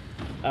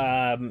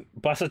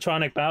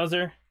 Bossatronic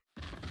Bowser.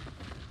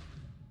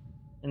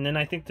 And then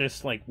I think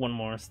there's like one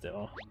more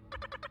still.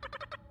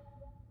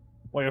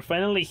 Well, you're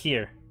finally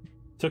here.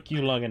 Took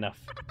you long enough.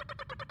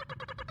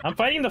 I'm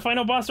fighting the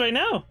final boss right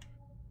now!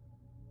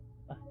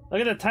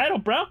 Look at the title,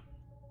 bro!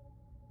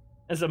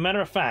 As a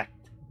matter of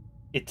fact,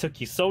 it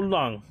took you so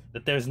long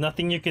that there's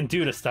nothing you can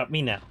do to stop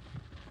me now.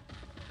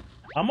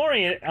 I'm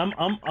only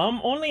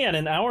at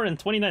an hour and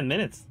 29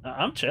 minutes.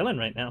 I'm chilling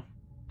right now.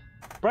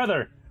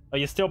 Brother, are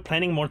you still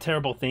planning more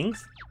terrible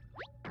things?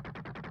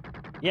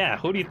 Yeah,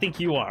 who do you think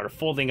you are,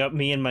 folding up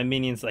me and my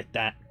minions like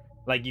that?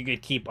 Like you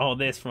could keep all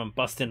this from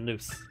busting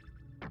loose.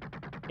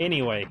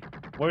 Anyway,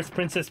 where's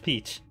Princess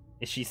Peach?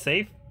 Is she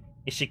safe?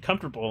 Is she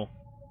comfortable?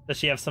 Does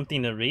she have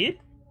something to read?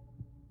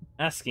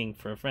 Asking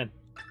for a friend.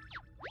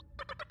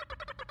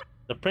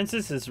 The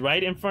princess is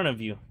right in front of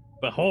you.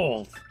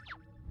 Behold!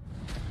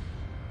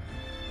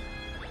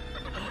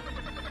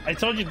 I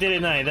told you,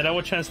 didn't I, that I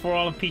would transform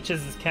all of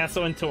Peach's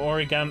castle into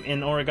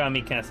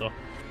Origami Castle,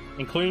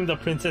 including the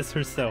princess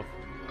herself.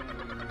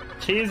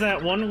 She is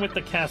at one with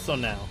the castle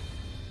now.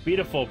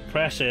 Beautiful,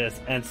 precious,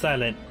 and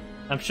silent.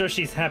 I'm sure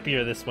she's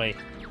happier this way.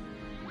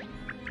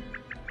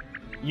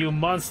 You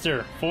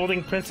monster!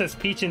 Folding Princess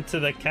Peach into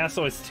the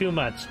castle is too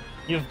much.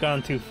 You've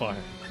gone too far.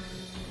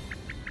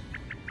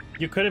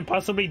 You couldn't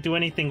possibly do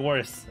anything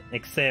worse,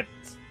 except...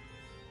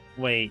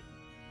 Wait.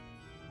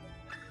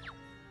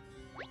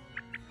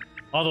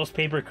 All those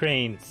paper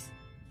cranes.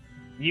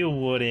 You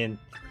wouldn't.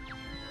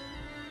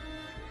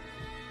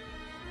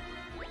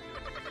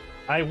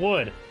 I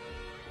would.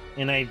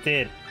 And I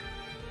did.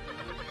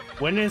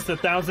 When is the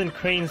 1,000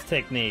 cranes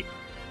technique?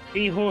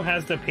 He who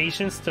has the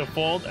patience to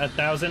fold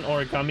 1,000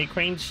 origami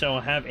cranes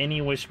shall have any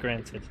wish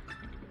granted.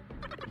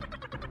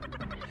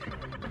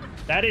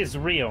 That is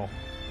real,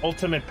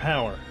 ultimate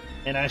power,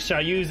 and I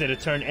shall use it to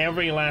turn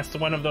every last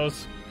one of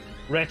those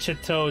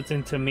wretched toads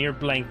into mere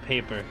blank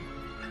paper.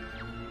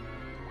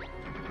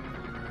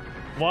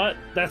 What?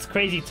 That's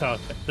crazy talk.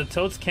 The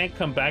toads can't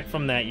come back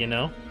from that, you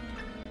know?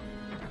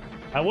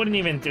 I wouldn't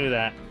even do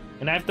that,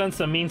 and I've done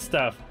some mean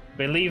stuff.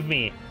 Believe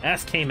me,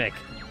 ask Kamek.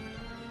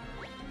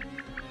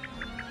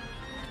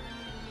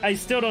 I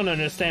still don't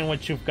understand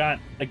what you've got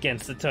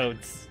against the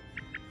toads.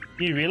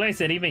 Do you realize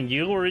that even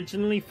you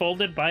originally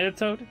folded by a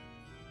toad?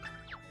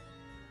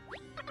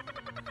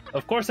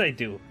 Of course I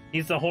do.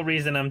 He's the whole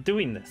reason I'm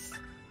doing this.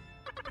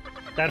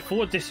 That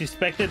fool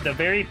disrespected the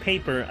very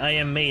paper I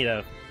am made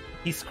of.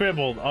 He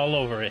scribbled all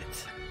over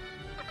it.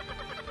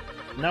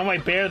 Now I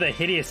bear the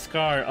hideous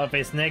scar of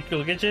his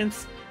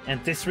negligence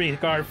and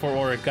disregard for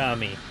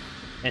Origami,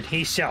 and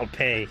he shall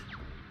pay.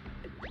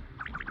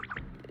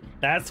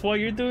 That's why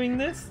you're doing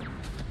this?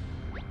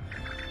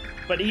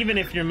 But even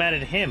if you're mad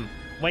at him,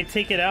 why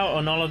take it out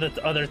on all of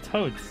the other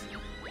toads?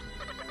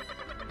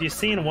 You've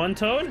seen one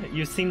toad,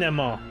 you've seen them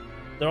all.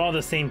 They're all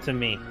the same to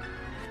me.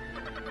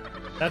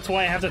 That's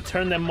why I have to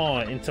turn them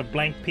all into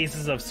blank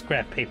pieces of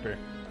scrap paper,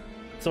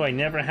 so I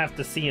never have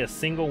to see a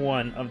single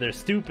one of their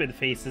stupid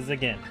faces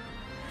again.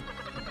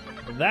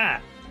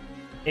 That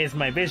is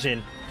my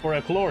vision for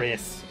a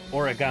glorious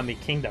Origami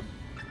Kingdom.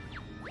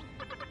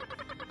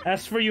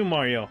 As for you,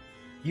 Mario,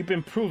 you've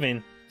been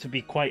proven to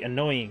be quite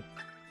annoying.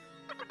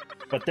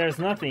 But there's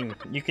nothing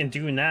you can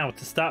do now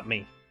to stop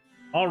me.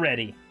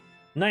 Already,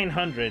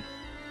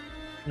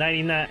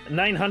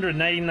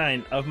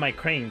 999 of my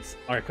cranes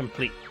are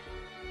complete.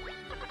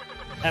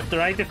 After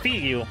I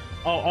defeat you,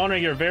 I'll honor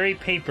your very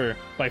paper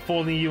by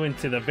folding you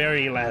into the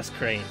very last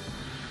crane.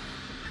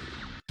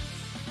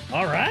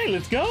 Alright,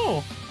 let's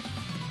go!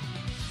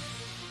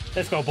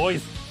 Let's go,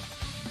 boys!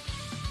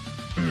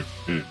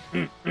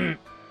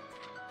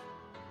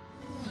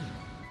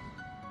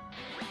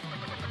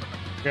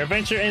 Your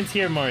adventure ends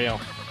here, Mario.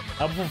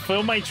 I'll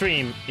fulfill my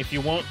dream if you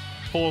won't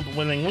fold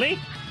willingly,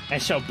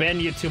 and shall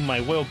bend you to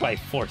my will by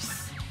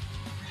force.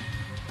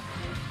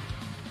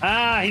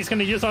 Ah, he's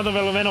gonna use all the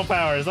elemental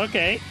powers.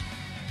 Okay.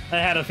 I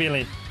had a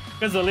feeling.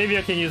 Because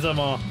Olivia can use them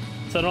all.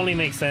 So it only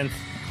makes sense.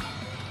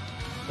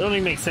 It only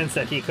makes sense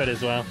that he could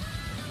as well.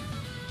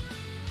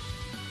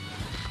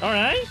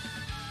 Alright.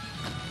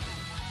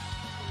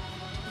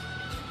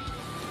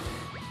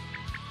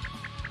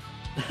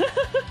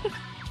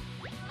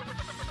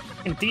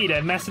 Indeed,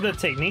 I've mastered the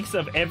techniques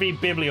of every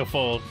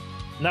bibliofold.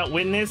 Now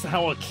witness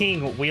how a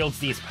king wields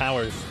these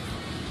powers.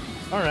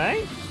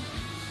 Alright.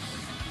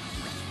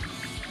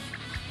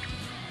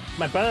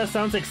 My brother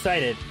sounds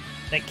excited.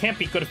 That can't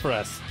be good for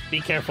us.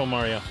 Be careful,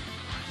 Mario.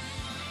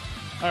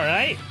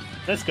 Alright,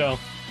 let's go.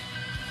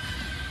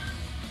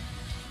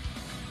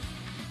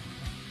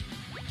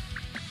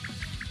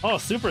 Oh,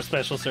 super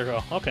special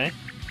circle. Okay.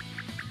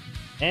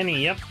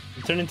 Any, yep.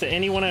 Turn into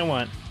anyone I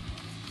want.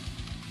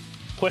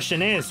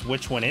 Question is,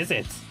 which one is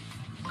it?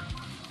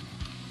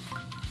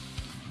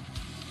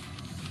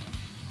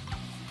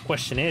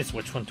 Question is,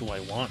 which one do I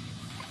want?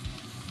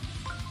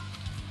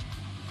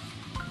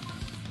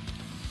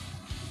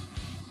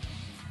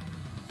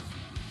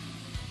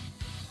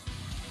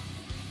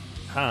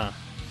 Huh.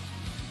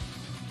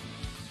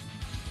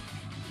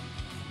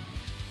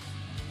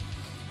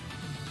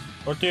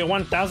 Or do you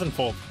want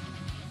 1,000-fold?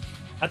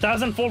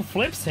 1,000-fold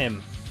flips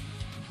him,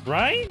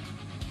 right?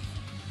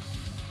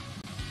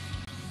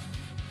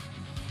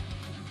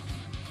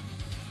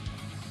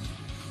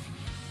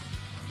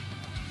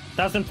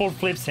 Thousandfold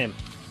flips him.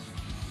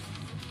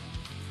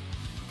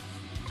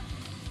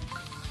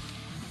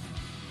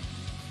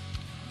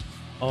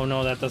 Oh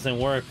no, that doesn't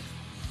work.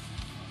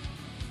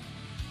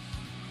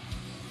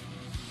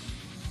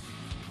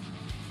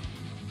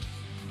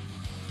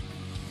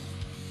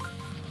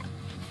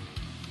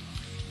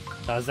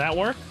 Does that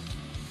work?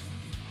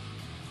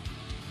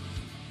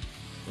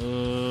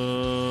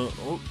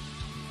 Oh.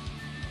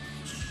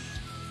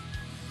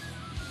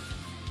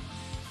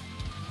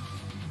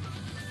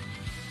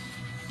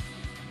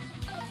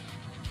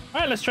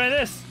 Alright, let's try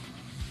this.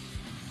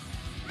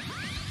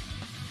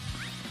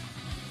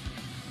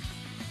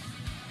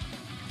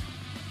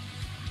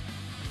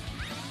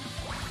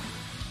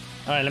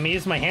 Alright, let me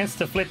use my hands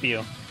to flip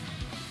you.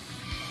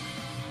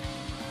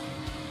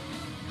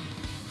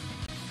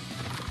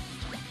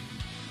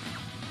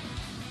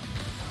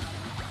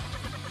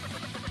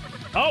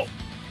 Oh!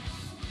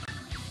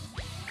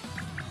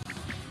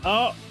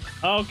 Oh,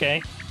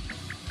 okay.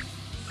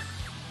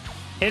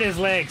 Hit his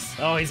legs.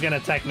 Oh, he's gonna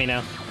attack me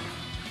now.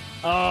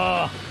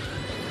 Oh!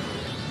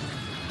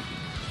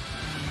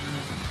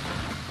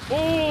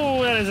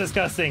 Oh, that is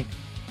disgusting.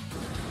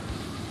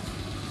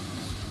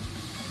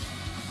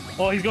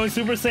 Oh, he's going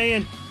Super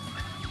Saiyan.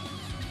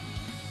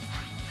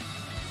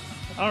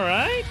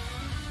 Alright.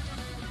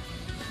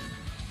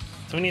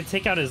 So we need to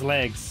take out his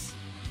legs.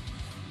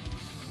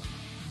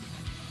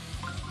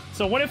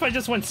 So what if I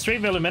just went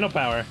straight elemental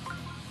power?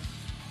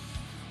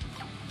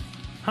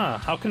 Huh,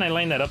 how can I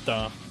line that up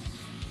though?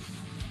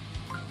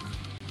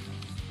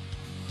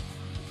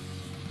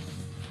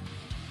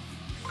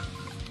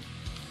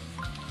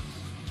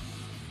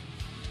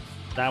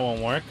 That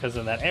won't work because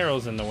of that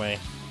arrow's in the way.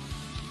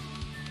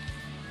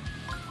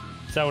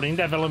 So we need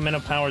to have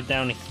elemental power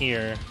down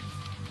here.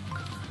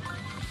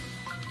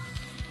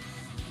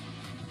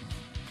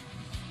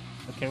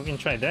 Okay, we can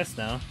try this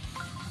now.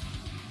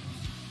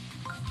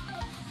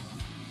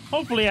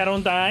 Hopefully I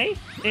don't die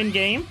in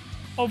game.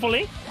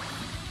 Hopefully.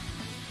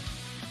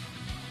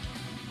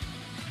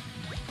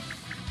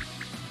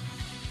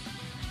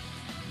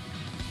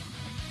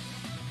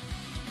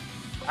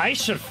 I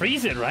should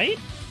freeze it, right?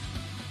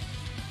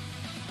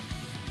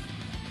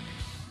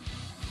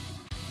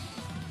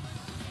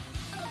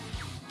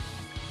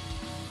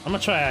 I'm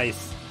gonna try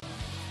ice.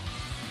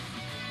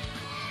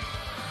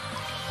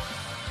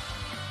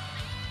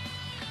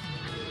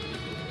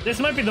 This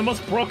might be the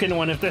most broken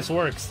one if this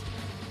works.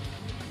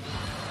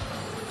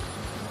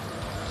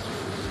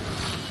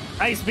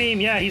 Ice beam,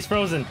 yeah, he's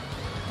frozen.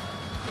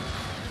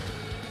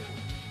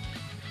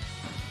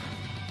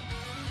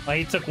 Oh,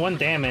 he took 1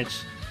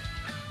 damage.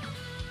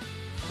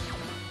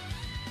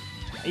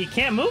 You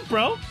can't move,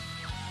 bro.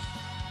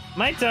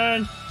 My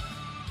turn.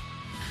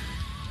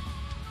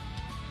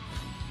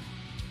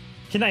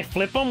 Can I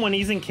flip him when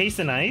he's encased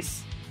in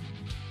ice?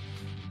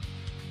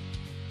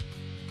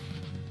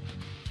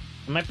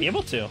 I might be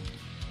able to.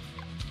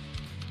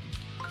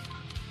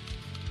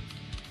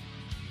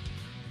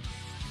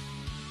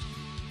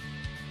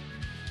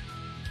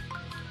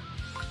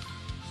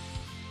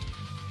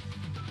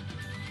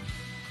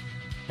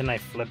 Can I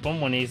flip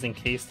him when he's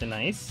encased in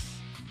ice?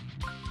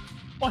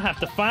 We'll have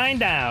to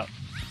find out.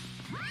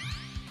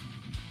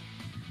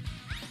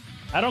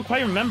 I don't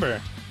quite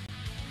remember.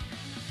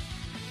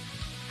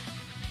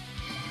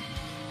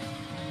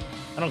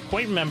 I don't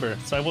quite remember,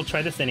 so I will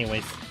try this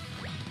anyways.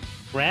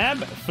 Grab,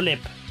 flip.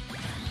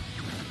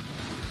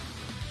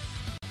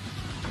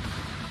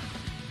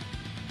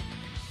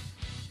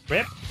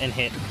 Rip, and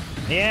hit.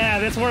 Yeah,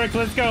 this works,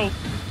 let's go.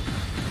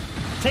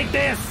 Take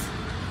this!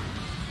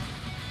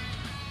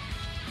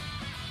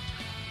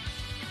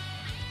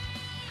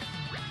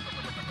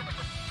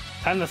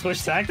 Time to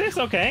switch tactics?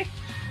 Okay.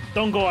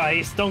 Don't go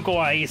ice, don't go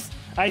ice.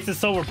 Ice is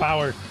so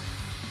overpowered.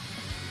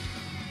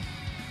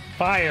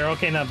 Fire,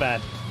 okay, not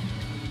bad.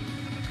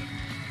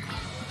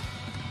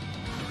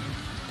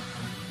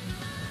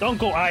 Don't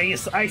go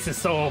ice, ice is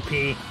so OP.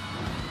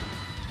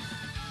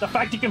 The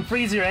fact you can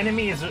freeze your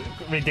enemy is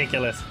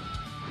ridiculous.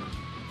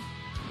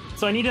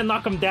 So I need to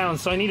knock him down,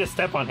 so I need to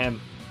step on him.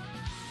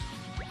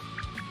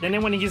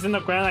 Then when he's in the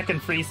ground, I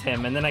can freeze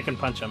him, and then I can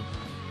punch him.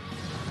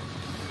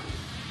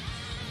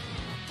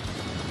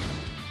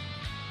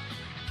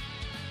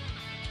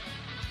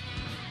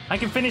 I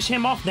can finish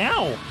him off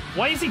now!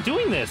 Why is he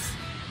doing this?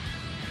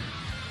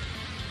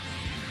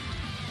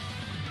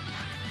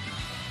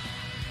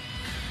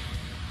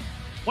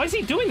 Why is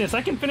he doing this?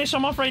 I can finish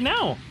him off right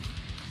now!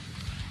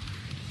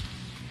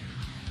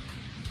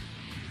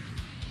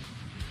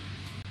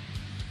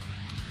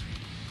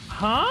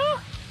 Huh?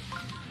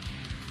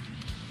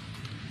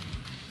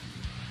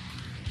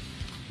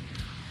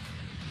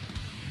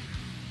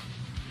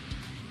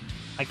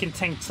 I can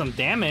tank some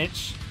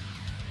damage.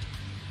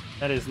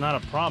 That is not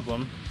a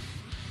problem.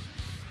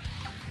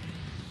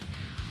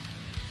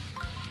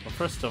 Well,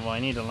 first of all, I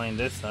need to line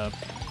this up.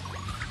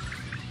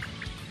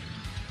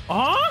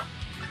 Huh?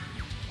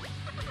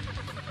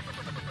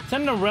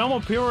 Send the realm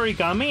of pure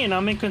origami and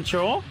I'm in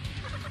control?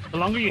 The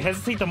longer you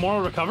hesitate, the more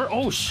I'll recover?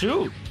 Oh,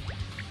 shoot!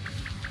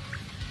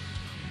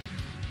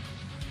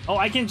 Oh,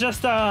 I can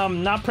just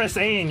not press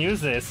A and use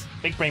this.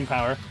 Big brain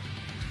power.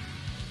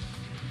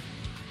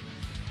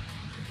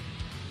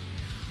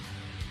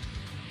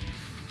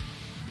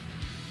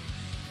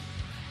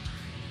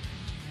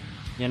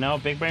 You know,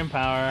 big brain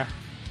power.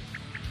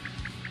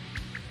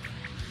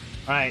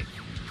 Alright.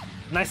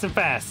 Nice and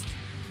fast.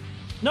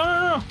 No,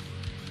 no, no!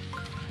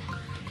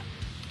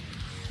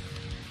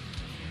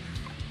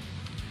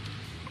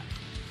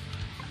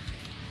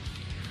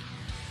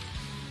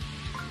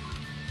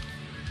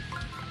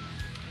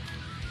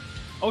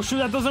 Oh shoot,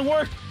 that doesn't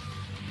work!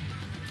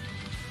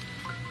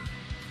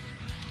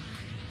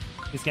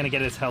 He's gonna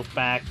get his health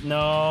back.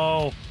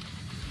 No!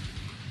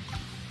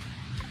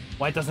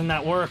 Why doesn't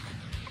that work?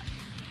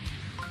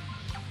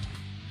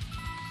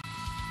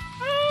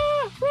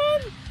 Ah,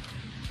 run!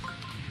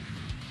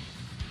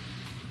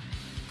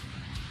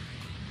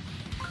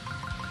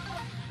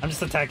 I'm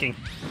just attacking.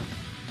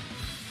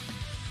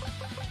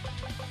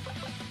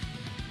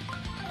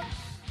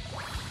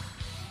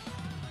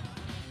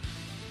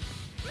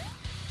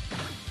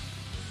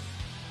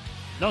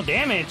 No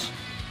damage.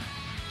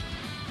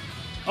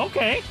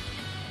 Okay.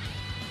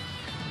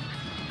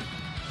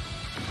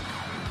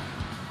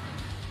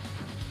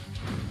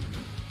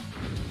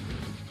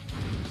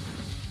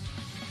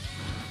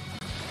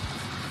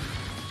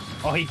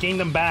 Oh, he gained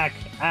them back.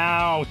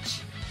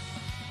 Ouch.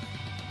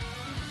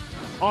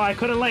 Oh, I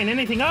couldn't line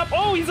anything up.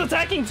 Oh, he's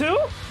attacking too?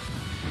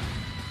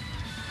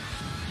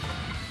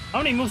 How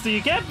many moves do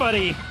you get,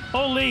 buddy?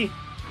 Holy.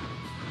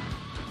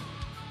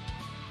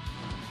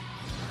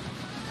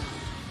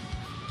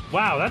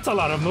 Wow, that's a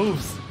lot of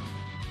moves.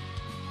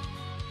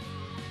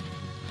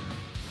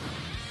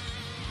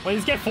 Wait,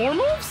 he's get 4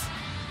 moves?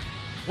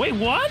 Wait,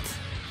 what?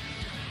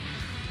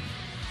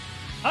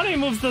 How many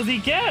moves does he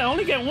get? I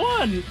only get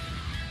 1.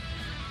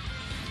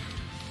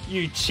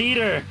 You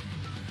cheater.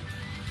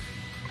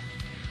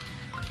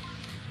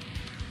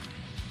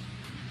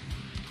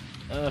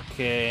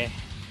 Okay.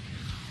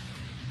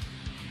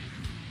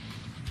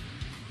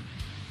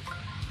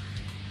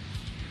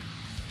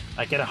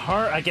 I get a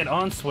heart, I get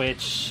on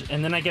switch,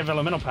 and then I get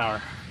elemental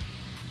power.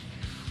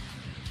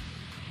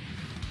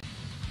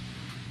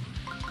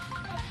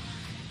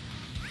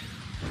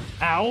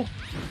 Ow!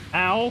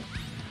 Ow!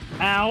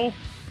 Ow!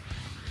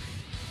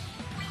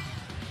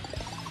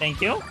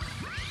 Thank you.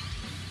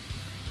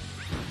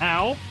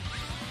 Ow!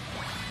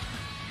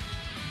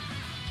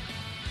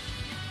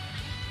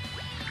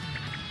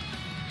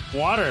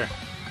 Water.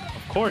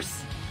 Of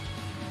course.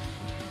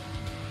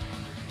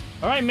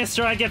 Alright,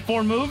 mister, I get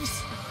 4 moves.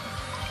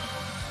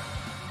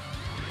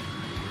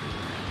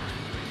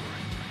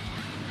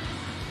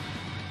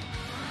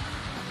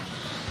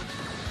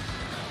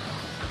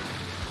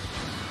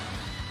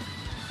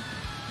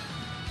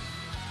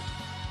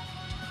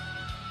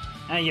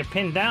 Ah, you're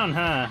pinned down,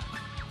 huh?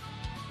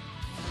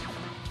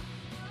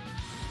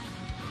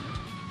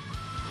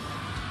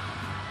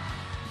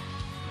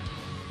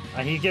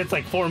 He gets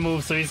like 4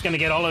 moves, so he's gonna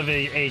get all of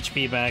the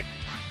HP back.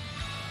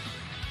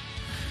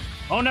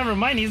 Oh, never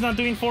mind. He's not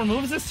doing 4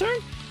 moves this turn?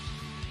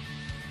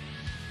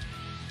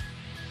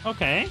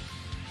 Okay.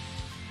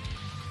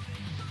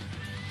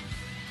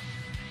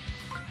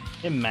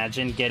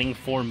 Imagine getting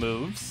 4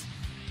 moves.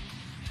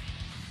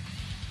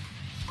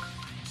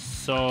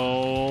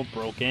 So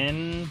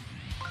broken.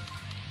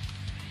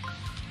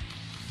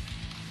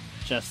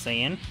 Just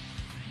saying.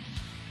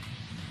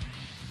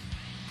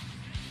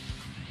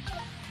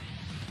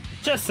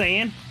 Just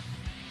saying.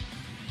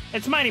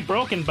 It's mighty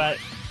broken, but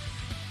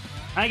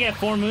I get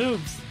 4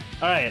 moves.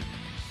 Alright.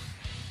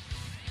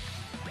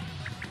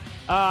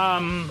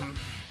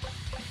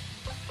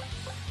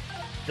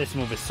 This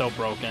move is so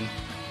broken.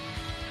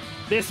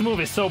 This move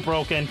is so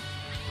broken.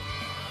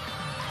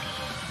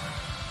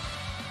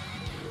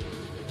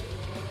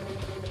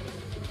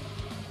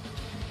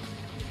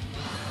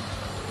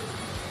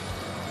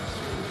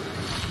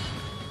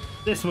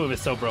 This move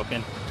is so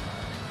broken.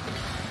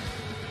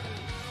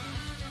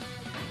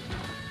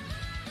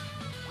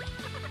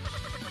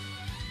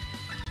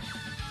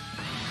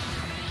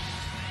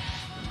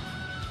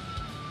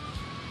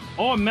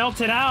 Oh, it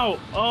melted out.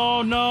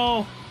 Oh,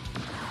 no.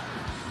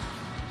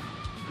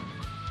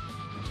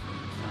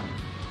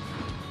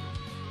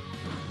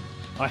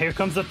 Oh, here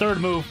comes the 3rd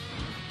move.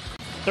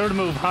 3rd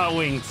move, Hot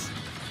Wings.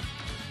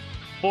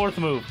 4th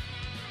move.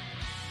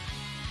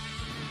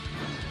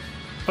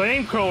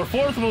 Flamethrower,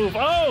 4th move.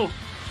 Oh!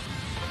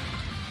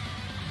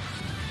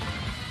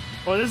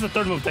 Oh, this is the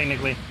 3rd move,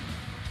 technically.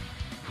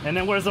 And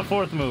then where's the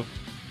 4th move?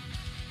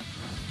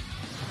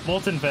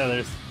 Molten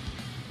Feathers.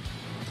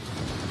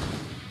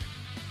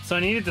 So I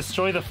need to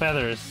destroy the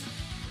feathers.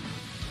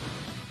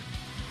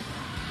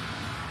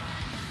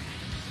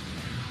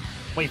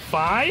 Wait,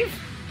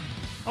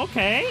 5?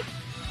 Okay.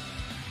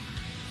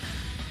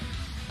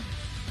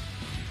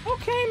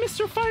 Okay,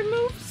 Mr. 5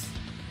 moves.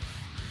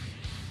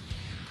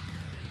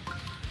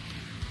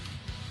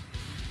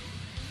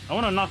 I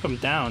want to knock him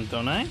down,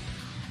 don't I?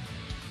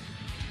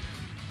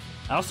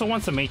 I also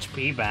want some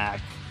HP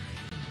back.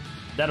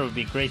 That would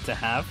be great to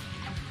have.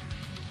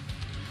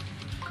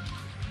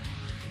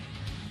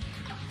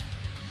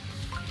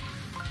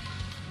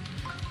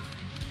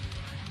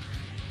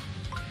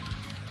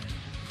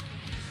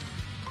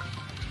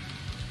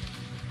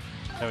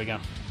 There we go.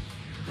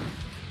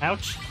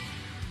 Ouch.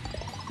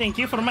 Thank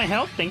you for my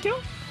help. Thank you.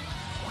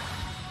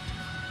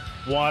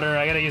 Water.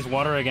 I gotta use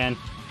water again.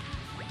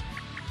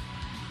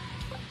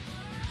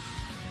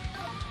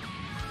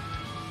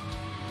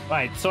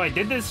 Right, so I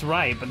did this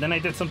right, but then I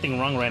did something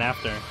wrong right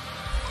after.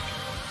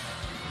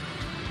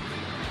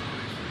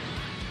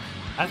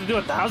 I have to do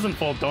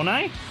 1,000-fold, don't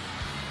I?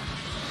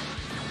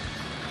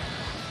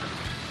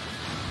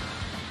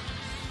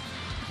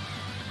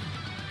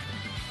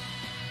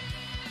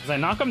 Because I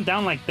knock him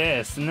down like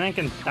this, and then I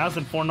can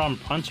 1,000-fold arm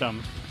punch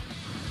him.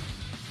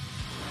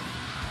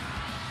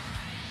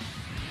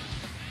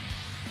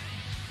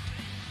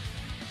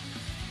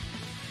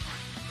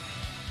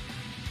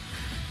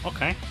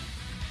 Okay.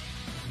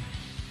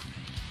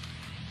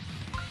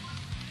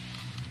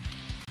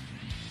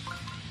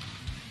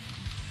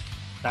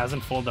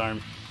 Thousand-fold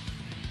arm.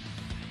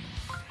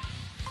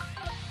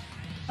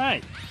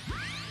 Alright.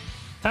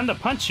 Time to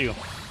punch you.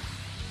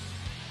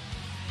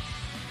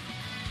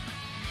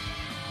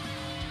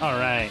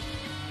 Alright.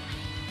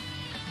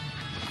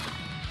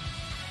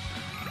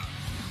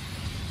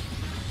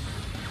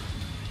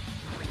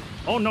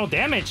 Oh, no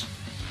damage!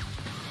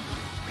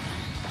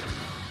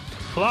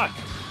 Pluck!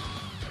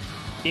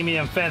 Give me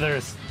them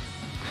feathers.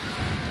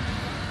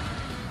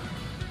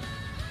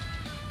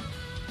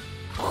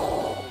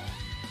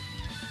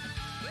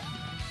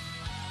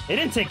 It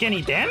didn't take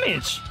any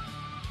damage!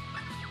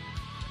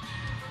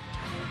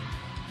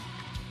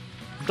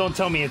 Don't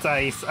tell me it's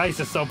ice. Ice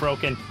is so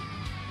broken.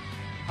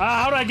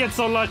 Ah, how did I get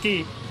so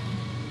lucky?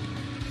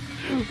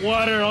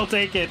 Water, I'll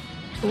take it.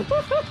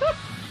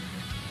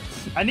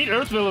 I need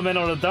Earth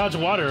Elemental to dodge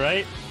water,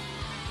 right?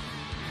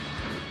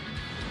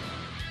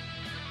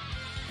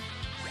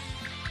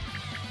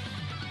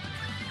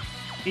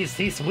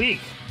 He's weak.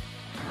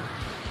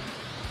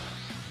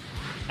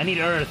 I need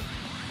Earth.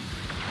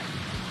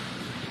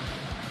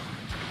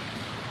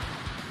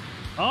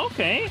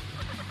 Okay.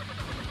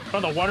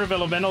 From the water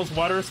elementals,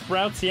 water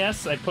sprouts,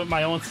 yes. I put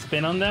my own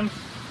spin on them.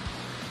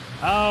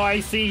 Oh, I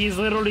see. He's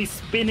literally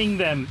spinning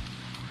them.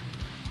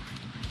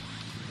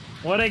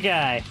 What a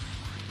guy.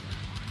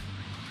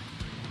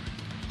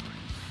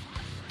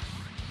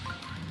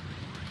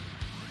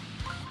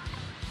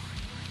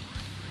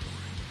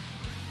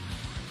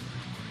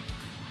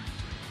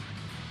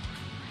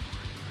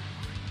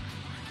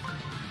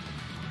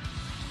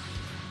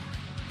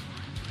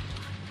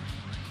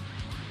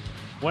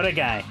 What a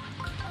guy.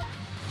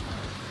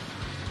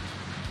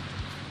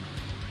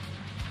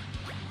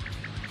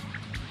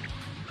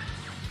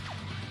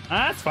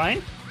 Ah, that's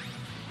fine.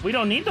 We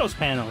don't need those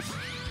panels.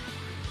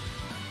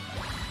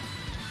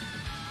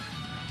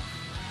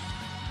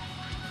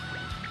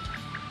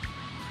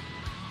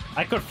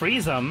 I could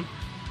freeze them.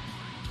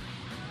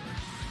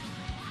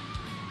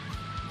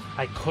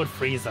 I could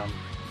freeze them.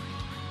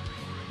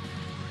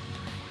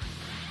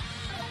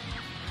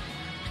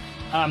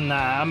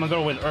 Nah, I'm gonna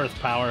go with Earth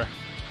Power.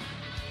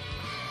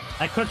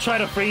 I could try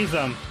to freeze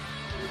them.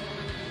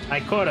 I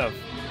could have.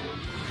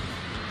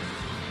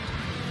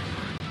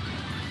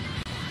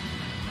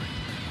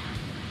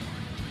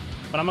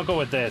 But I'm gonna go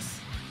with this.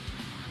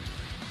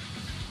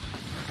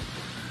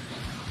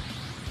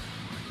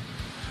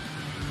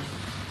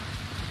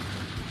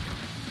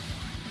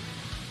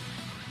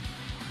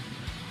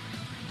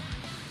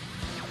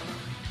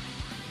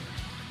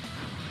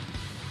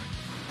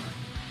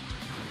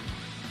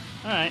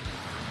 Alright.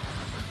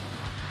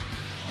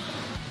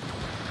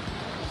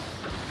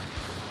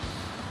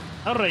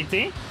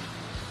 Alrighty.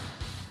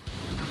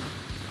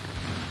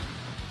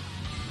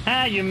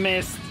 Ah, you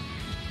missed.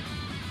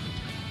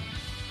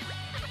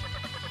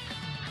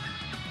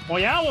 Well,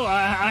 yeah, well,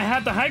 I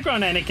had the high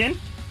ground, Anakin.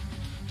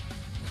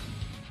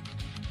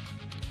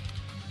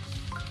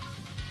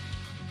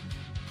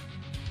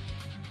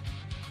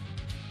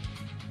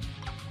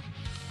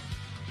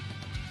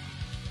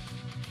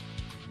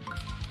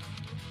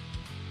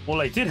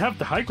 Well, I did have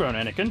the high ground,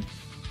 Anakin.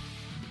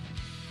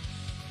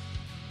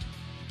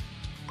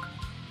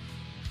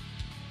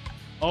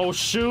 Oh,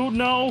 shoot,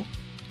 no!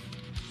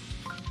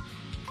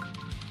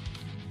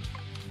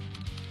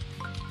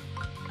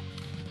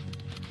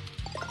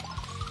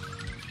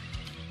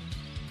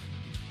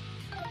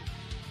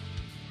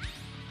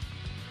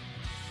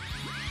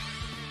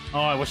 Oh,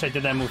 I wish I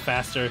did that move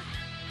faster.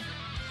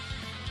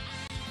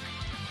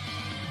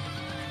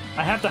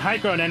 I have the high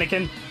ground,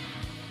 Anakin.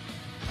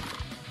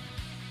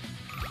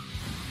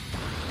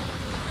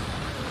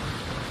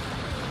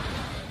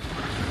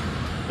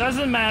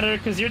 Doesn't matter,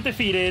 because you're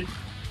defeated.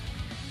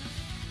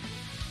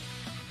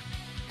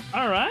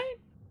 Alright.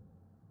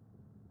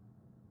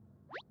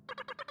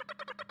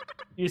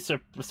 You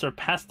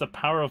surpassed the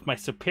power of my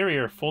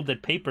superior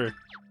folded paper.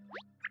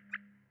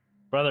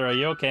 Brother, are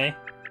you okay?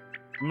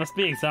 You must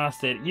be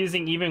exhausted.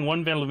 Using even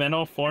one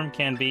elemental form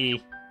can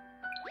be...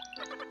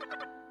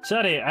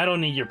 Shut it, I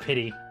don't need your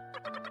pity.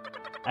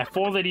 I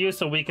folded you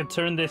so we could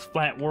turn this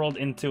flat world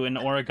into an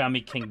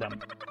origami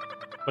kingdom.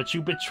 But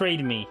you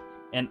betrayed me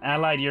and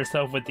allied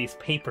yourself with these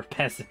paper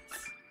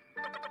peasants.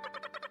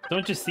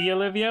 Don't you see,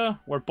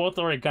 Olivia? We're both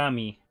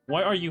origami.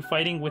 Why are you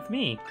fighting with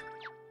me?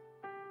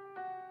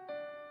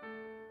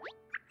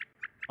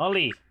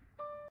 Ollie,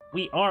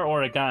 we are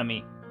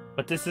origami,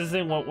 but this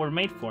isn't what we're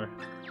made for.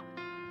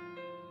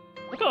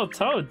 Look at all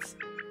toads.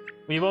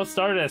 We both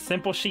started as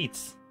simple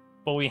sheets,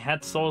 but we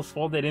had souls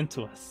folded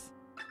into us.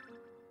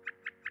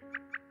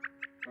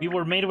 We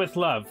were made with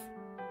love.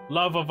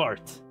 Love of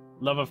art.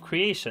 Love of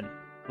creation.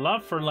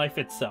 Love for life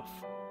itself.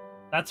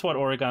 That's what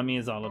origami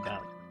is all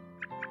about.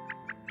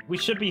 We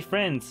should be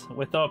friends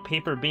with all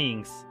paper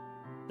beings.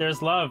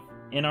 There's love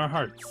in our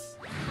hearts.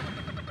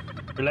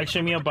 You're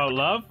lecturing me about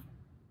love?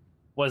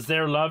 Was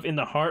there love in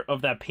the heart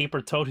of that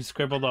paper toad who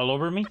scribbled all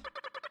over me?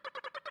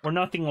 We're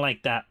nothing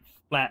like that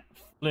flat,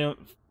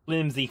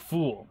 flimsy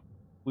fool.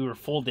 We were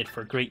folded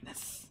for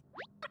greatness.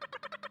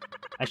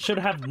 I should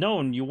have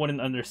known you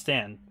wouldn't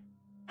understand.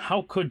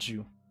 How could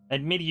you?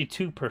 Admit you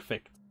too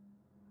perfect.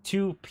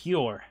 Too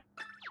pure.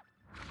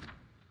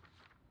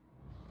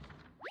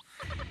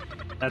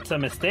 That's a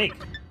mistake.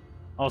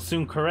 I'll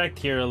soon correct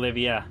here,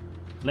 Olivia.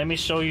 Let me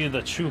show you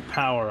the true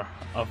power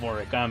of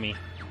origami.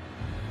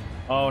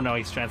 Oh no,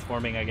 he's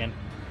transforming again.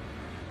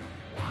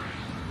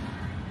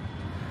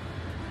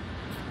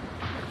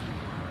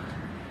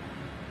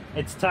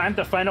 It's time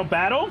to final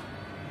battle?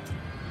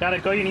 Gotta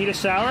go, you need a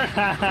shower?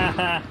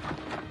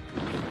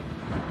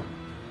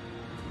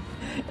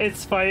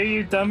 It's fire,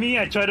 you dummy.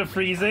 I tried to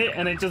freeze it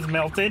and it just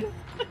melted.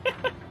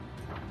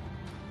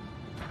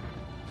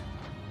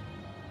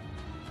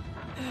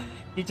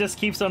 He just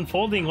keeps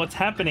unfolding. What's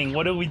happening?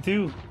 What do we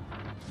do?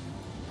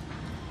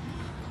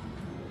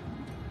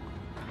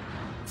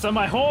 So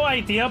my whole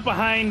idea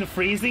behind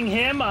freezing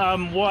him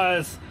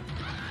was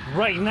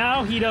right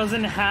now he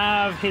doesn't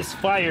have his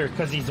fire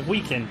because he's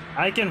weakened.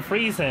 I can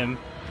freeze him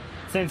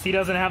since he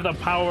doesn't have the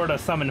power to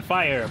summon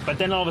fire, but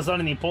then all of a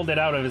sudden he pulled it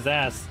out of his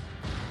ass.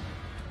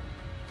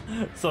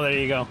 So there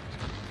you go.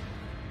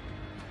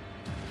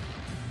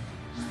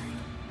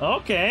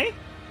 Okay.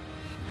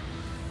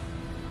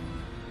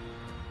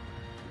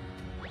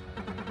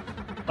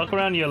 Look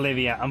around you,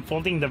 Olivia. I'm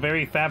folding the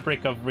very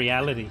fabric of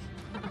reality.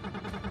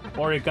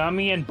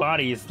 Origami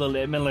embodies the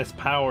limitless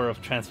power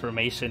of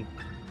transformation.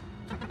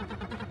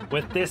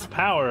 With this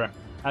power,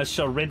 I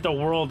shall rid the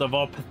world of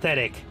all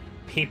pathetic,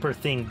 paper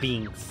thing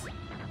beings.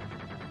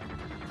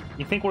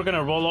 You think we're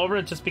gonna roll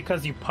over just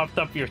because you puffed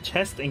up your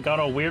chest and got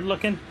all weird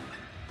looking?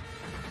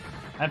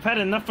 I've had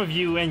enough of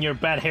you and your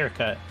bad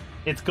haircut.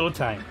 It's go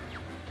time.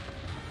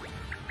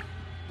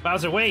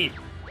 Bowser, wait!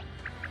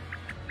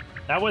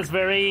 That was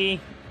very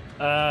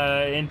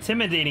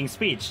intimidating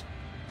speech.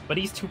 But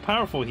he's too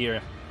powerful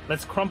here.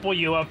 Let's crumple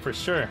you up for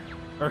sure.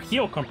 Or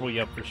he'll crumple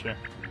you up for sure.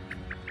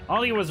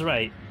 Ollie was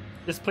right.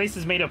 This place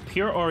is made of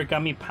pure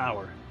origami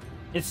power.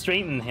 It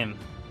straightened him.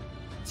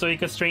 So he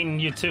could straighten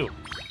you too.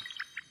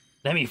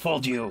 Let me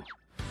fold you.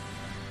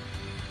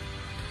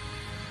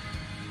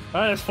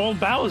 Alright, let's fold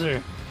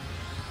Bowser.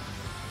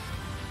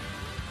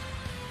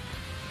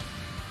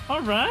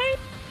 Alright.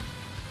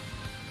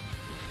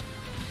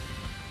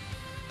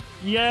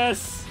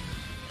 Yes.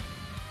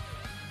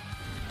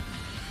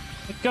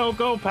 Go,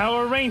 go,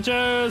 Power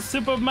Rangers!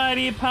 Super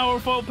mighty,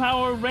 powerful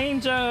Power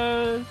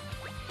Rangers!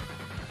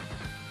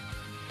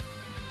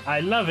 I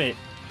love it.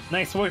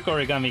 Nice work,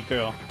 Origami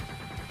Girl.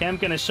 Okay, I'm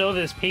gonna show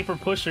this paper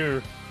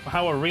pusher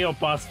how a real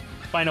boss,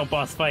 final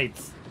boss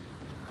fights.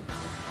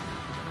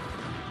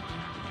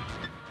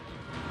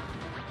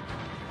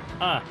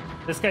 Ah,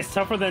 this guy's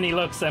tougher than he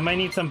looks. I might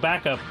need some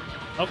backup.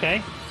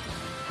 Okay.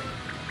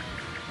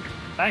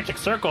 Magic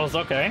circles,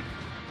 okay.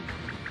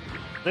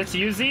 Let's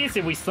use these.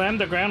 If we slam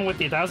the ground with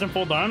the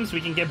 1,000-fold arms,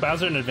 we can give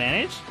Bowser an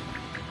advantage.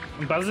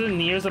 When Bowser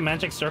nears a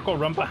magic circle,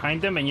 run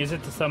behind him and use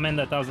it to summon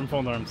the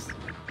 1,000-fold arms.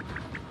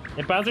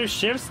 If Bowser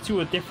shifts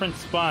to a different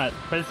spot,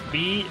 press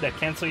B to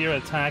cancel your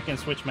attack and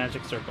switch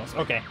magic circles.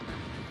 Okay.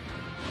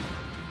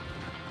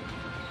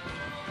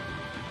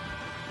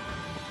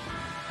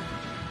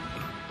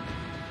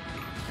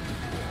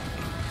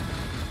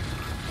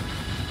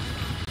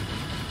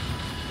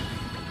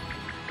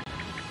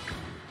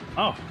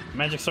 Oh,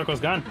 magic circle's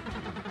gone.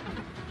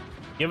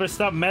 You ever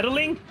stop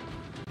meddling?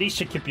 These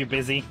should keep you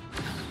busy.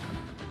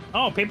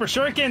 Oh, paper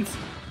shurikens!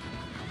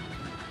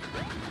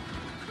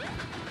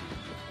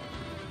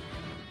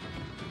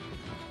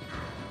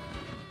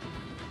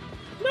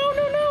 No,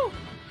 no, no!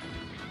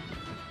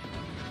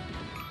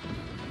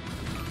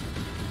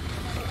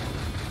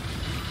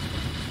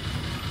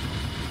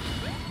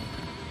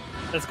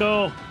 Let's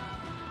go!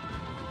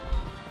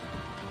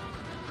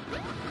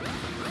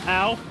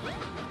 Ow!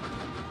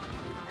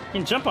 You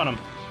can jump on him.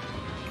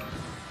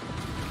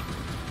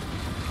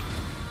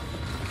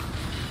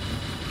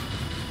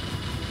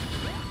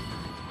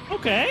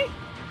 Okay.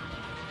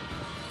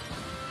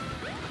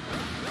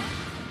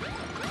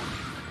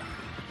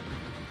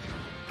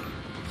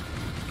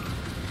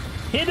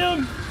 Hit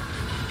him!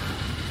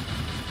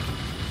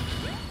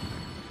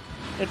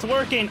 It's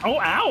working. Oh,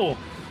 ow!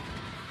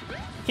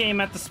 Came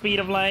at the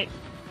speed of light.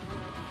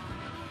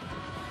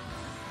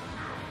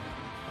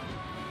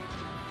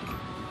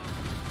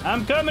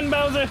 I'm coming,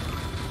 Bowser!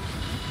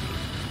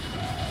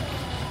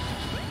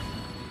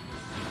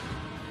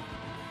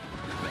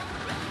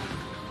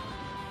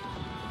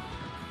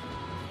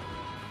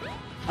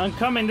 I'm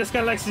coming, this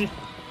guy likes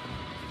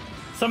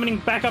summoning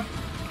backup.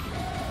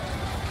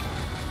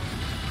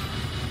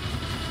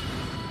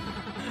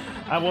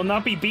 I will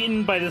not be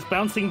beaten by this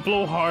bouncing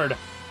blowhard.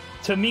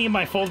 To me,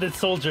 my folded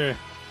soldier.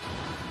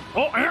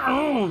 Oh,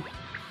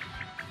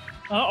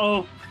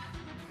 uh-oh.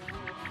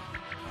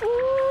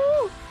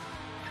 Ooh.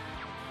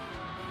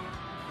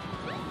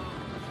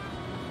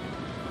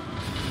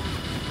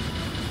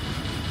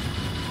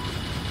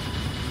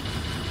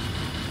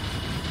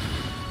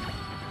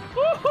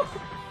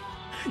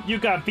 You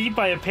got beat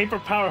by a paper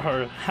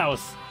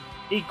powerhouse.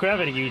 Eat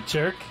gravity, you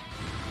jerk.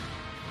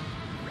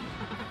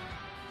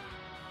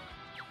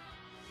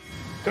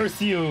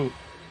 Curse you.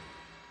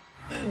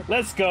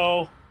 Let's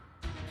go.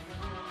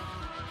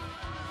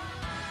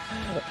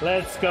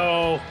 Let's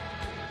go.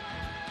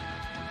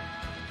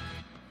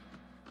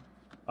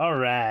 All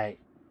right.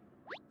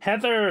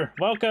 Heather,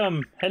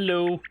 welcome.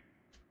 Hello.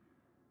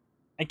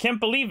 I can't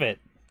believe it.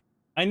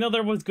 I know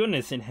there was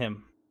goodness in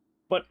him,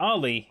 but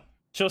Ollie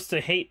chose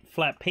to hate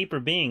flat paper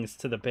beings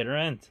to the bitter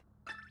end.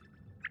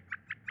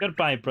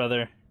 Goodbye,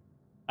 brother.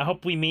 I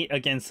hope we meet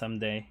again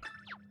someday.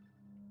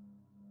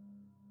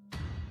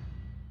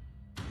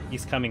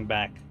 He's coming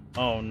back.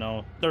 Oh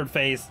no. Third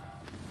phase.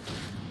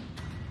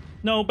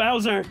 No,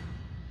 Bowser!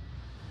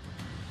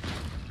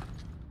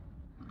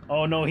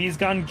 Oh no, he's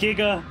gone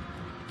Giga!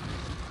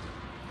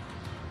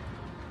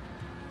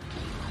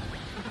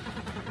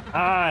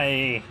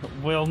 I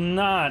will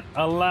not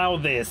allow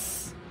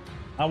this.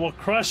 I will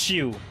crush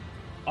you.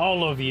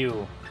 All of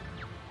you.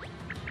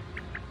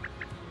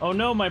 Oh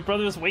no, my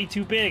brother's way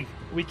too big.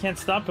 We can't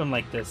stop him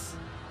like this.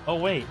 Oh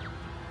wait.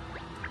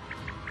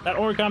 That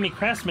origami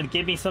craftsman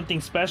gave me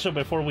something special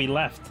before we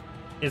left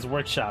his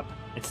workshop.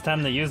 It's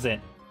time to use it.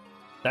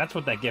 That's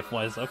what that gift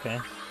was, okay.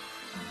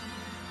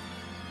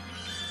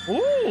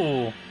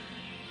 Ooh!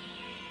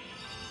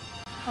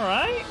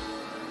 Alright.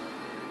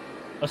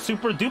 A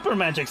super duper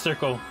magic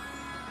circle.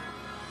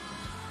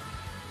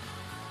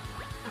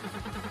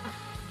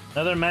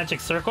 Another magic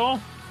circle?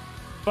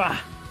 Bah!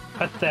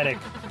 Pathetic.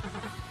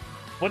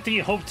 What do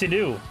you hope to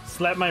do?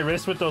 Slap my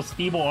wrist with those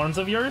feeble arms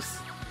of yours?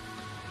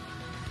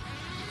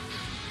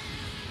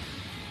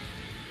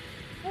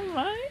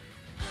 Alright.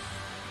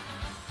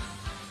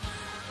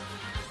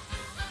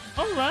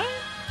 Alright.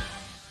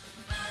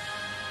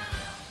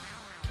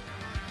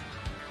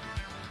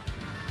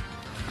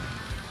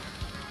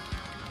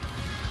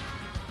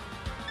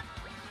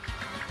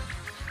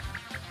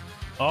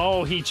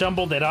 Oh, he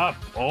jumbled it up.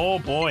 Oh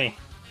boy.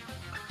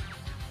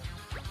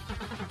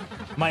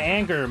 My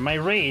anger, my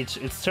rage,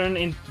 it's turned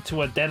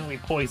into a deadly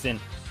poison,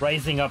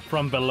 rising up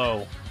from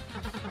below.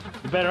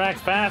 You better act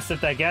fast.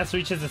 If that gas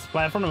reaches its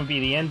platform, it'll be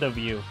the end of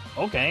you.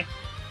 Okay.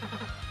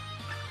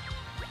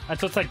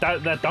 So it's like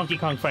that Donkey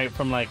Kong fight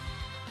from like,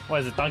 what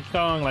is it, Donkey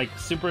Kong, like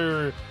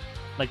super,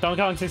 like Donkey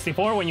Kong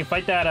 64 when you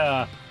fight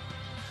that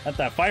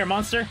fire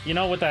monster, you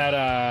know, with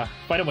that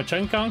fighting with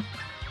Chun Kong?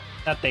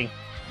 That thing.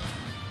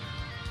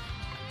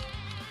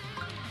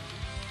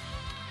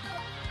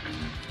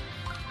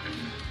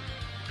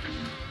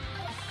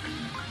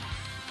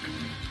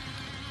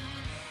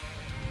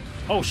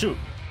 Oh shoot.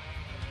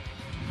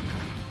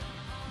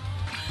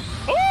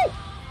 Oh!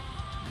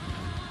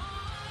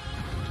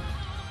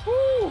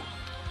 Woo!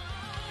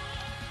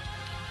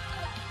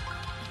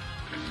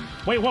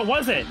 Wait, what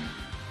was it?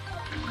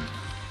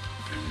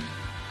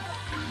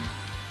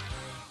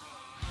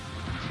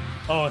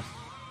 Oh.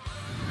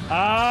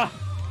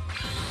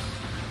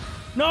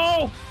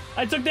 No!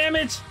 I took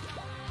damage!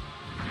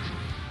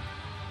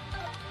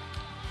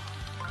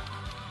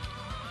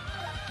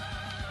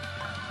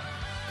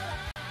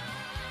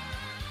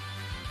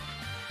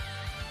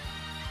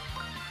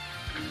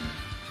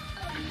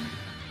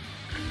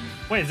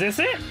 Wait, is this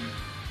it?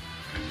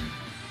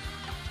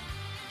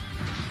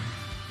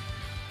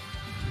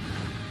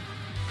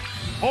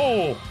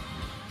 Oh!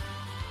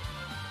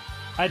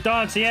 I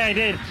dodged, yeah, I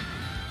did.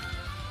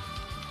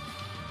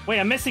 Wait,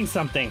 I'm missing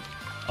something.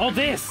 Oh,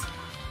 this!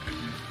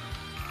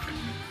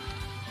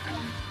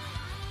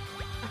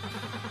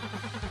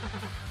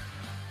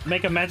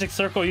 Make a magic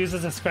circle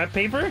uses a scrap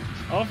paper?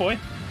 Oh boy.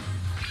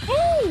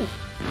 Woo!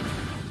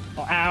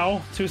 Oh,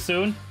 ow, too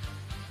soon.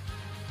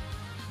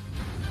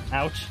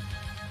 Ouch.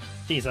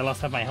 Jeez, I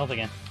lost half my health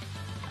again.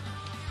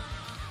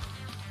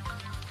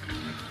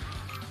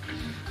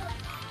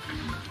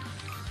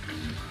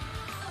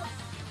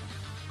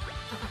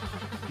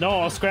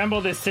 No, I'll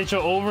scramble this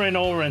sigil over and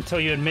over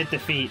until you admit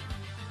defeat.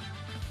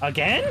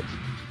 Again?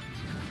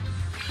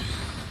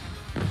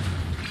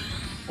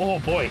 Oh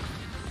boy.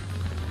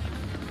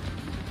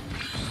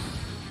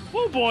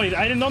 Oh boy,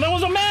 I didn't know that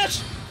was a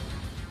match!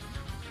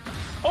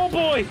 Oh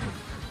boy!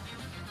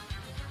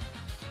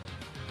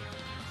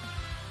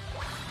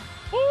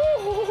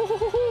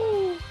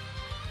 Ooh.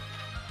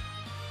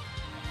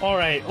 All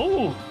right.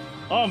 Ooh.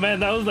 Oh man,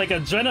 that was like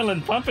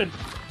adrenaline pumping.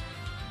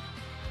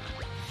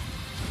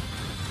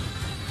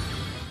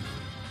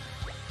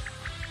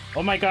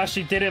 Oh my gosh,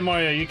 you did it,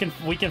 Mario.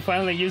 We can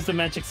finally use the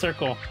magic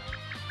circle.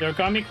 The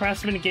Origami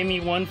Craftsman gave me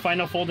one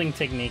final folding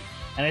technique,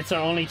 and it's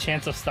our only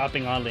chance of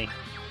stopping Ollie.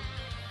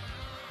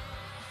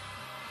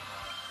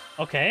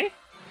 Okay.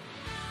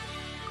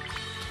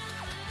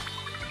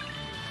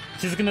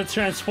 She's gonna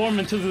transform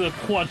into the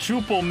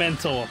quadruple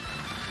mental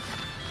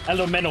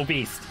elemental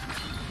beast.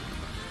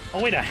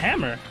 Oh wait, a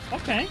hammer?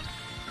 Okay.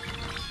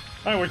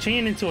 Alright, we're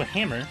changing into a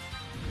hammer.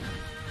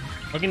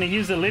 We're gonna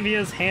use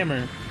Olivia's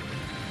hammer.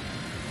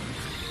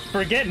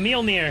 Forget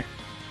Mjolnir.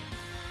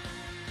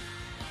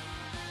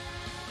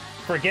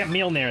 Forget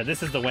Mjolnir,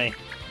 this is the way.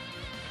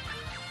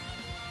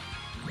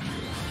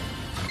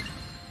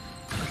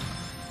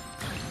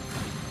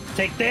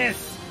 Take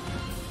this!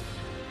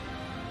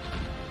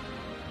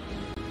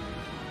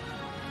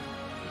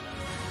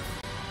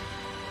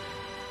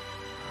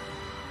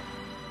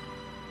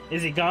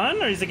 Is he gone,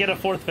 or does he get a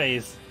fourth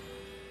phase?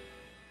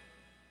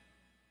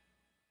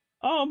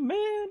 Oh,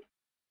 man.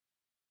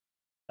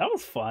 That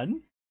was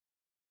fun.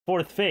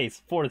 Fourth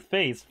phase, fourth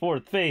phase,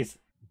 fourth phase.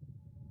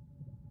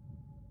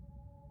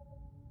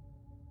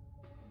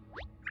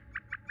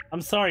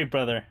 I'm sorry,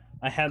 brother.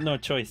 I had no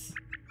choice.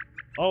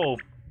 Oh,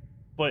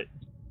 but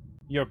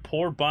your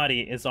poor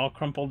body is all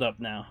crumpled up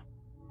now.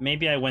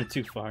 Maybe I went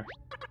too far.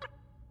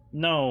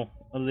 No,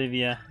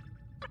 Olivia.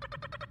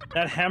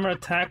 That hammer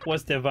attack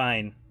was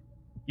divine.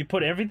 You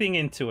put everything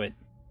into it,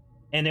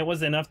 and it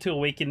was enough to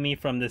awaken me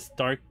from this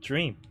dark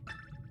dream.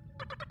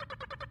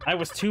 I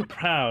was too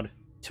proud,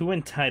 too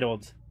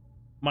entitled.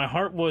 My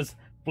heart was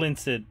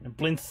blinted.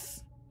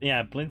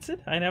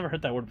 Blinted? I never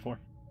heard that word before.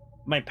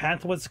 My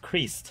path was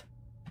creased.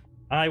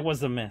 I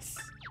was a mess.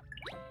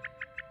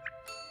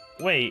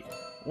 Wait,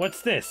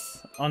 what's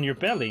this on your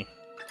belly?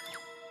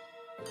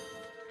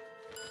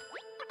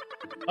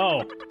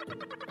 Oh,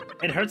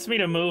 it hurts me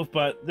to move,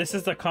 but this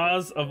is the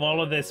cause of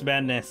all of this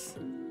madness.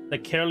 The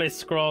careless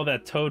scrawl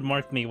that Toad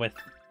marked me with.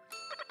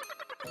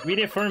 Read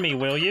it for me,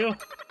 will you?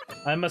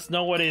 I must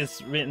know what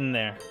is written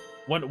there.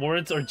 What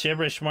words or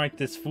gibberish mark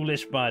this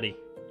foolish body?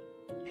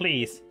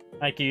 Please,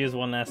 I could use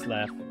one last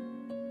laugh.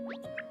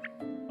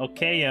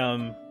 Okay,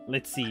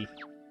 let's see.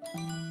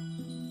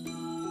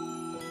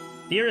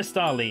 Dearest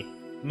Ollie,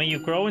 may you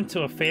grow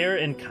into a fair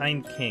and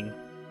kind king.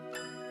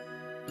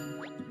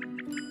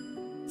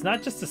 It's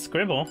not just a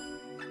scribble.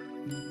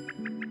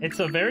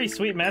 It's a very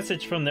sweet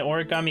message from the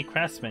Origami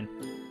Craftsman.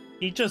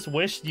 He just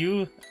wished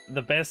you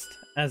the best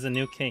as a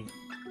new king.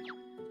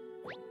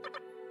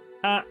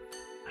 Ha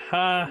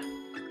ha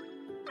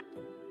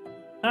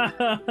ha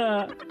ha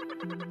ha.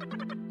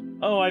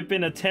 Oh, I've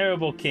been a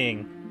terrible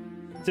king.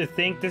 To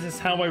think this is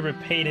how I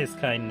repaid his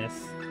kindness.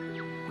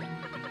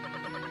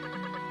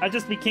 I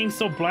just became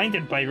so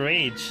blinded by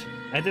rage.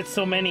 I did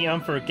so many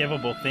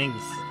unforgivable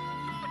things.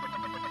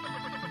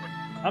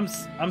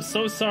 I'm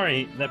so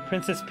sorry that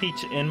Princess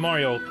Peach and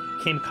Mario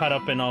came caught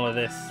up in all of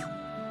this.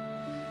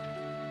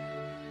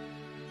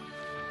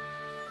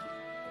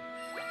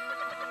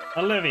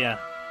 Olivia,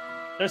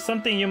 there's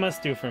something you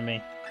must do for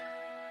me.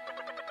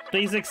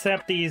 Please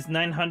accept these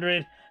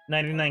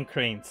 999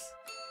 cranes,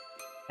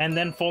 and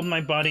then fold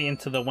my body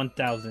into the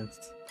 1000s.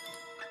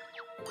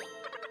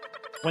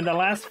 When the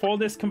last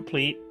fold is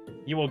complete,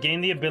 you will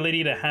gain the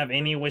ability to have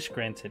any wish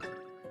granted.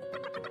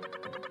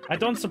 I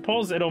don't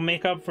suppose it'll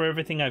make up for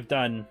everything I've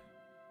done,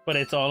 but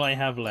it's all I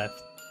have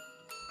left.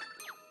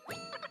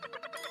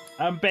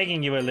 I'm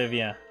begging you,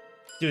 Olivia,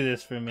 do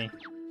this for me.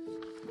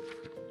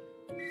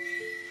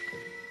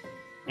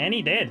 And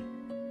he did.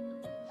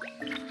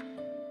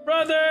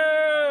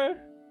 Brother!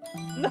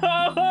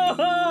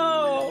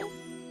 No!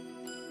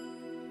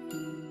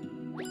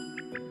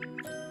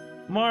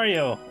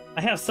 Mario,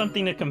 I have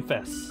something to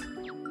confess.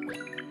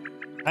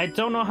 I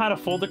don't know how to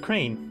fold a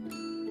crane.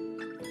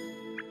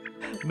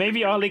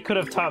 Maybe Ollie could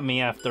have taught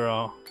me after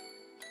all.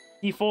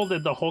 He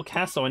folded the whole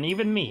castle and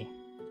even me.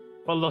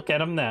 But look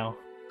at him now.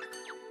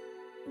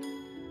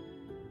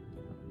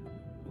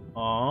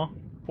 Aw,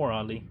 poor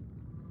Ollie.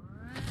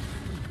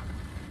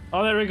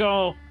 Oh, there we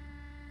go.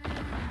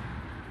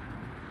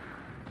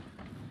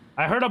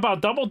 I heard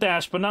about Double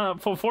Dash, but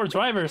not for 4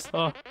 drivers.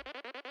 Oh.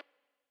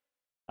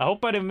 I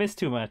hope I didn't miss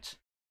too much.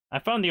 I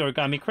found the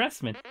Origami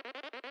Craftsman.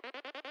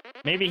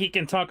 Maybe he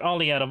can talk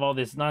Ollie out of all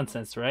this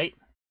nonsense, right?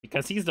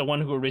 Because he's the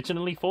one who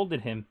originally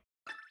folded him.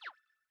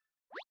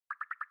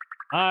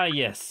 Ah,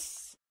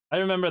 yes. I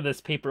remember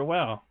this paper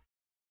well.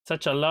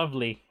 Such a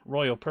lovely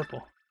royal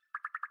purple.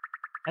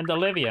 And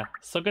Olivia,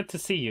 so good to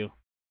see you.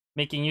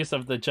 Making use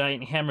of the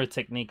giant hammer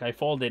technique I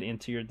folded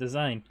into your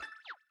design.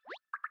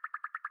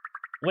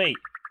 Wait,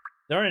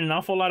 there are an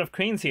awful lot of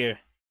cranes here.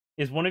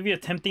 Is one of you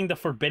attempting the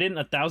forbidden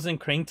 1000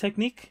 crane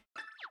technique?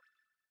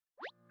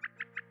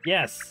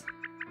 Yes,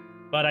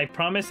 but I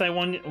promise I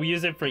won't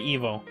use it for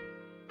Evo.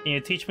 Can you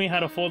teach me how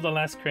to fold the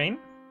last crane?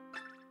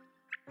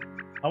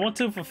 I want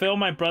to fulfill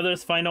my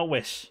brother's final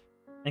wish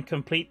and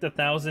complete the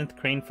 1000th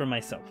crane for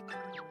myself.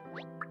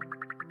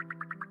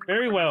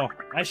 Very well,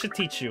 I should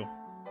teach you.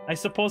 I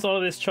suppose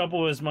all this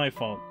trouble is my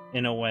fault,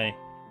 in a way.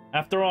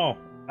 After all,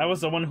 I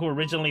was the one who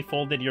originally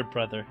folded your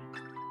brother.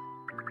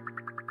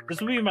 This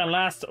will be my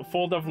last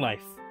fold of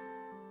life.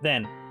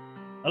 Then,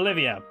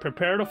 Olivia,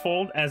 prepare to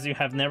fold as you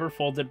have never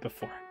folded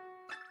before.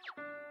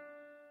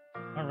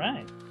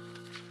 Alright.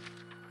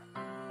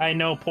 I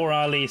know, poor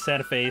Ollie,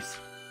 sad face.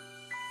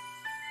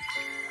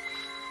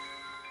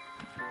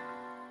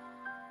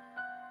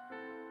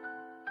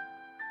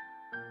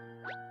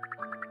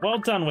 Well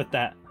done with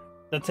that.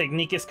 The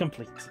technique is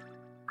complete.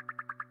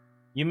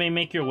 You may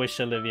make your wish,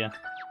 Olivia.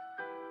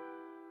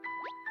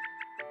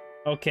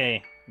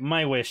 Okay,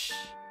 my wish.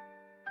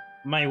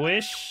 My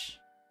wish...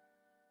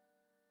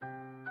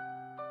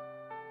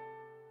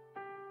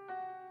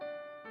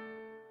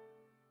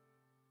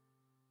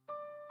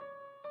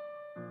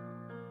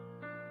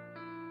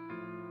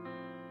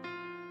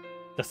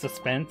 The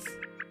suspense.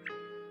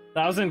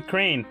 1000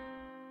 crane.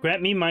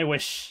 Grant me my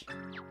wish.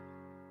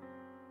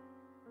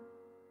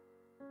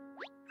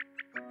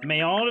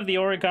 May all of the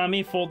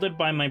origami folded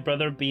by my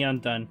brother be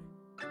undone.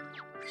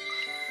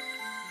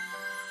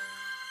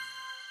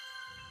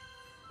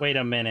 Wait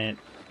a minute.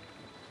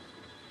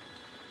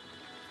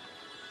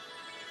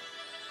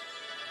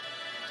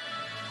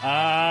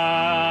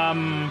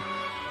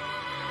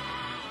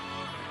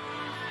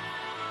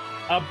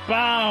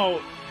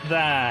 About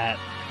that.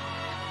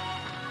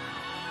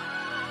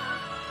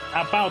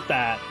 About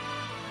that.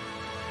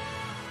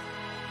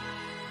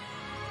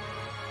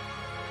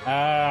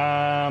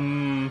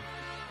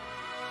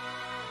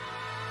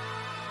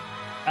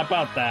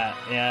 About that,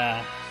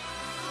 yeah.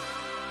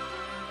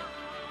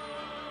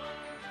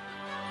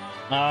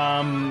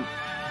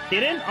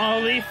 Didn't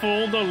Ollie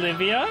fold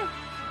Olivia?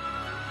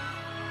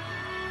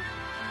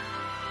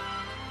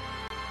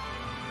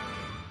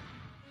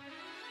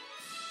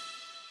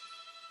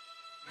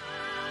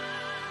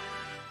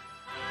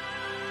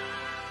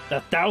 The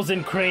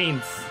 1000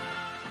 cranes.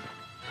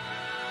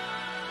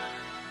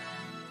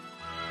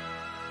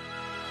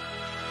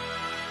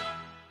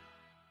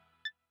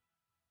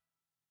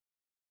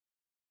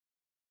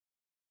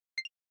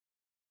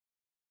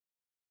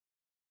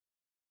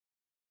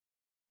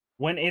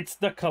 When it's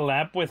the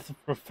collab with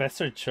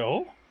Professor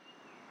Cho?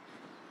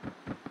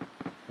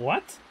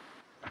 What?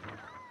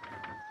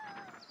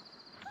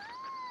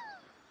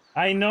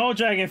 I know,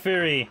 Dragon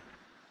Fury.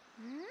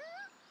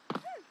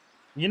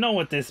 You know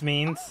what this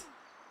means.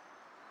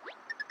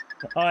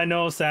 Oh, I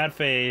know, sad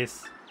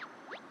face.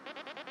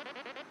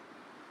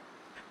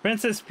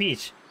 Princess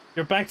Peach,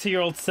 you're back to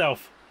your old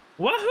self.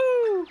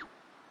 Woohoo!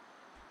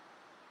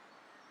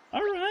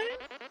 Alright.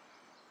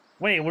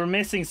 Wait, we're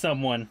missing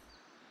someone.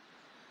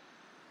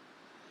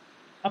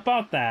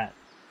 About that.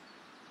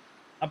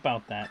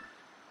 About that.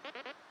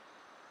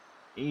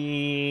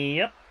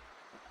 Yep.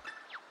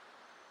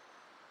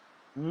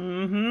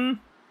 Mm-hmm.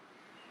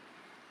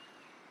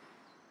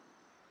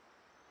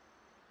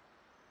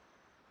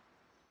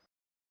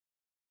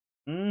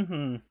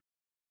 Mm-hmm.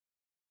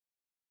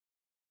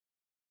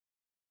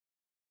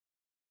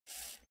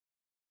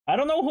 I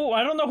don't know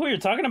who you're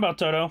talking about,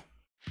 Toto.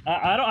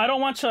 I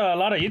don't watch a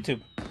lot of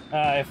YouTube.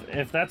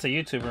 If that's a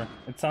YouTuber,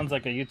 it sounds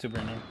like a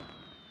YouTuber name.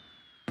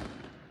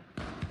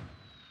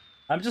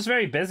 I'm just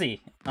very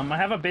busy. I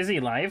have a busy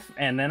life,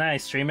 and then I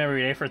stream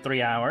every day for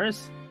 3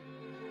 hours.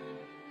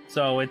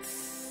 So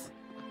it's,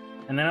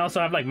 and then I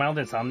also have like mild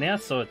insomnia.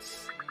 So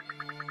it's,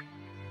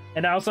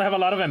 and I also have a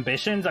lot of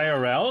ambitions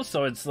IRL.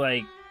 So it's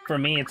like, for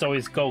me, it's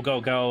always go go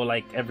go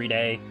like every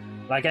day.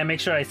 Like I make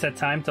sure I set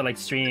time to like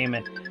stream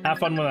and have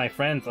fun with my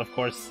friends, of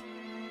course.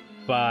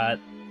 But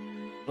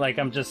like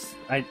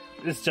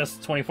it's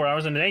just 24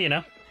 hours in a day, you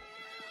know.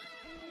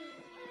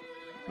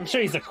 I'm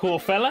sure he's a cool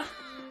fella.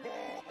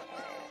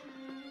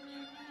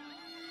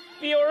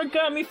 The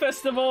Origami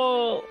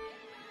Festival!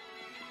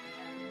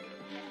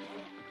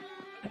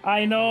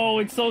 I know,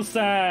 it's so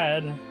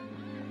sad.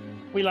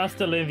 We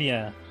lost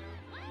Olivia.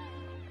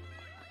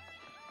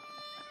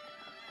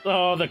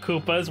 Oh, the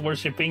Koopas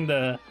worshipping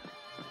the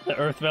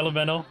Earth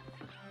Elemental.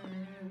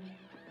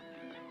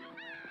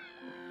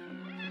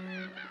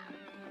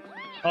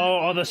 Oh,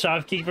 all the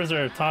shopkeepers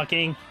are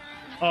talking.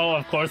 Oh,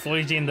 of course,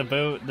 Luigi in the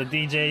boot, the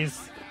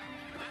DJs.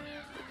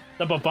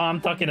 The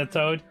Babam talking to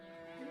Toad.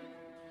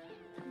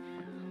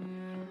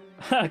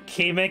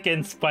 Kamek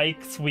and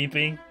Spike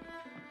sweeping.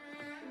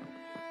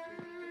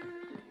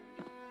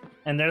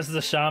 And there's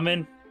the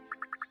shaman.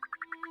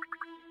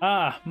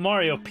 Ah,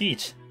 Mario,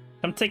 Peach.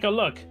 Come take a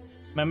look.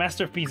 My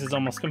masterpiece is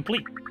almost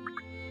complete.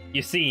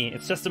 You see,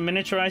 it's just a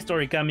miniaturized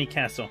origami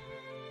castle.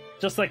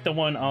 Just like the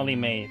one Ollie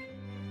made.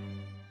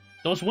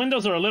 Those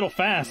windows are a little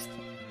fast.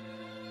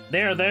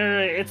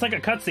 It's like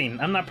a cutscene.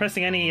 I'm not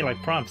pressing any,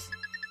 like, prompts.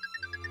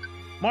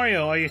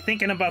 Mario, are you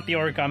thinking about the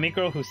origami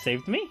girl who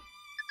saved me?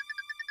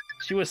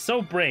 She was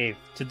so brave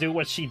to do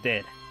what she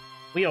did.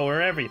 We owe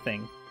her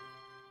everything.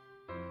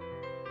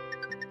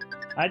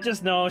 I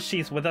just know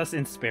she's with us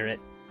in spirit.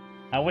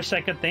 I wish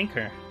I could thank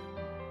her.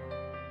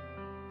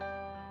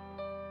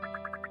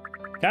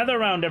 Gather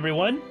around,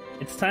 everyone.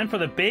 It's time for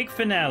the big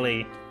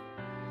finale.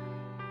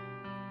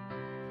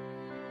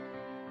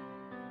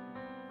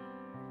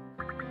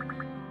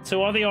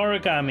 To all the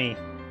origami,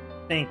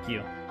 thank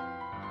you.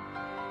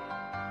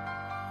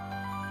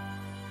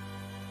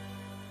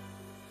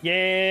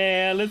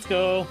 Yeah, let's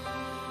go.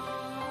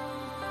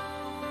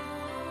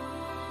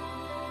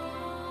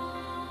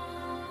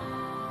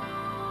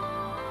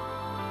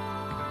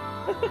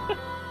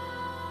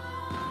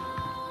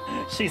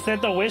 She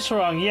said the wish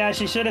wrong. Yeah,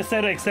 she should have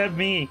said accept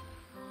me.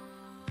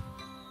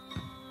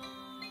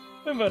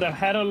 We would have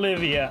had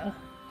Olivia.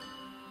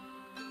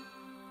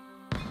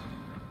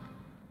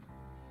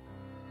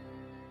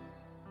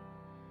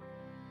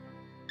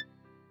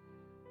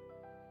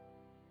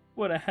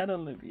 Would have had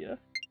Olivia.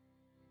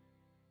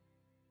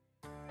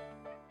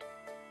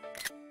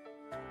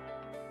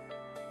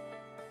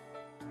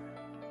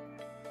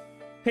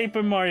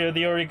 Paper Mario,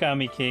 the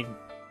Origami King.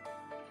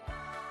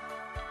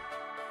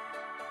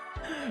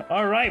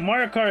 Alright,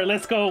 Mario Kart,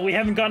 let's go. We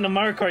haven't gotten to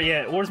Mario Kart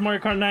yet. Where's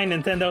Mario Kart 9,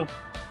 Nintendo?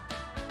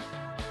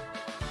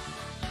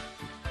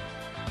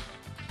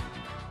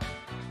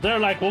 They're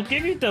like, we'll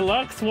give you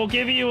Deluxe, we'll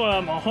give you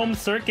a home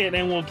circuit,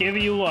 and we'll give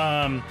you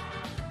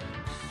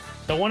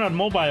the one on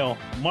mobile.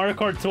 Mario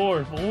Kart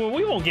Tour.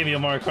 We won't give you a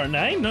Mario Kart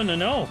 9. No, no,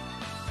 no.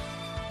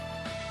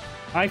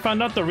 I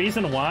found out the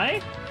reason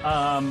why.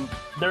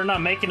 They're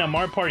not making a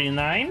Mario Party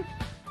 9,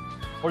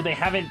 or they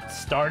haven't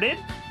started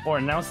or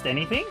announced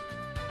anything.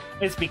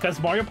 It's because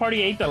Mario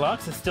Party 8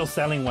 Deluxe is still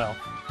selling well.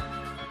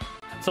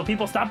 So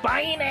people stop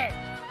buying it!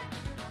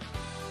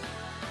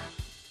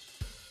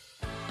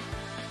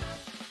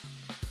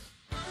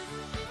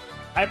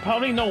 I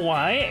probably know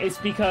why. It's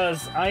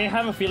because I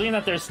have a feeling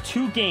that there's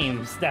 2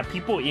 games that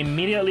people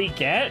immediately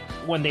get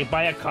when they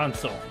buy a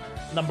console.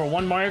 Number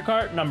 1, Mario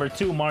Kart. Number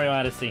 2, Mario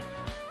Odyssey.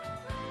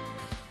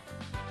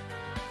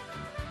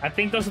 I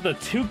think those are the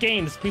 2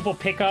 games people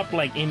pick up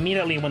like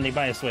immediately when they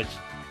buy a Switch.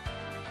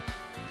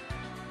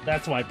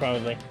 That's why,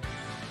 probably.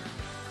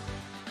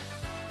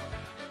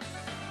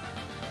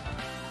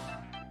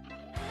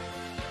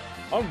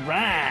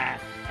 Alright!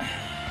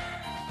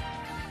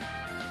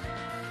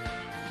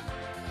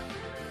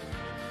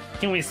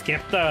 Can we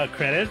skip the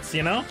credits,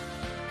 you know?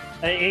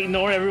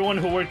 Ignore everyone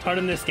who worked hard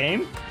in this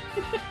game?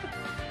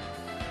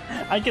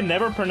 I can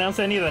never pronounce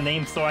any of the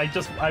names, so I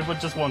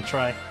won't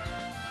try.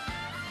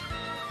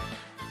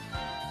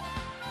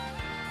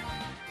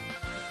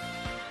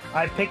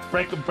 I picked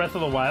Breath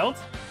of the Wild.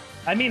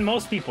 I mean,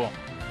 most people.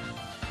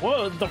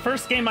 Well, the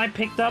first game I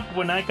picked up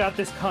when I got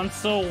this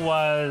console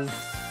was...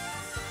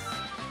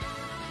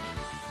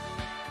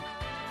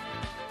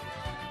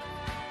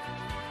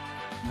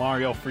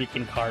 Mario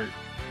freaking Kart.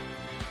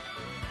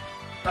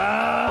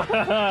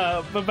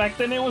 But back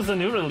then it was a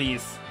new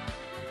release.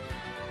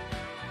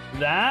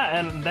 That,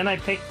 and then I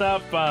picked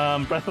up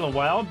Breath of the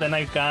Wild. Then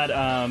I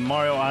got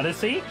Mario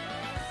Odyssey.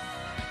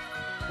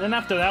 Then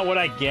after that, what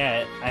I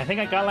get? I think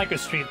I got like a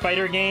Street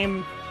Fighter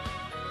game.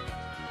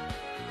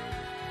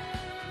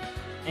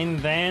 And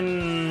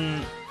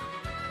then...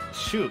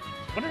 Shoot,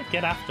 what did I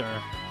get after?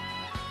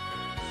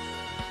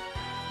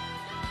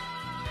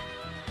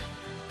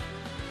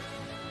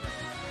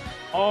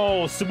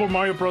 Oh, Super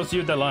Mario Bros.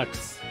 U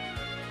Deluxe.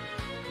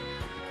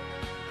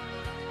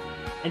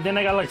 And then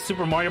I got like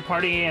Super Mario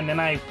Party, and then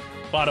I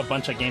bought a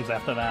bunch of games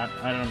after that.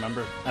 I don't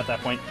remember at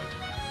that point.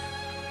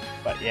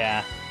 But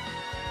yeah.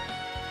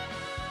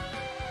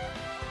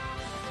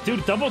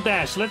 Dude, Double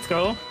Dash, let's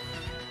go.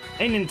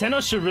 Hey,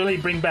 Nintendo should really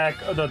bring back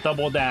the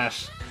Double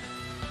Dash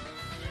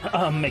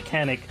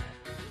mechanic.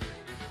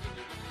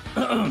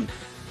 I'm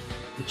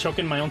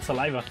choking my own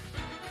saliva.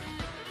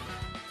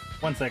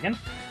 1 second.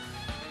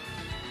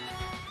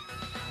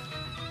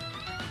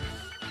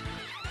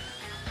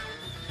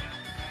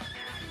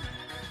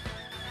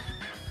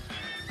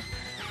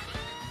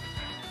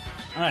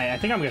 Alright, I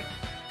think I'm good.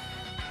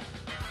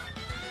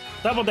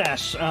 Double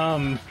Dash.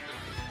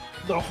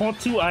 The whole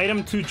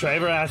 2-item,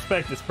 2-driver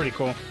aspect is pretty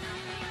cool.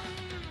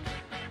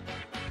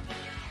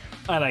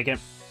 I like it.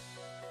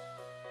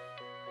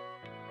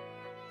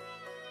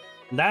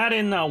 That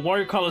in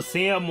Wario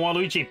Coliseum,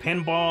 Waluigi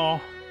Pinball.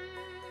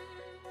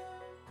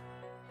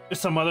 There's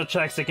some other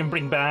tracks they can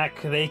bring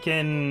back. They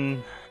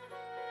can...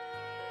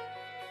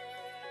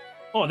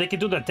 Oh, they could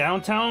do the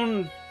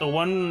downtown, the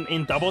one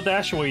in Double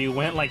Dash where you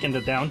went like in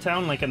the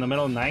downtown, like in the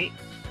middle of the night.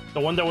 The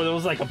one that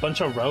was like a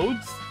bunch of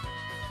roads.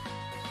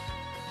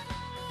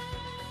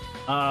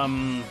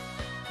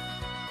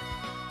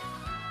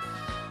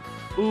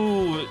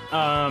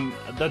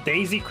 The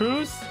Daisy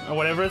Cruise, or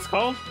whatever it's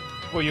called,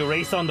 where you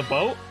race on the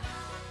boat.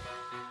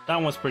 That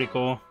one was pretty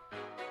cool.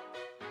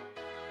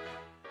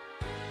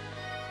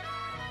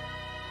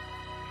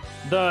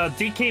 The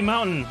DK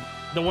Mountain,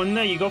 the one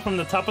that you go from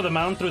the top of the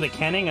mountain through the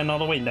canyon and all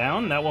the way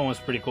down, that one was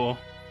pretty cool.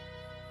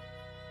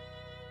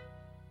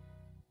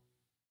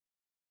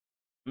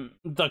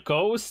 The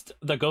ghost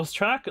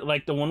track,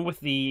 like the one with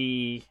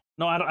the...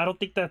 No, I don't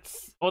think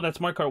that's... Oh, that's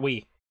Mario Kart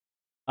Wii.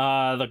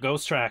 The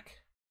ghost track.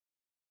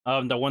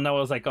 The one that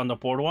was like on the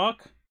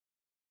boardwalk.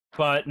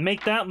 But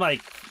make that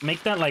like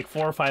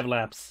 4 or 5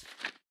 laps.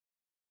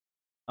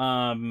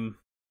 3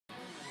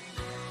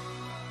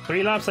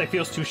 laps I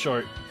feels too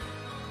short.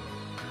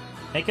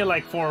 Make it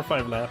like 4 or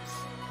 5 laps.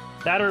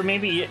 That, or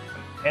maybe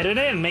edit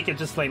it and make it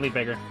just slightly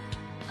bigger.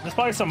 There's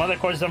probably some other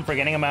courses I'm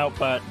forgetting about,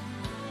 but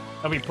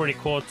that'd be pretty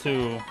cool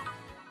to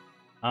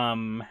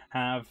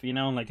have, you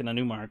know, like in a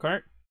new Mario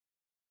Kart.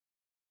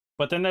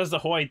 But then there's the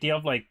whole idea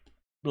of like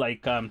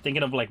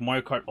thinking of like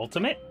Mario Kart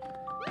Ultimate.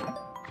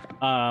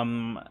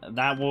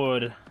 That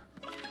would...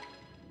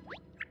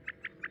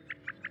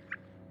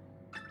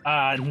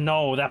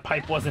 no, that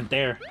pipe wasn't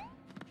there.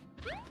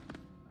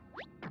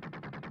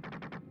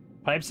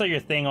 Pipes are your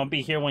thing. I'll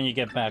be here when you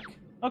get back.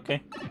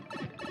 Okay.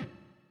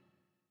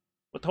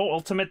 With the whole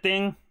Ultimate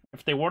thing,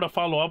 if they were to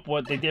follow up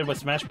what they did with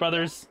Smash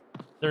Brothers,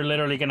 they're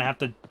literally gonna have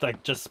to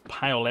like just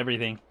pile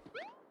everything.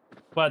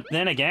 But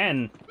then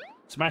again,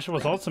 Smash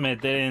Bros.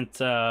 Ultimate didn't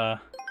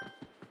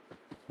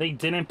they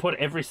didn't put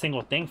every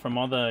single thing from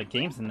all the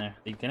games in there.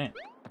 They didn't.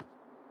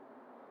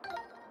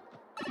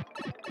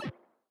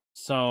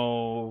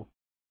 So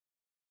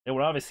they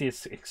would obviously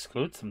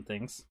exclude some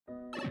things.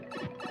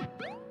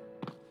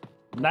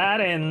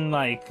 That, and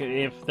like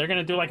if they're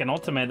gonna do like an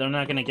Ultimate, they're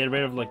not gonna get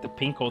rid of like the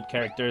pink gold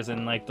characters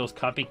and like those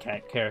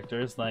copycat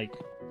characters like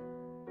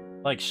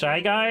Shy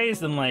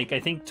Guys and like I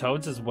think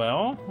Toads as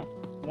well.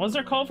 Was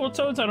there colorful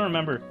Toads? I don't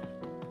remember.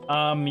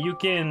 You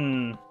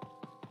can...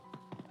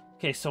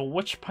 Okay, so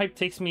which pipe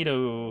takes me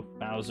to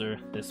Bowser?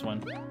 This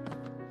one.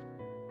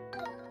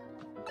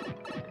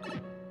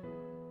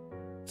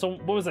 So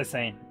what was I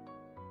saying?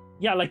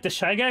 Yeah, like the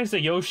Shy Guys,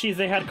 the Yoshis,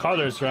 they had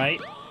colors, right?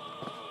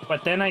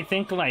 But then I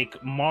think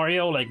like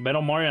Mario, like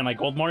Metal Mario and like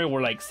Gold Mario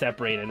were like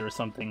separated or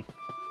something.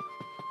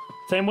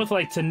 Same with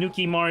like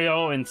Tanuki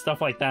Mario and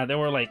stuff like that. They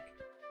were like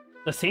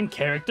the same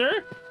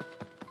character,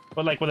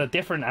 but like with a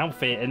different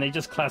outfit, and they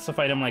just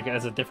classified him like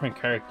as a different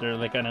character,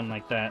 like I didn't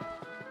like that.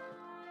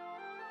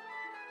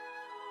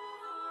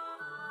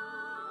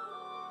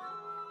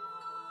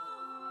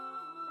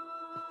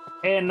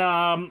 And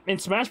in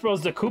Smash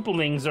Bros, the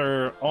Koopalings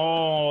are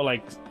all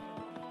like,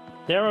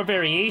 they're a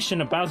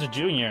variation of Bowser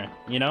Jr.,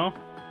 you know?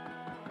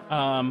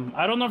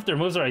 I don't know if their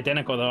moves are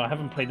identical though. I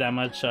haven't played that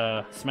much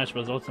Smash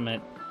Bros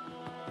Ultimate.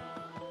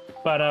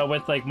 But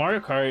with like Mario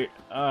Kart,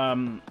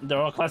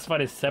 they're all classified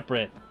as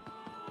separate.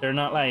 They're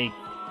not like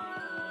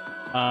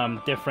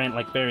different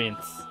like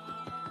variants.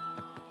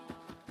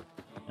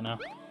 You know?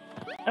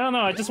 I don't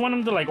know, I just want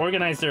them to like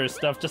organize their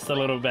stuff just a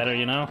little better,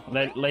 you know?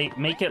 Like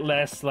make it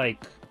less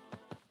like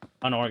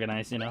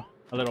unorganized, you know?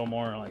 A little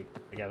more like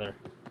together.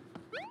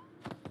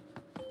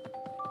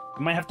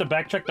 You might have to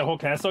backtrack the whole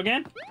castle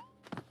again?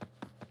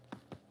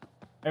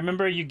 I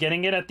remember you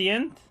getting it at the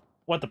end?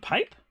 What, the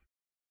pipe?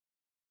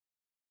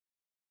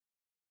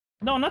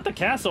 No, not the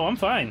castle, I'm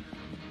fine.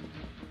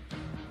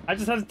 I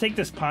just have to take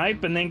this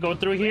pipe and then go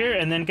through here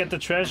and then get the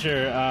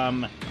treasure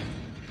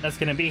that's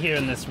gonna be here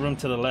in this room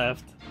to the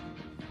left.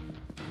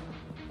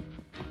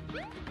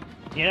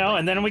 You know,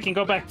 and then we can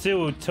go back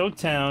to Toad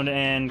Town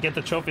and get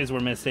the trophies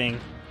we're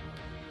missing.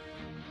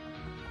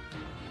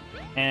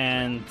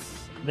 And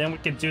then we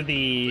could do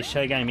the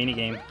Shy Guy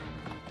minigame.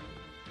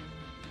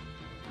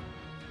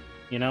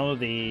 You know,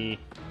 the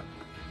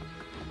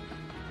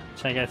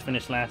Shy Guys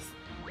finished last.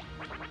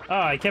 Oh,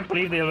 I can't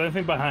believe they left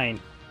me behind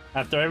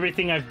after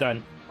everything I've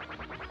done.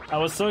 I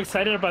was so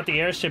excited about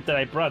the airship that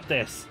I brought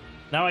this.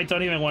 Now I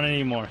don't even want it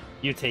anymore.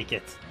 You take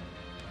it.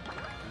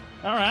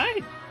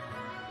 Alright.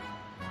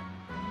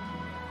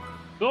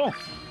 Cool.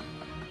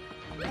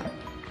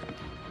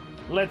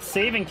 Let's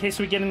save in case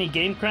we get any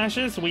game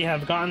crashes. We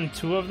have gotten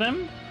 2 of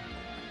them.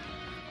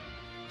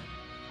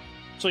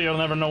 So you'll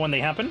never know when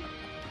they happen.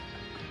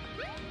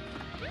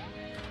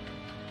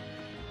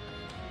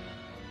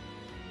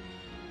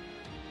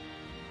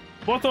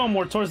 Both of them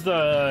were towards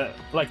the,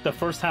 like, the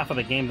first half of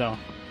the game, though.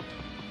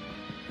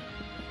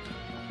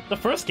 The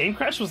first game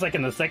crash was, like,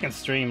 in the second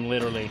stream,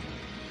 literally.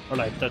 Or,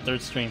 like, the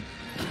third stream.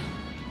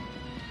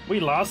 We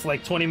lost,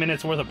 like, 20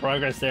 minutes worth of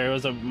progress there. It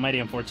was a mighty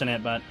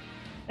unfortunate, but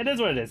it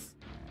is what it is.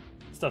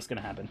 Stuff's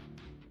gonna happen.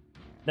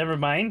 Never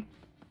mind.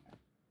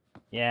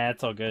 Yeah,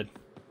 it's all good.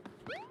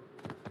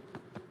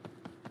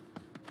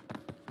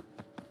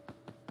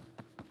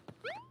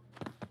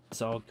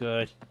 It's all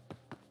good.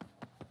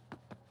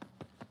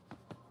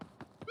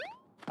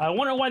 I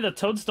wonder why the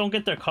toads don't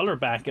get their color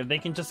back if they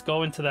can just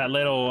go into that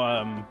little,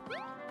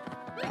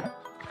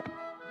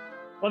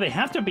 Well, they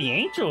have to be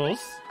angels.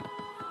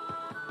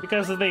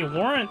 Because if they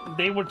weren't,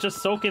 they would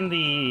just soak in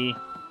the...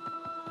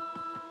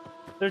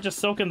 They're just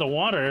soaking the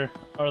water,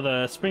 or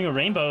the Spring of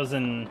Rainbows,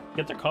 and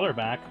get their color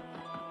back.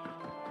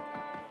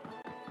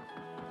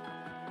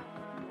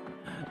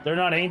 They're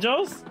not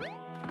angels?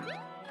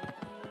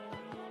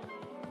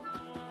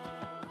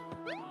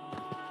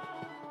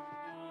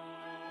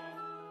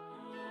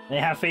 They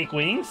have fake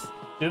wings?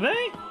 Do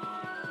they?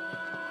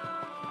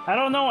 I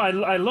don't know.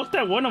 I looked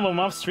at one of them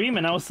off stream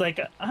and I was like,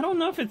 I don't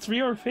know if it's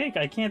real or fake.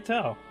 I can't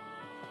tell.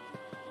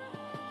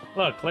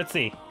 Look, let's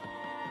see.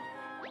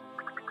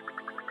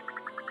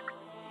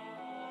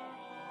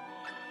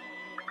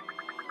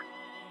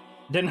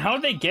 Then how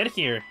do they get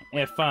here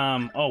if,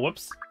 oh,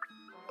 whoops.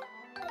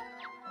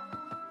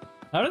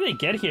 How do they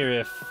get here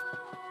if...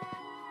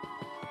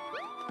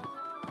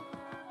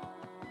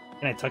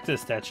 Can I talk to the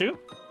statue?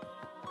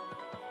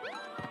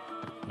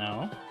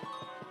 No.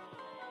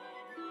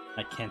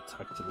 I can't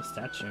talk to the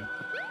statue.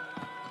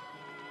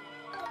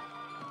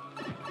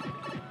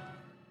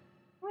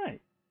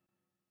 Right.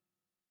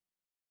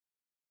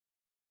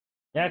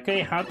 Yeah, okay,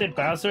 how did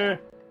Bowser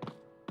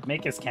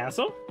make his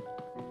castle?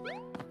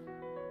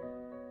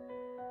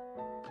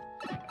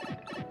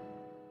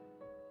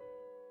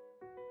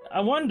 I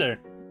wonder.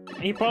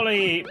 He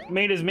probably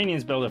made his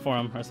minions build it for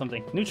him or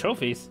something. New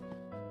trophies.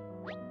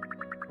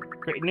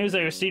 Great news,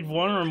 I received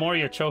 1 or more of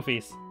your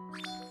trophies.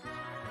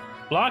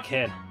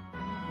 Blockhead.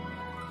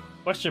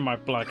 Question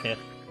mark blockhead.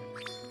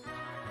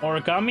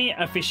 Origami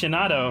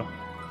aficionado.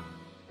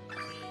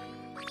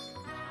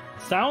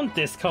 Sound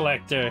disc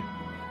collector.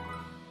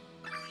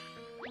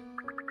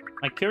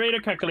 My curator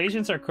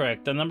calculations are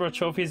correct. The number of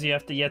trophies you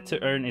have yet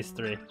to earn is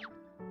 3.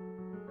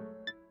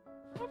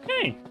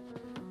 Okay.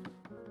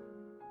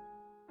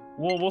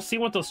 Well, we'll see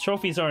what those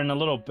trophies are in a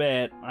little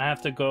bit. I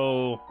have to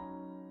go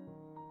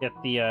get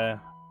the, I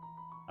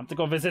have to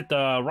go visit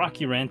the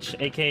Rocky Wrench,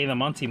 aka the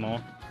Monty Mole,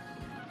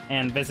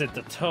 and visit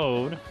the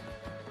Toad.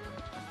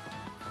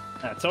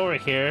 That's over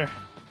here.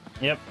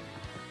 Yep.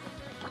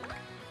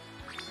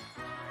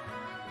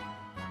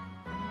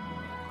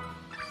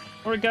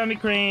 Origami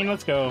crane,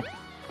 let's go.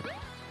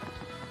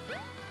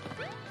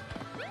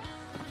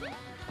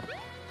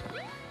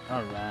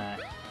 Alright.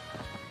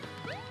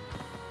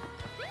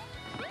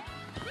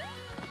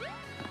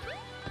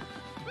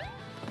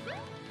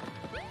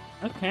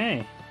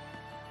 Okay.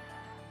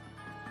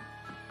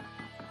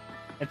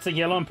 It's a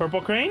yellow and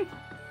purple crane?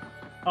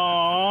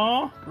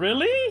 Aww,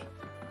 really?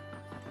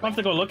 I'll have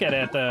to go look at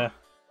it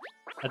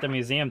at the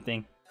museum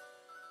thing.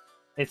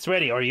 It's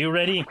ready. Are you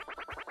ready?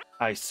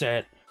 I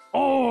said,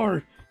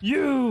 are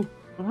you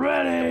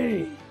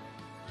ready?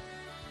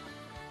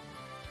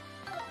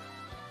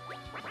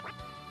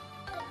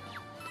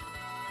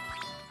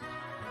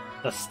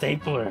 The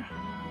stapler.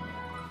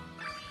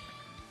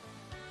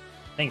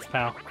 Thanks,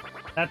 pal.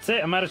 That's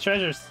it. I'm out of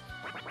treasures.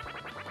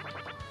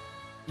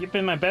 You've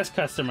been my best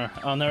customer.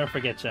 I'll never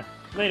forget you.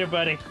 Later,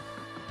 buddy.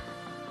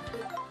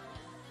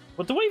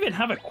 What do I even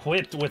have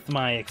equipped with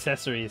my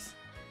accessories?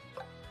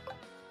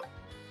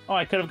 Oh,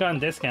 I could have gotten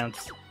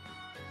discounts.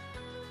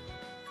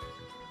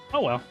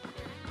 Oh well.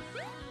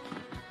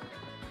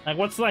 Like,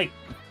 what's like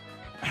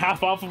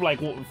half off of like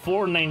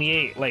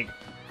 $4.98? Like,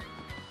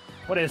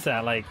 what is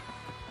that? Like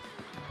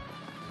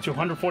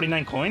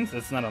 249 coins?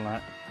 That's not a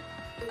lot.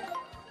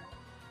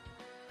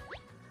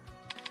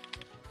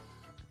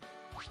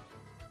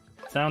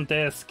 Sound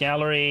disc,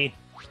 gallery,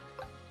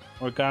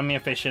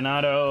 origami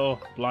aficionado,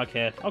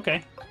 blockhead.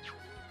 Okay.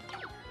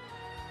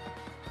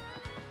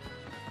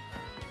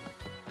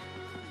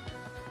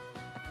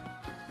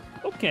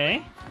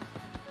 Okay.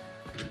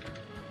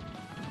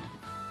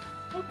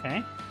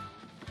 Okay.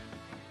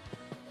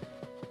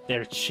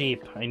 They're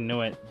cheap. I knew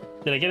it.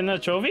 Did I get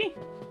another trophy?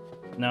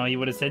 No, you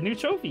would have said new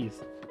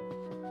trophies.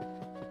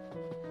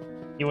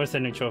 You would have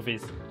said new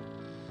trophies.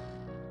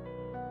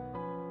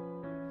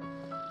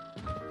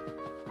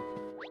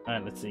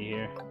 Alright, let's see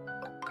here.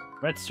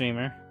 Red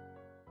streamer.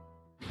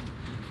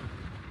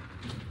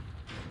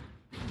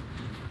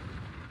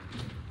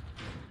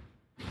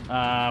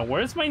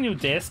 Where's my new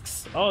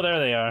discs? Oh, there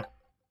they are.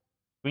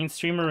 Green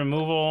streamer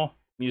removal,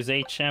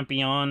 Musée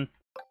Champion,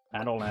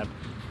 Battle Lab.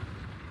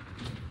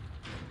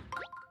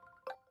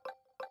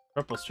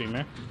 Purple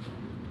streamer.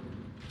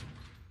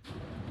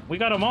 We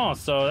got them all,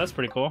 so that's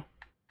pretty cool.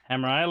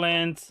 Hammer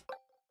Island,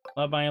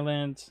 Love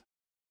Island.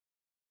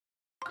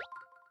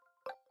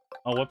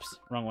 Oh, whoops,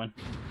 wrong one.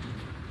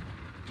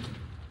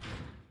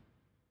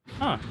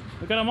 Huh,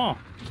 we got them all.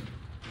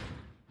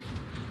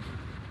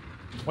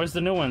 Where's the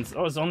new ones?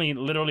 Oh, it's only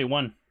literally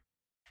one.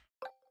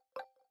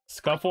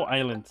 Scuffle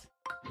Island.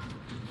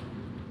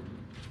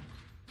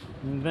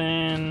 And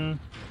then...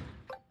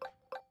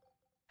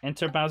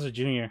 Enter Bowser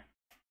Jr.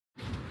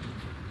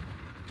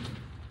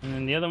 And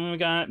then the other one we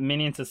got,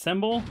 Minions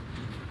Assemble.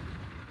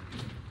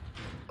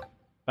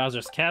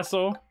 Bowser's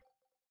Castle.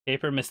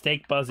 Paper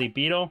Mistake Buzzy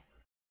Beetle.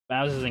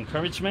 Bowser's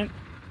Encouragement.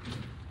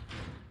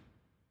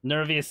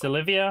 Nervious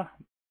Olivia.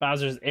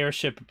 Bowser's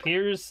Airship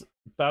Appears.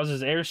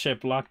 Bowser's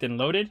Airship Locked and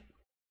Loaded.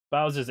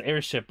 Bowser's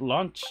Airship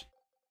Launch.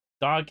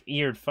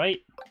 Dog-Eared Fight.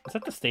 Is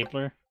that the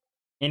stapler?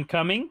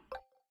 Incoming.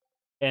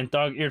 And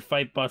Dog-Eared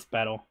Fight Boss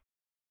Battle.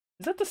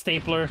 Is that the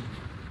stapler?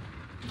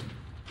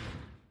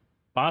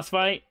 Boss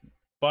Fight.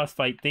 Boss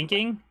Fight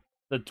Thinking.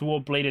 The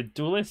Dual-Bladed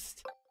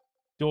Duelist.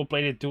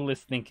 Dual-Bladed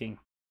Duelist Thinking.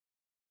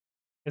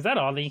 Is that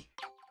Ollie?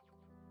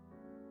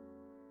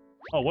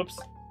 Oh, whoops.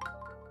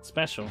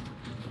 Special.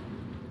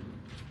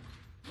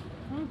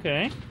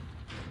 Okay.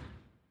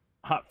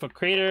 Hotfoot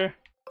Crater.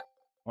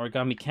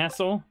 Origami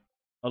Castle.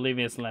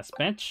 Olivia's Last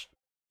Bench.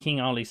 King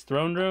Ollie's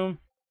Throne Room.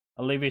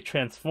 Olivia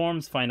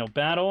Transforms Final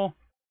Battle.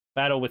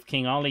 Battle with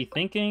King Ollie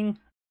Thinking.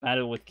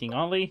 Battle with King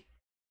Ollie.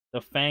 The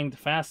Fanged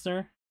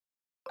Faster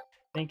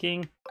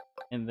Thinking.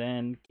 And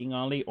then King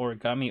Ollie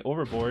Origami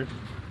Overboard.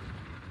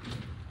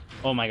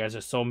 Oh my gosh,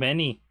 there's so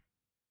many.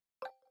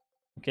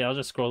 Okay, I'll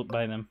just scroll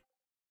by them.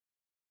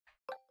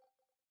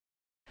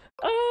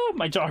 Oh,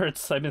 my jaw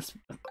hurts. I missed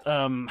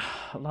a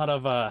lot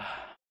of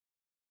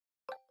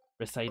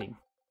reciting.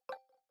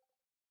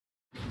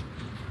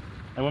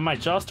 And when my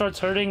jaw starts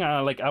hurting,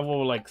 I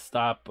will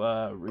stop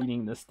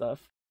reading this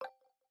stuff.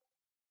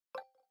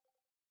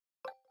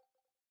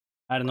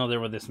 I didn't know there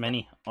were this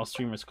many. All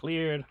streamers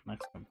cleared.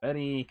 Max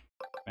confetti.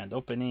 Grand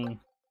opening.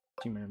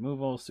 Streamer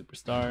removal.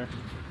 Superstar.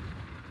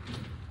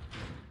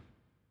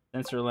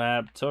 Sensor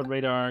lab. Toad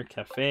radar.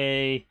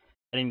 Cafe.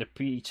 Heading to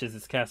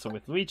Peach's castle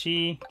with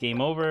Luigi.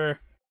 Game over.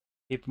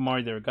 Paper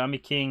Mario the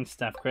Origami King.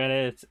 Staff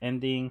credits.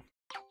 Ending.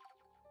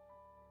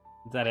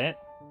 Is that it?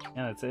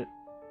 Yeah, that's it.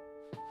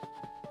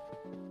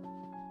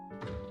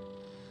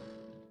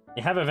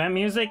 They have event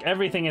music?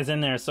 Everything is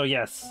in there, so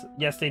yes.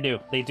 Yes, they do.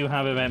 They do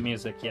have event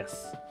music,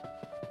 yes.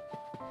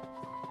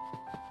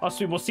 Oh,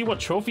 sweet. We'll see what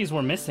trophies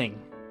we're missing.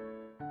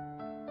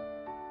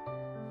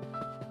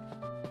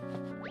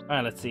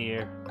 Alright, let's see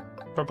here.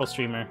 Purple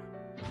streamer.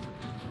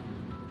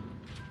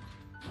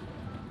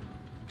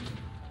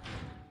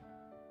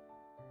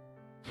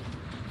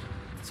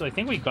 So I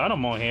think we got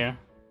them all here.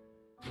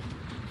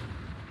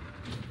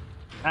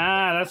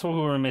 Ah, that's what we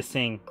were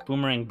missing.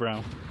 Boomerang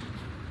Bro.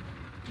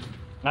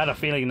 I had a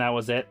feeling that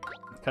was it.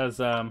 Because,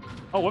 oh,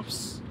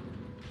 whoops.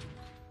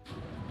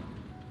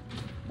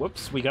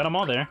 Whoops, we got them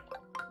all there.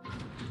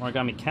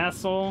 Origami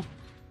Castle.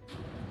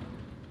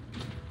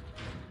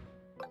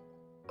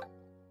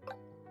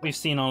 We've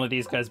seen all of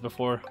these guys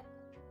before.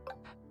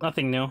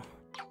 Nothing new.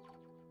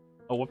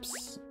 Oh,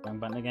 whoops. Wrong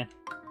button again.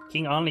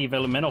 King Only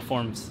Elemental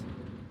Forms.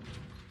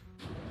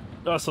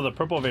 Oh, so the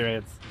purple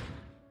variants.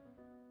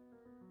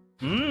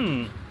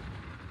 We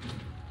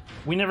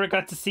never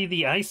got to see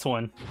the ice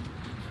one.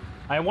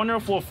 I wonder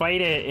if we'll fight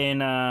it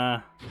in,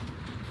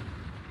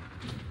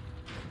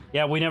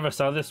 Yeah, we never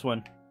saw this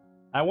one.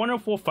 I wonder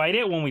if we'll fight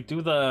it when we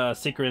do the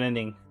secret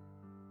ending.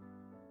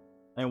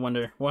 I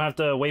wonder. We'll have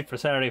to wait for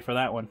Saturday for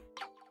that one.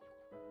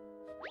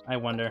 I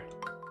wonder.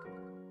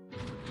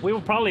 We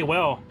will probably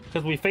will,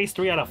 because we faced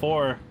 3 out of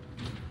 4.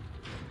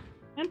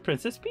 And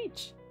Princess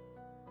Peach.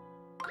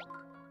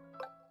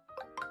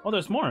 Oh,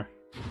 there's more.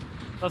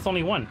 That's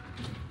only one.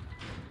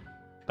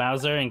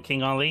 Bowser and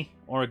King Ollie.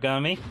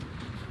 Origami.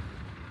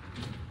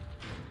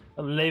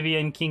 Olivia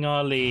and King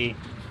Ollie.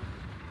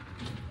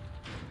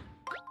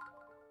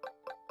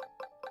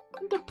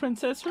 The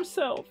princess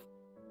herself.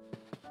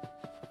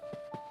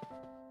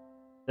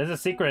 There's a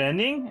secret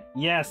ending?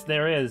 Yes,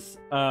 there is.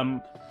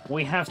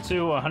 We have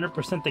to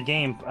 100% the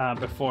game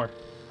before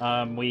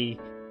we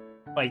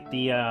fight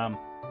the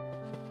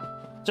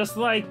just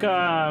like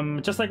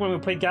when we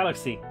played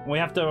Galaxy. We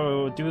have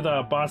to do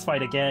the boss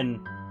fight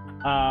again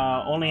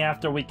only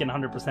after we can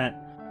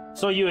 100%.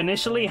 So you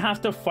initially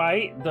have to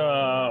fight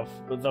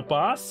the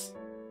boss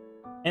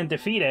and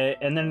defeat it,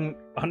 and then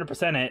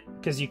 100% it,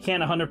 because you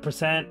can't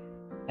 100%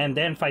 and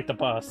then fight the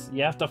boss.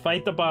 You have to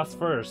fight the boss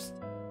first,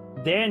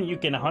 then you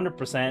can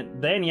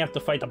 100%, then you have to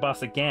fight the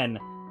boss again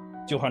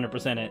to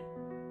 100% it.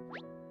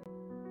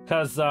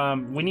 Because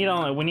we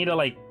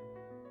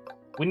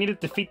need to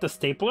defeat the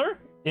stapler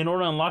in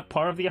order to unlock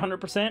part of the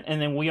 100%,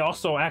 and then we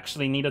also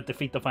actually need to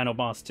defeat the final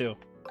boss too.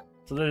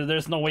 So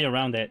there's no way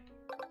around it.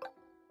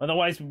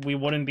 Otherwise, we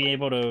wouldn't be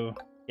able to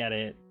get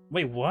it.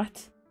 Wait,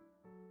 what?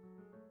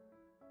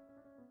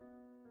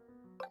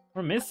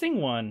 We're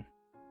missing one.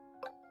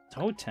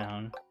 Toad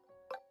Town.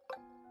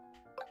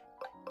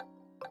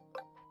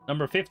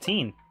 Number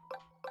 15.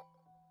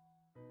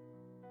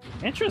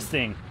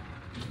 Interesting.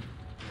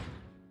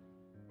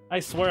 I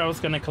swear I was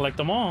gonna collect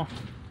them all.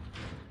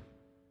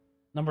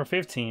 Number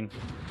 15.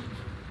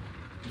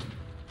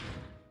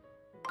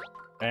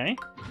 Okay.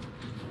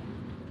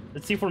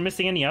 Let's see if we're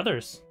missing any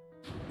others.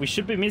 We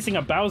should be missing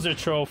a Bowser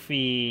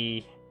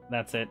trophy.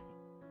 That's it.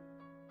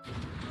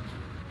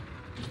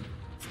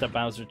 It's the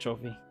Bowser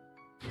trophy.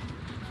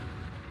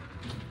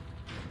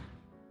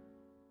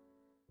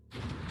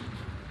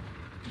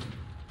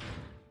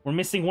 We're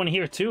missing one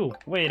here too.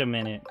 Wait a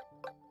minute.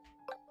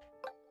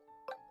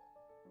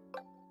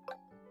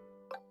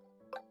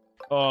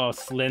 Oh,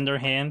 Slender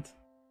Hand.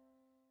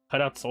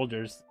 Cut out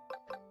soldiers.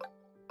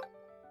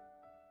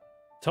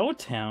 Toad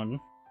Town.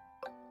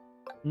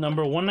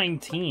 Number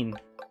 119.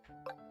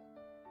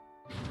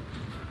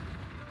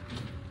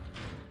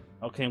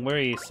 Okay, we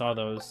already saw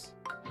those.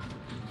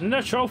 And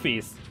they're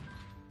trophies.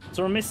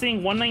 So we're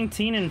missing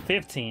 119 and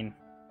 15.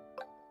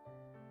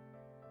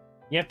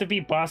 You have to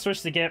beat boss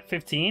rush to get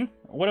 15?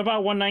 What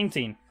about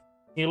 119? Can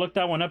you look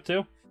that one up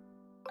too?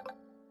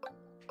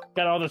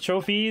 Got all the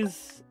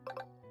trophies.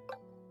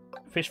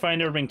 Fish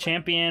Finder, Ring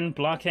Champion,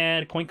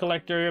 Blockhead, Coin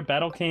Collector,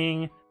 Battle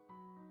King,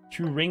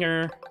 True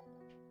Ringer,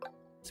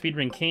 Speed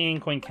Ring King,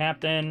 Coin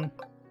Captain,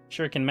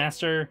 Shuriken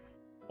Master,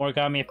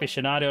 Origami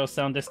Aficionado,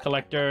 Sound Disc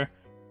Collector,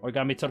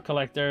 Origami Toad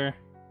Collector.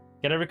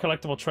 Get every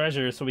collectible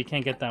treasure, so we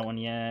can't get that one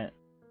yet.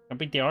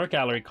 Complete the Art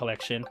Gallery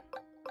collection.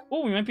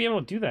 Oh, we might be able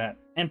to do that.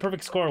 And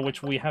Perfect Score,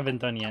 which we haven't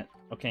done yet.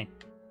 Okay.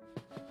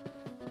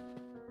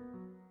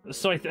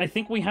 So I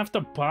think we have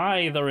to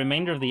buy the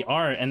remainder of the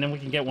art, and then we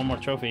can get one more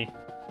trophy.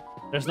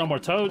 There's no more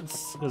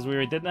toads, because we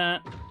already did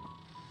that.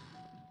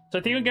 So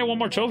I think we can get one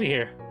more trophy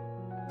here.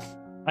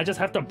 I just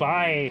have to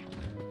buy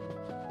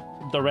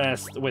the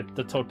rest with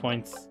the toad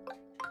points.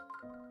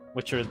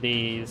 Which are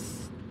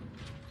these.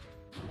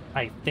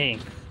 I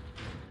think.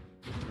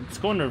 Let's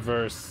go in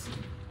reverse.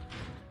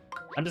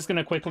 I'm just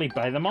gonna quickly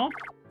buy them all.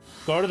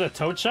 Go to the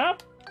toad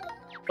shop?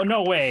 Oh,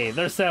 no way.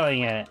 They're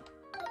selling it.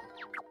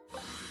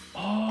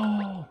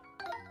 Oh.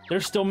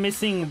 They're still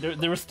missing.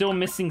 There were still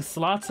missing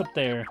slots up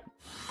there.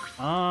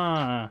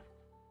 Ah.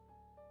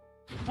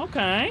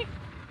 Okay.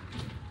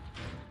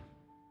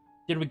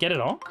 Did we get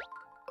it all?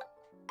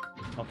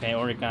 Okay,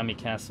 Origami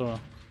Castle.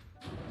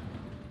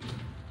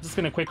 Just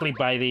gonna quickly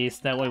buy these.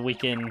 That way we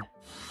can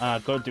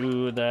go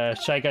do the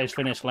Shy Guys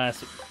Finish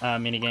last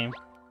minigame.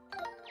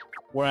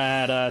 We're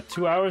at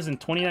 2 hours and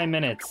 29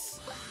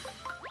 minutes.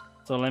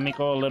 So let me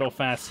go a little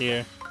fast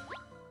here.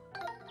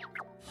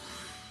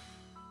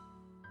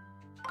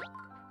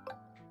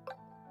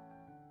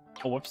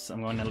 Oh, whoops,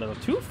 I'm going a little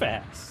too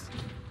fast.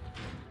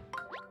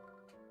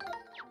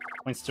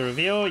 Points to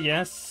reveal,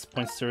 yes.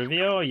 Points to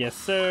reveal, yes,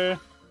 sir.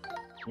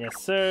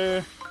 Yes,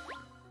 sir.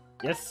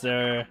 Yes,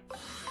 sir.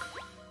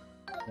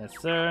 Yes,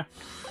 sir.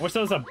 Where's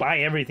those a buy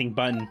everything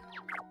button?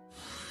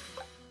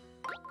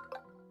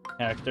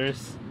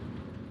 Characters.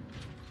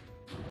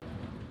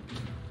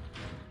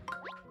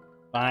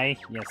 Buy,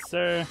 yes,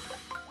 sir.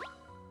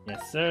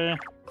 Yes, sir.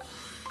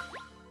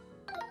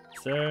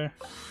 Sir.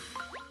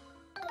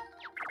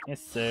 Yes,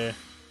 sir.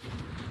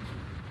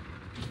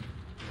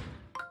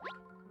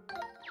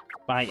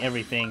 Buy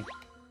everything.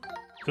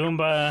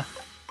 Goomba.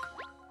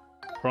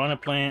 Piranha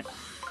Plant.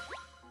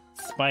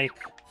 Spike.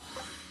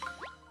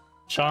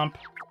 Chomp.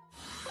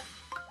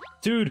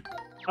 Dude,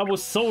 I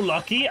was so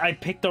lucky I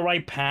picked the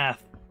right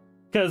path.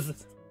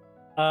 Because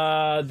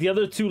the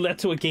other two led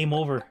to a game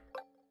over.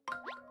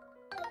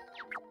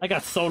 I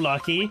got so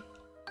lucky.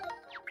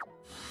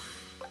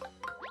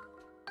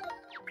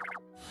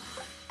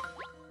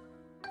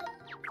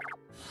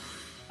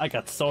 I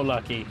got so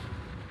lucky.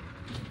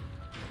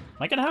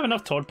 Am I gonna have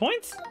enough Toad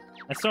points?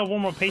 I still have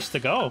one more page to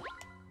go.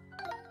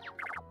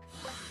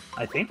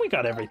 I think we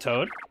got every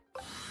Toad.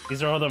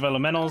 These are all the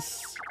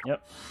elementals.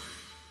 Yep.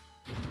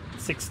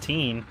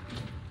 16.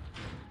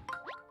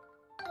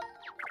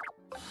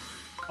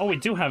 Oh, we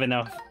do have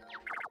enough.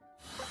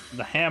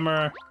 The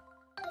hammer,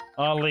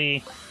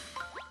 Ollie,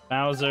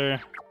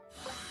 Bowser,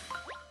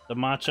 the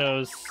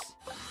Machos,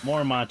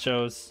 more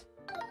Machos,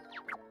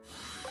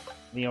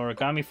 the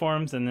Origami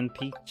forms, and then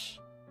Peach.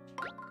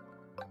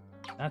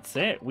 That's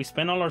it. We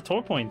spent all our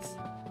Toad points.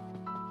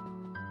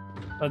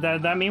 But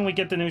that mean we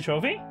get the new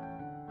trophy?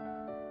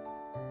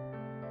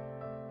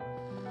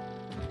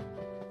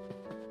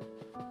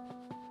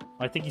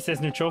 I think he says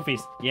new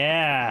trophies.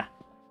 Yeah.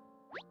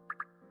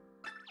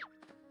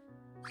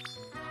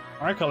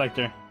 Art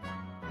collector.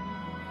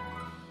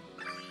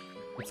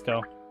 Let's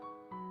go.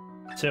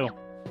 2.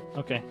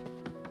 Okay.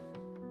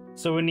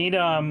 So we need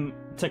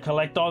to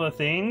collect all the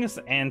things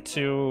and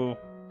to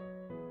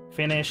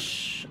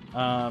finish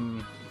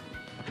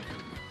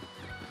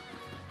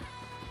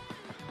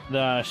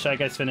the Shy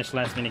Guys finish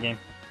last minigame.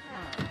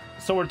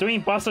 So we're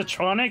doing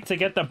Bossatronic to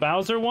get the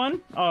Bowser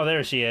one? Oh,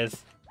 there she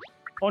is.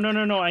 Oh no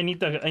no no! I need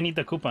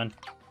the coupon.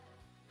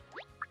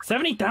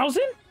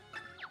 70,000?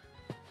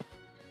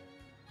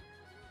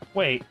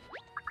 Wait.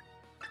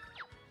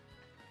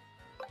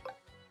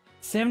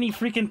 70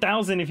 freaking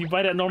thousand if you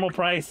buy it at normal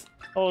price.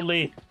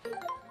 Holy.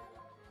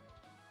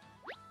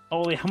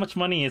 Holy, how much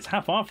money? It's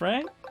half off,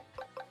 right?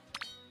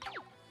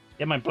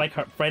 Get my Black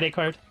Friday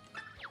card.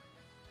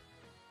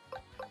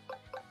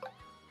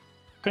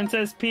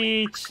 Princess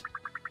Peach.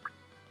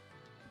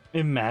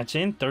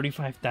 Imagine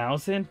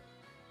 35,000.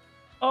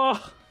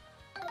 Oh.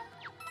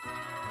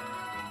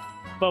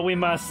 But we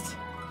must.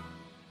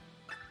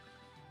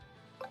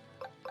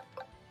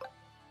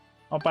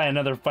 I'll buy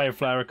another Fire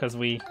Flower because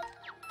we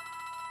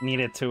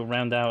needed to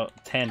round out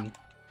 10.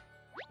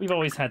 We've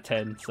always had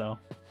 10, so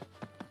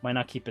why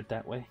not keep it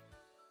that way?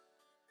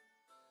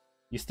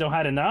 You still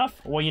had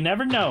enough? Well, you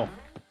never know.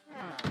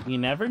 You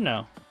never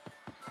know.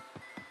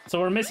 So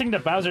we're missing the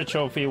Bowser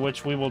trophy,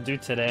 which we will do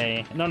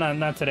today. No,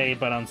 not today,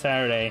 but on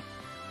Saturday.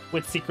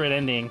 With Secret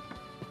Ending.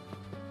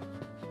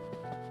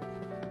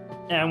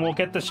 And we'll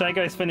get the Shy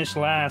Guys finish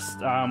last.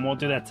 We'll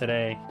do that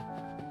today.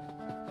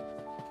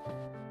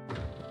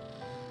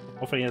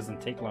 Hopefully it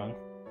doesn't take long.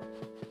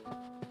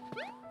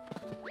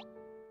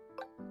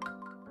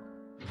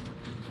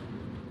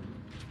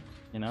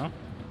 You know?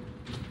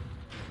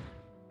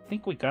 I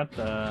think we got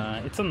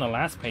the... It's on the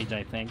last page,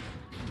 I think.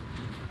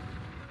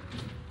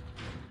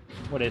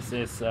 What is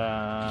this?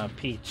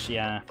 Peach,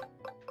 yeah.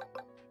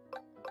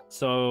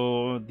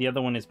 So, the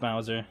other one is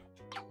Bowser.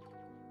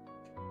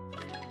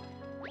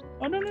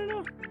 Oh, no, no,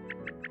 no.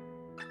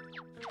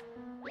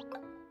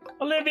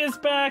 Olivia's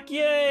back,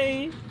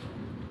 yay!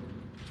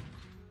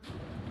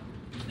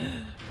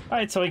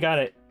 Alright, so we got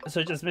it.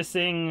 So just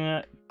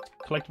missing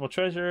collectible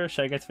treasure.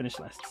 Shy Guys finish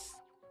last.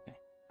 Okay.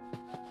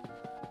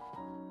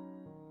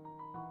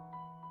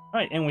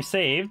 Alright, and we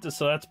saved,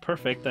 so that's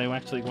perfect. I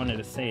actually wanted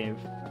to save.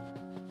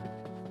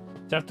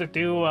 So I have to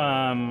do,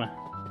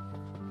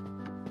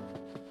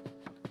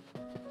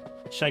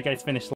 Shy Guys finish